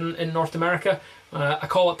happens in North America. I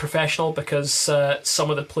call it professional because some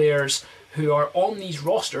of the players who are on these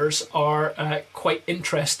rosters are quite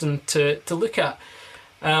interesting to look at.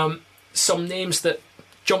 Some names that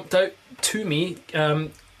jumped out to me,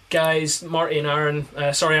 guys, Marty and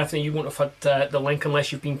Aaron. Sorry, Anthony, you won't have had the link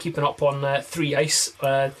unless you've been keeping up on 3 Ice.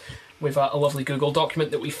 We've a lovely Google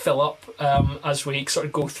document that we fill up as we sort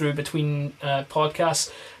of go through between podcasts.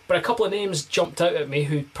 But a couple of names jumped out at me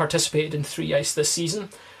who participated in 3 Ice this season.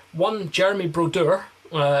 One, Jeremy Brodeur,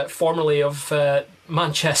 formerly of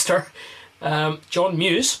Manchester. John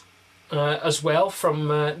Muse, as well, from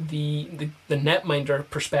the netminder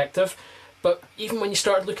perspective. But even when you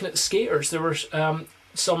started looking at the skaters, there were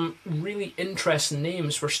some really interesting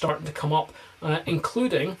names were starting to come up,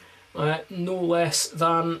 including no less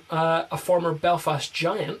than a former Belfast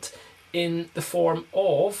Giant in the form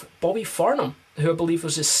of Bobby Farnham, who I believe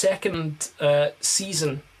was his second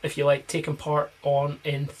season, if you like, taking part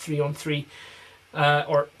in 3-on-3,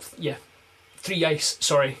 3 Ice,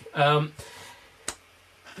 sorry.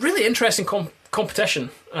 Really interesting competition.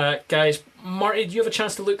 guys. Marty, do you have a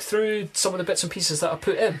chance to look through some of the bits and pieces that I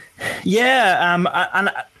put in? Yeah, and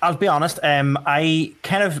I'll be honest, I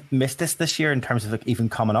kind of missed this year in terms of even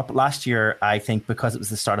coming up. Last year, I think because it was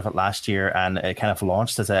the start of it last year and it kind of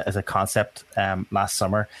launched as a concept last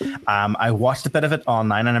summer, I watched a bit of it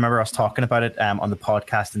online, and I remember us talking about it on the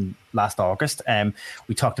podcast in last August.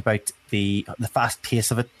 We talked about the fast pace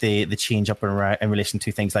of it, the change up in relation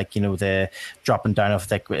to things like, the dropping down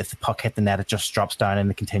of if the puck hit the net, it just drops down and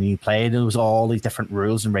the continued play. There was all these different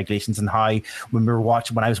rules and regulations, and how when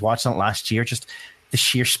I was watching it last year, just the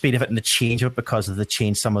sheer speed of it and the change of it because of the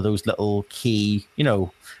change. Some of those little key,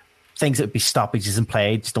 things that would be stoppages in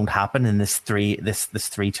play just don't happen in this three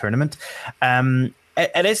tournament.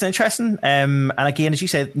 It is interesting, and again, as you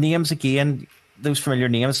said, names again. Those familiar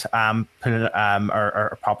names are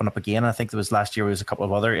popping up again. I think there was last year, there was a couple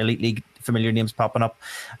of other Elite League familiar names popping up.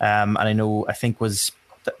 And I think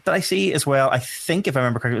did I see as well? I think if I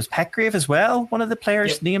remember correctly, it was Petgrave as well. One of the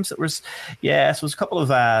players' names that was, so it was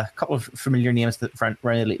a couple of familiar names that for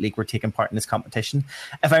Elite League were taking part in this competition.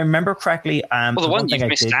 If I remember correctly, the one you've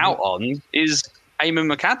missed out on is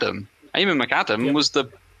Eamon McAdam. Eamon McAdam was the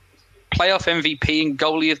playoff MVP and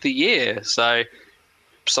goalie of the year. So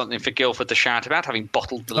something for Guildford to shout about, having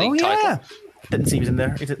bottled the league title. Didn't see he was in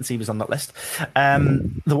there. He didn't see he was on that list.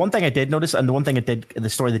 The one thing I did notice, and the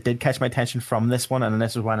story that did catch my attention from this one, and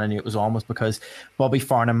this is when I knew it was on, was because Bobby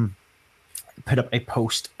Farnham put up a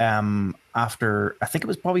post after, I think it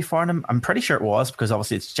was Bobby Farnham. I'm pretty sure it was, because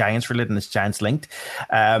obviously it's Giants related and it's Giants linked.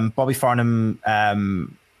 Bobby Farnham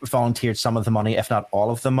volunteered some of the money, if not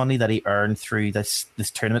all of the money, that he earned through this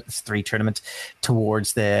tournament, this three tournament,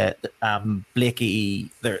 towards the Blakey.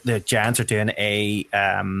 The Giants are doing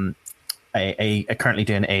currently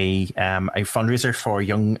doing a fundraiser for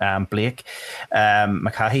young Blake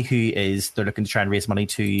McCahey, who they're looking to try and raise money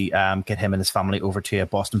to get him and his family over to a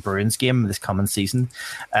Boston Bruins game this coming season.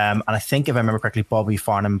 And I think, if I remember correctly, Bobby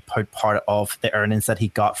Farnham put part of the earnings that he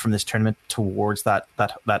got from this tournament towards that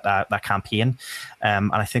campaign.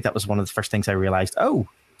 And I think that was one of the first things I realized. Oh,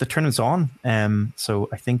 the tournament's on. So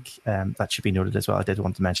I think that should be noted as well. I did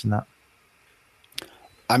want to mention that.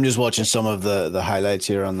 I'm just watching some of the highlights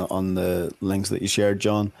here on the links that you shared,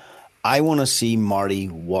 John. I want to see Marty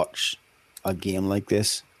watch a game like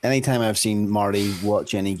this. Anytime I've seen Marty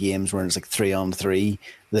watch any games where it's like 3-on-3,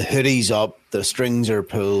 the hoodie's up, the strings are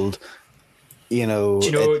pulled. Do you know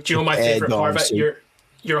my favourite part of it?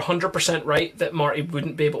 You're 100% right that Marty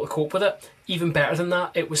wouldn't be able to cope with it. Even better than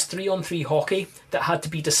that, it was 3-on-3 hockey that had to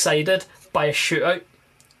be decided by a shootout.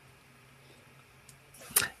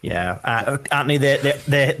 Yeah, Anthony,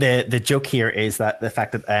 the joke here is that the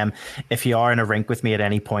fact that if you are in a rink with me at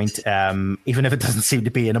any point, even if it doesn't seem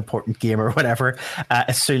to be an important game or whatever,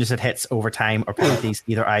 as soon as it hits overtime or penalties,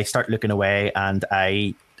 either I start looking away, and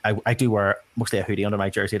I do wear mostly a hoodie under my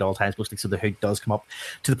jersey at all times, mostly, so the hood does come up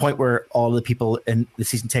to the point where all the people in the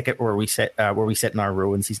season ticket where we sit in our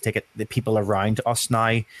row in season ticket, the people around us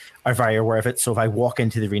now are very aware of it. So if I walk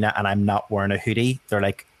into the arena and I'm not wearing a hoodie, they're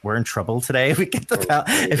like, we're in trouble today if we get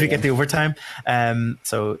the overtime.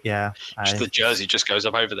 So yeah, the jersey just goes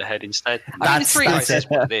up over the head instead. Three ice is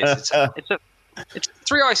what it is. It's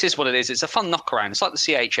three ice is what it is. It's a fun knock around. It's like the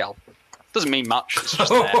CHL. Doesn't mean much. It's just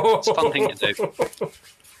there. It's a fun thing to do.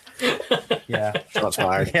 Yeah, that's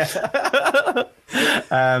hard. Yeah.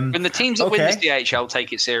 When the teams that win the CHL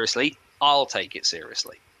take it seriously, I'll take it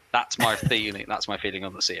seriously. That's my feeling. That's my feeling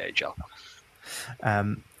on the CHL.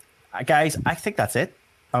 Guys, I think that's it.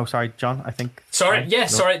 Oh, sorry, John. I think. Sorry.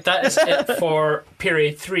 That is it for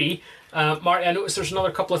period 3. Marty, I noticed there's another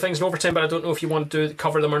couple of things in overtime, but I don't know if you want to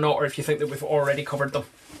cover them or not, or if you think that we've already covered them.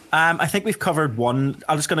 I think we've covered one.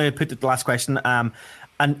 I'm just going to put the last question.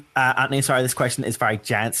 And Anthony, sorry, this question is very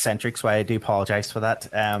Giants-centric, so I do apologise for that.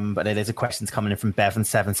 But it is a question that's coming in from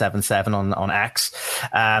Bevan777 on X.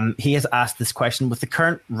 He has asked this question: with the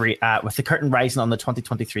current curtain rising on the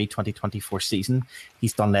 2023-2024 season,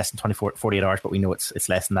 he's done less than 48 hours, but we know it's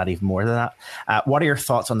less than that, even more than that. What are your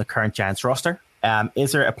thoughts on the current Giants roster?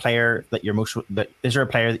 Is there a player that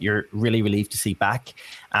you're really relieved to see back?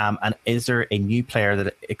 And is there a new player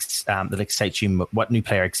that excites you? What new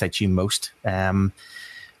player excites you most?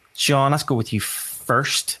 John, let's go with you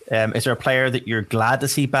first. Is there a player that you're glad to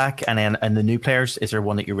see back? And then, and the new players, is there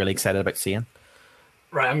one that you're really excited about seeing?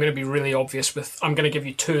 Right, I'm going to be really obvious I'm going to give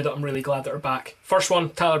you 2 that I'm really glad that are back. First one,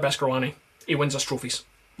 Tyler Beskorowany. He wins us trophies.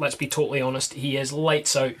 Let's be totally honest. He is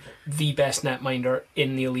lights out the best netminder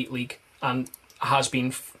in the Elite League, and has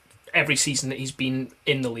been every season that he's been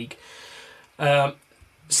in the league.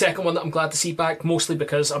 Second one that I'm glad to see back, mostly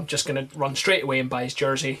because I'm just going to run straight away and buy his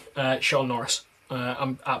jersey, Sean Norris.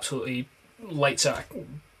 I'm absolutely lights out. I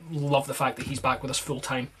love the fact that he's back with us full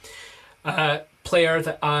time. Player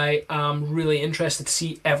that I am really interested to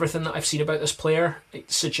see. Everything that I've seen about this player,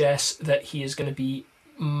 it suggests that he is going to be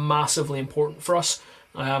massively important for us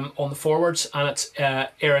on the forwards, and it's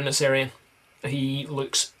Aaron Nazarian. He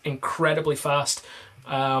looks incredibly fast.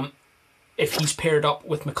 If he's paired up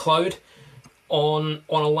with McLeod on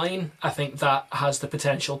a line, I think that has the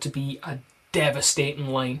potential to be a devastating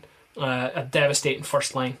line, a devastating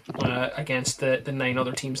first line against the 9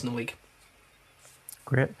 other teams in the league.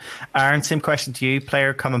 Great. Aaron, same question to you.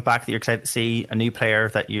 Player coming back that you're excited to see, a new player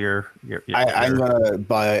that I'm going to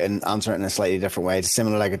bow out and answer it in a slightly different way. It's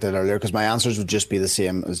similar like I did earlier, because my answers would just be the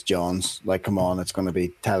same as John's. Like, come on, it's going to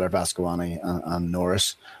be Tyler Vascovani and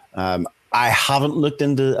Norris. I haven't looked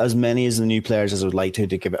into as many as the new players as I would like to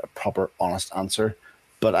give it a proper, honest answer.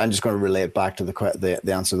 But I'm just going to relate back to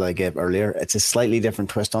the answer that I gave earlier. It's a slightly different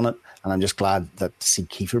twist on it, and I'm just glad that to see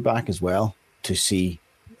Kiefer back as well, to see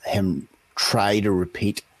him try to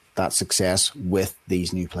repeat that success with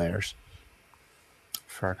these new players.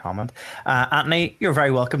 Fair comment. Anthony, you're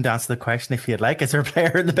very welcome to answer the question if you'd like. Is there a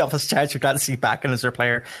player in the Belfast Giants you're glad to see back, and is there a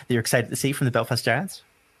player that you're excited to see from the Belfast Giants?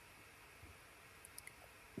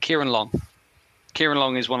 Kieran Long. Kieran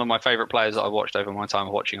Long is one of my favourite players that I watched over my time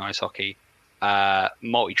watching ice hockey.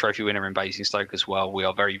 Multi-trophy winner in Basingstoke as well. We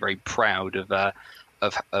are very, very proud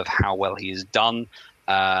of how well he has done.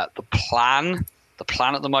 The plan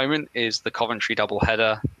at the moment is the Coventry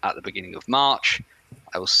doubleheader at the beginning of March.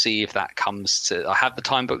 I will see if that comes to... I have the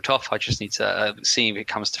time booked off. I just need to see if it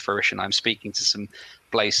comes to fruition. I'm speaking to some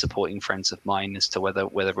Blaze supporting friends of mine as to whether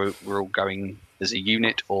we're all going as a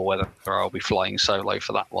unit or whether I'll be flying solo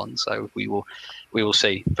for that one. So we will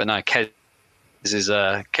see. But no, Kez is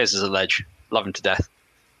a ledge. Love him to death.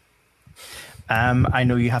 I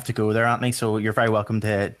know you have to go there, Anthony, so you're very welcome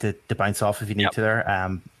to bounce off if you need to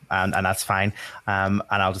there. And that's fine. And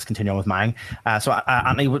I'll just continue on with mine. So,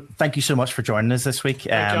 Anthony, thank you so much for joining us this week.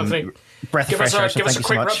 Thank you, Anthony. Breath of fresh air. Give us a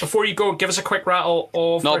quick before you go. Give us a quick rattle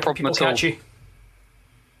of where people catch you.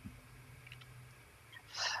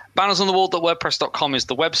 Bannersonthewall.wordpress.com is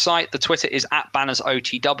the website. The Twitter is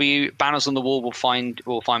 @bannersotw. Banners on the Wall will find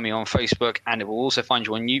me on Facebook, and it will also find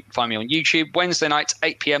me on YouTube. Wednesday nights,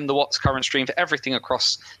 8 p.m. The What's Current stream for everything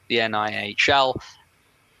across the NIHL.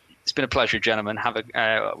 It's been a pleasure, gentlemen.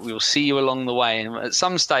 We will see you along the way, and at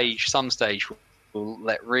some stage, we'll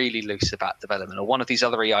let really loose about development, or one of these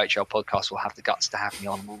other EIHL podcasts will have the guts to have me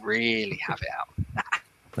on, and we'll really have it out.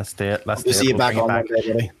 Let's do it. Let's see you back on Monday,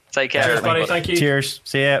 buddy. Take care, everybody. Thank you. Cheers.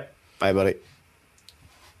 See ya. Bye, buddy.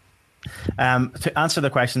 To answer the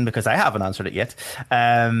question, because I haven't answered it yet,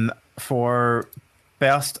 for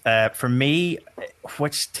best, for me,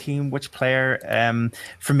 which player?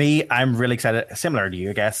 For me, I'm really excited. Similar to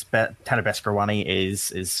you, I guess. Tyler Vascovani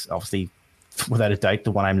is obviously, without a doubt,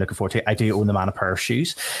 the one I'm looking forward to. I do own the man a pair of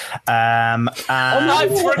shoes. I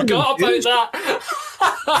forgot about that.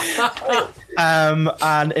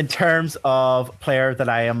 And in terms of player that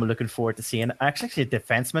I am looking forward to seeing, I actually see a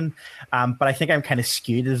defenseman, but I think I'm kind of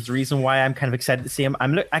skewed as the reason why I'm kind of excited to see him.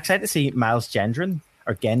 I'm excited to see Miles Gendron,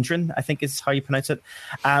 or Gendron, I think is how you pronounce it.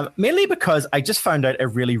 Mainly because I just found out a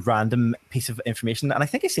really random piece of information, and I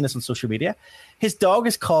think I've seen this on social media. His dog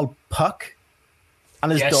is called Puck,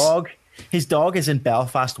 and his dog is in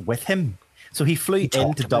Belfast with him. So he flew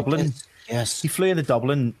into Dublin. Yes. He flew into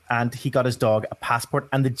Dublin and he got his dog a passport.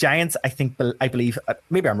 And the Giants, I believe,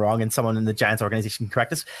 maybe I'm wrong and someone in the Giants organization can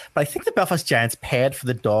correct us, but I think the Belfast Giants paid for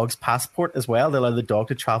the dog's passport as well. They allow the dog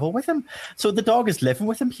to travel with him. So the dog is living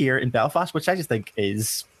with him here in Belfast, which I just think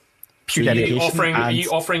is pure dedication. Are you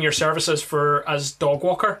offering your services as dog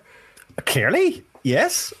walker? Clearly.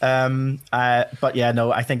 Yes, but yeah,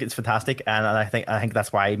 no, I think it's fantastic, and I think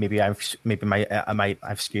that's why maybe I've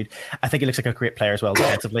skewed. I think he looks like a great player as well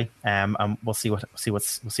defensively. And we'll see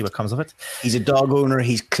what comes of it. He's a dog owner.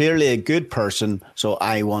 He's clearly a good person, so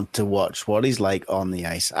I want to watch what he's like on the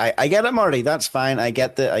ice. I get it, Marty. That's fine. I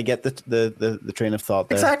get the train of thought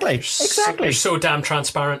there. Exactly. You're so damn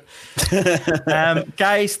transparent.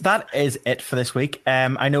 Guys, that is it for this week.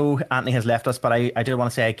 I know Anthony has left us, but I did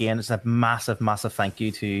want to say again, it's a massive thank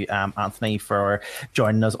you to Anthony for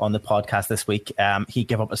joining us on the podcast this week. He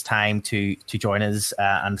gave up his time to join us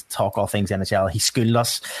and talk all things NHL. He schooled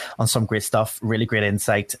us on some great stuff, really great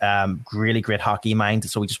insight, really great hockey mind.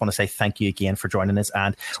 So we just want to say thank you again for joining us,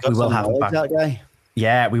 and we will have him back. That guy.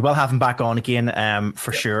 Yeah, we will have him back on again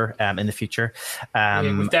for sure in the future.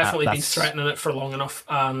 We've definitely been threatening it for long enough.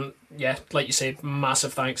 Yeah, like you say,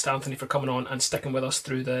 massive thanks to Anthony for coming on and sticking with us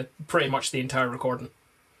through pretty much the entire recording.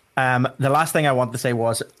 The last thing I wanted to say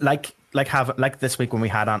was like this week when we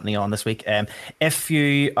had Anthony on this week. If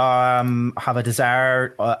you have a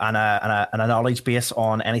desire and a knowledge base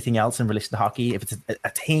on anything else in relation to hockey, if it's a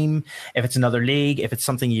team, if it's another league, if it's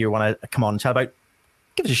something you want to come on and chat about,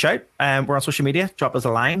 give us a shout. We're on social media. Drop us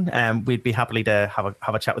a line. We'd be happy to have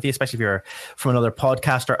a chat with you, especially if you're from another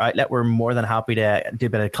podcast or outlet. We're more than happy to do a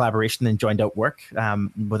bit of collaboration and joined out work,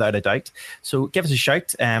 without a doubt. So give us a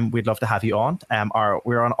shout. We'd love to have you on.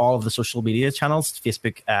 We're on all of the social media channels,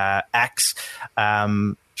 Facebook, X,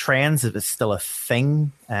 Trends, if it's still a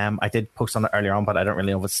thing. I did post on it earlier on, but I don't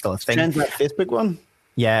really know if it's still a thing. Trends, that Facebook one?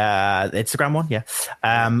 Yeah, Instagram one, yeah.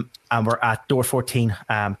 And we're at Door 14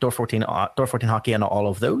 Hockey and all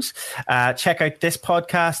of those. Check out this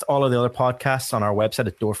podcast, all of the other podcasts on our website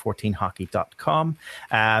at door14hockey.com.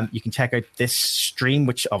 You can check out this stream,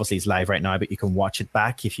 which obviously is live right now, but you can watch it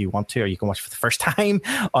back if you want to, or you can watch it for the first time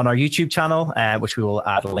on our YouTube channel, which we will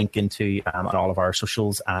add a link into on all of our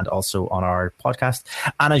socials and also on our podcast.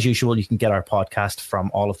 And as usual, you can get our podcast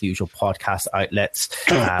from all of the usual podcast outlets.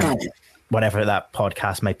 Whatever that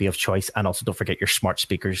podcast might be of choice. And also don't forget your smart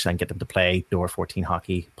speakers and get them to play Door 14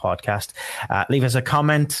 Hockey podcast. Leave us a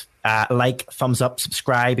comment, like, thumbs up,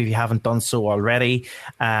 subscribe if you haven't done so already.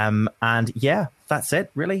 And yeah, that's it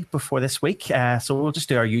really before this week. So we'll just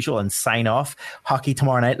do our usual and sign off. Hockey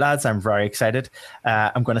tomorrow night, lads. I'm very excited.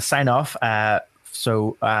 I'm going to sign off.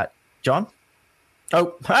 So John?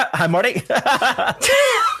 Oh, hi, Marty.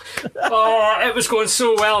 Oh, it was going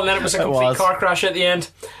so well, and then it was a complete car crash at the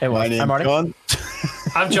end. It was. I'm Marty. John.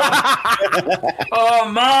 I'm John. Oh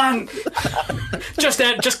man! Just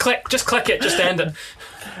click it. Just end it.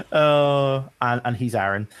 Oh, and he's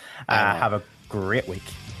Aaron. Have a great week.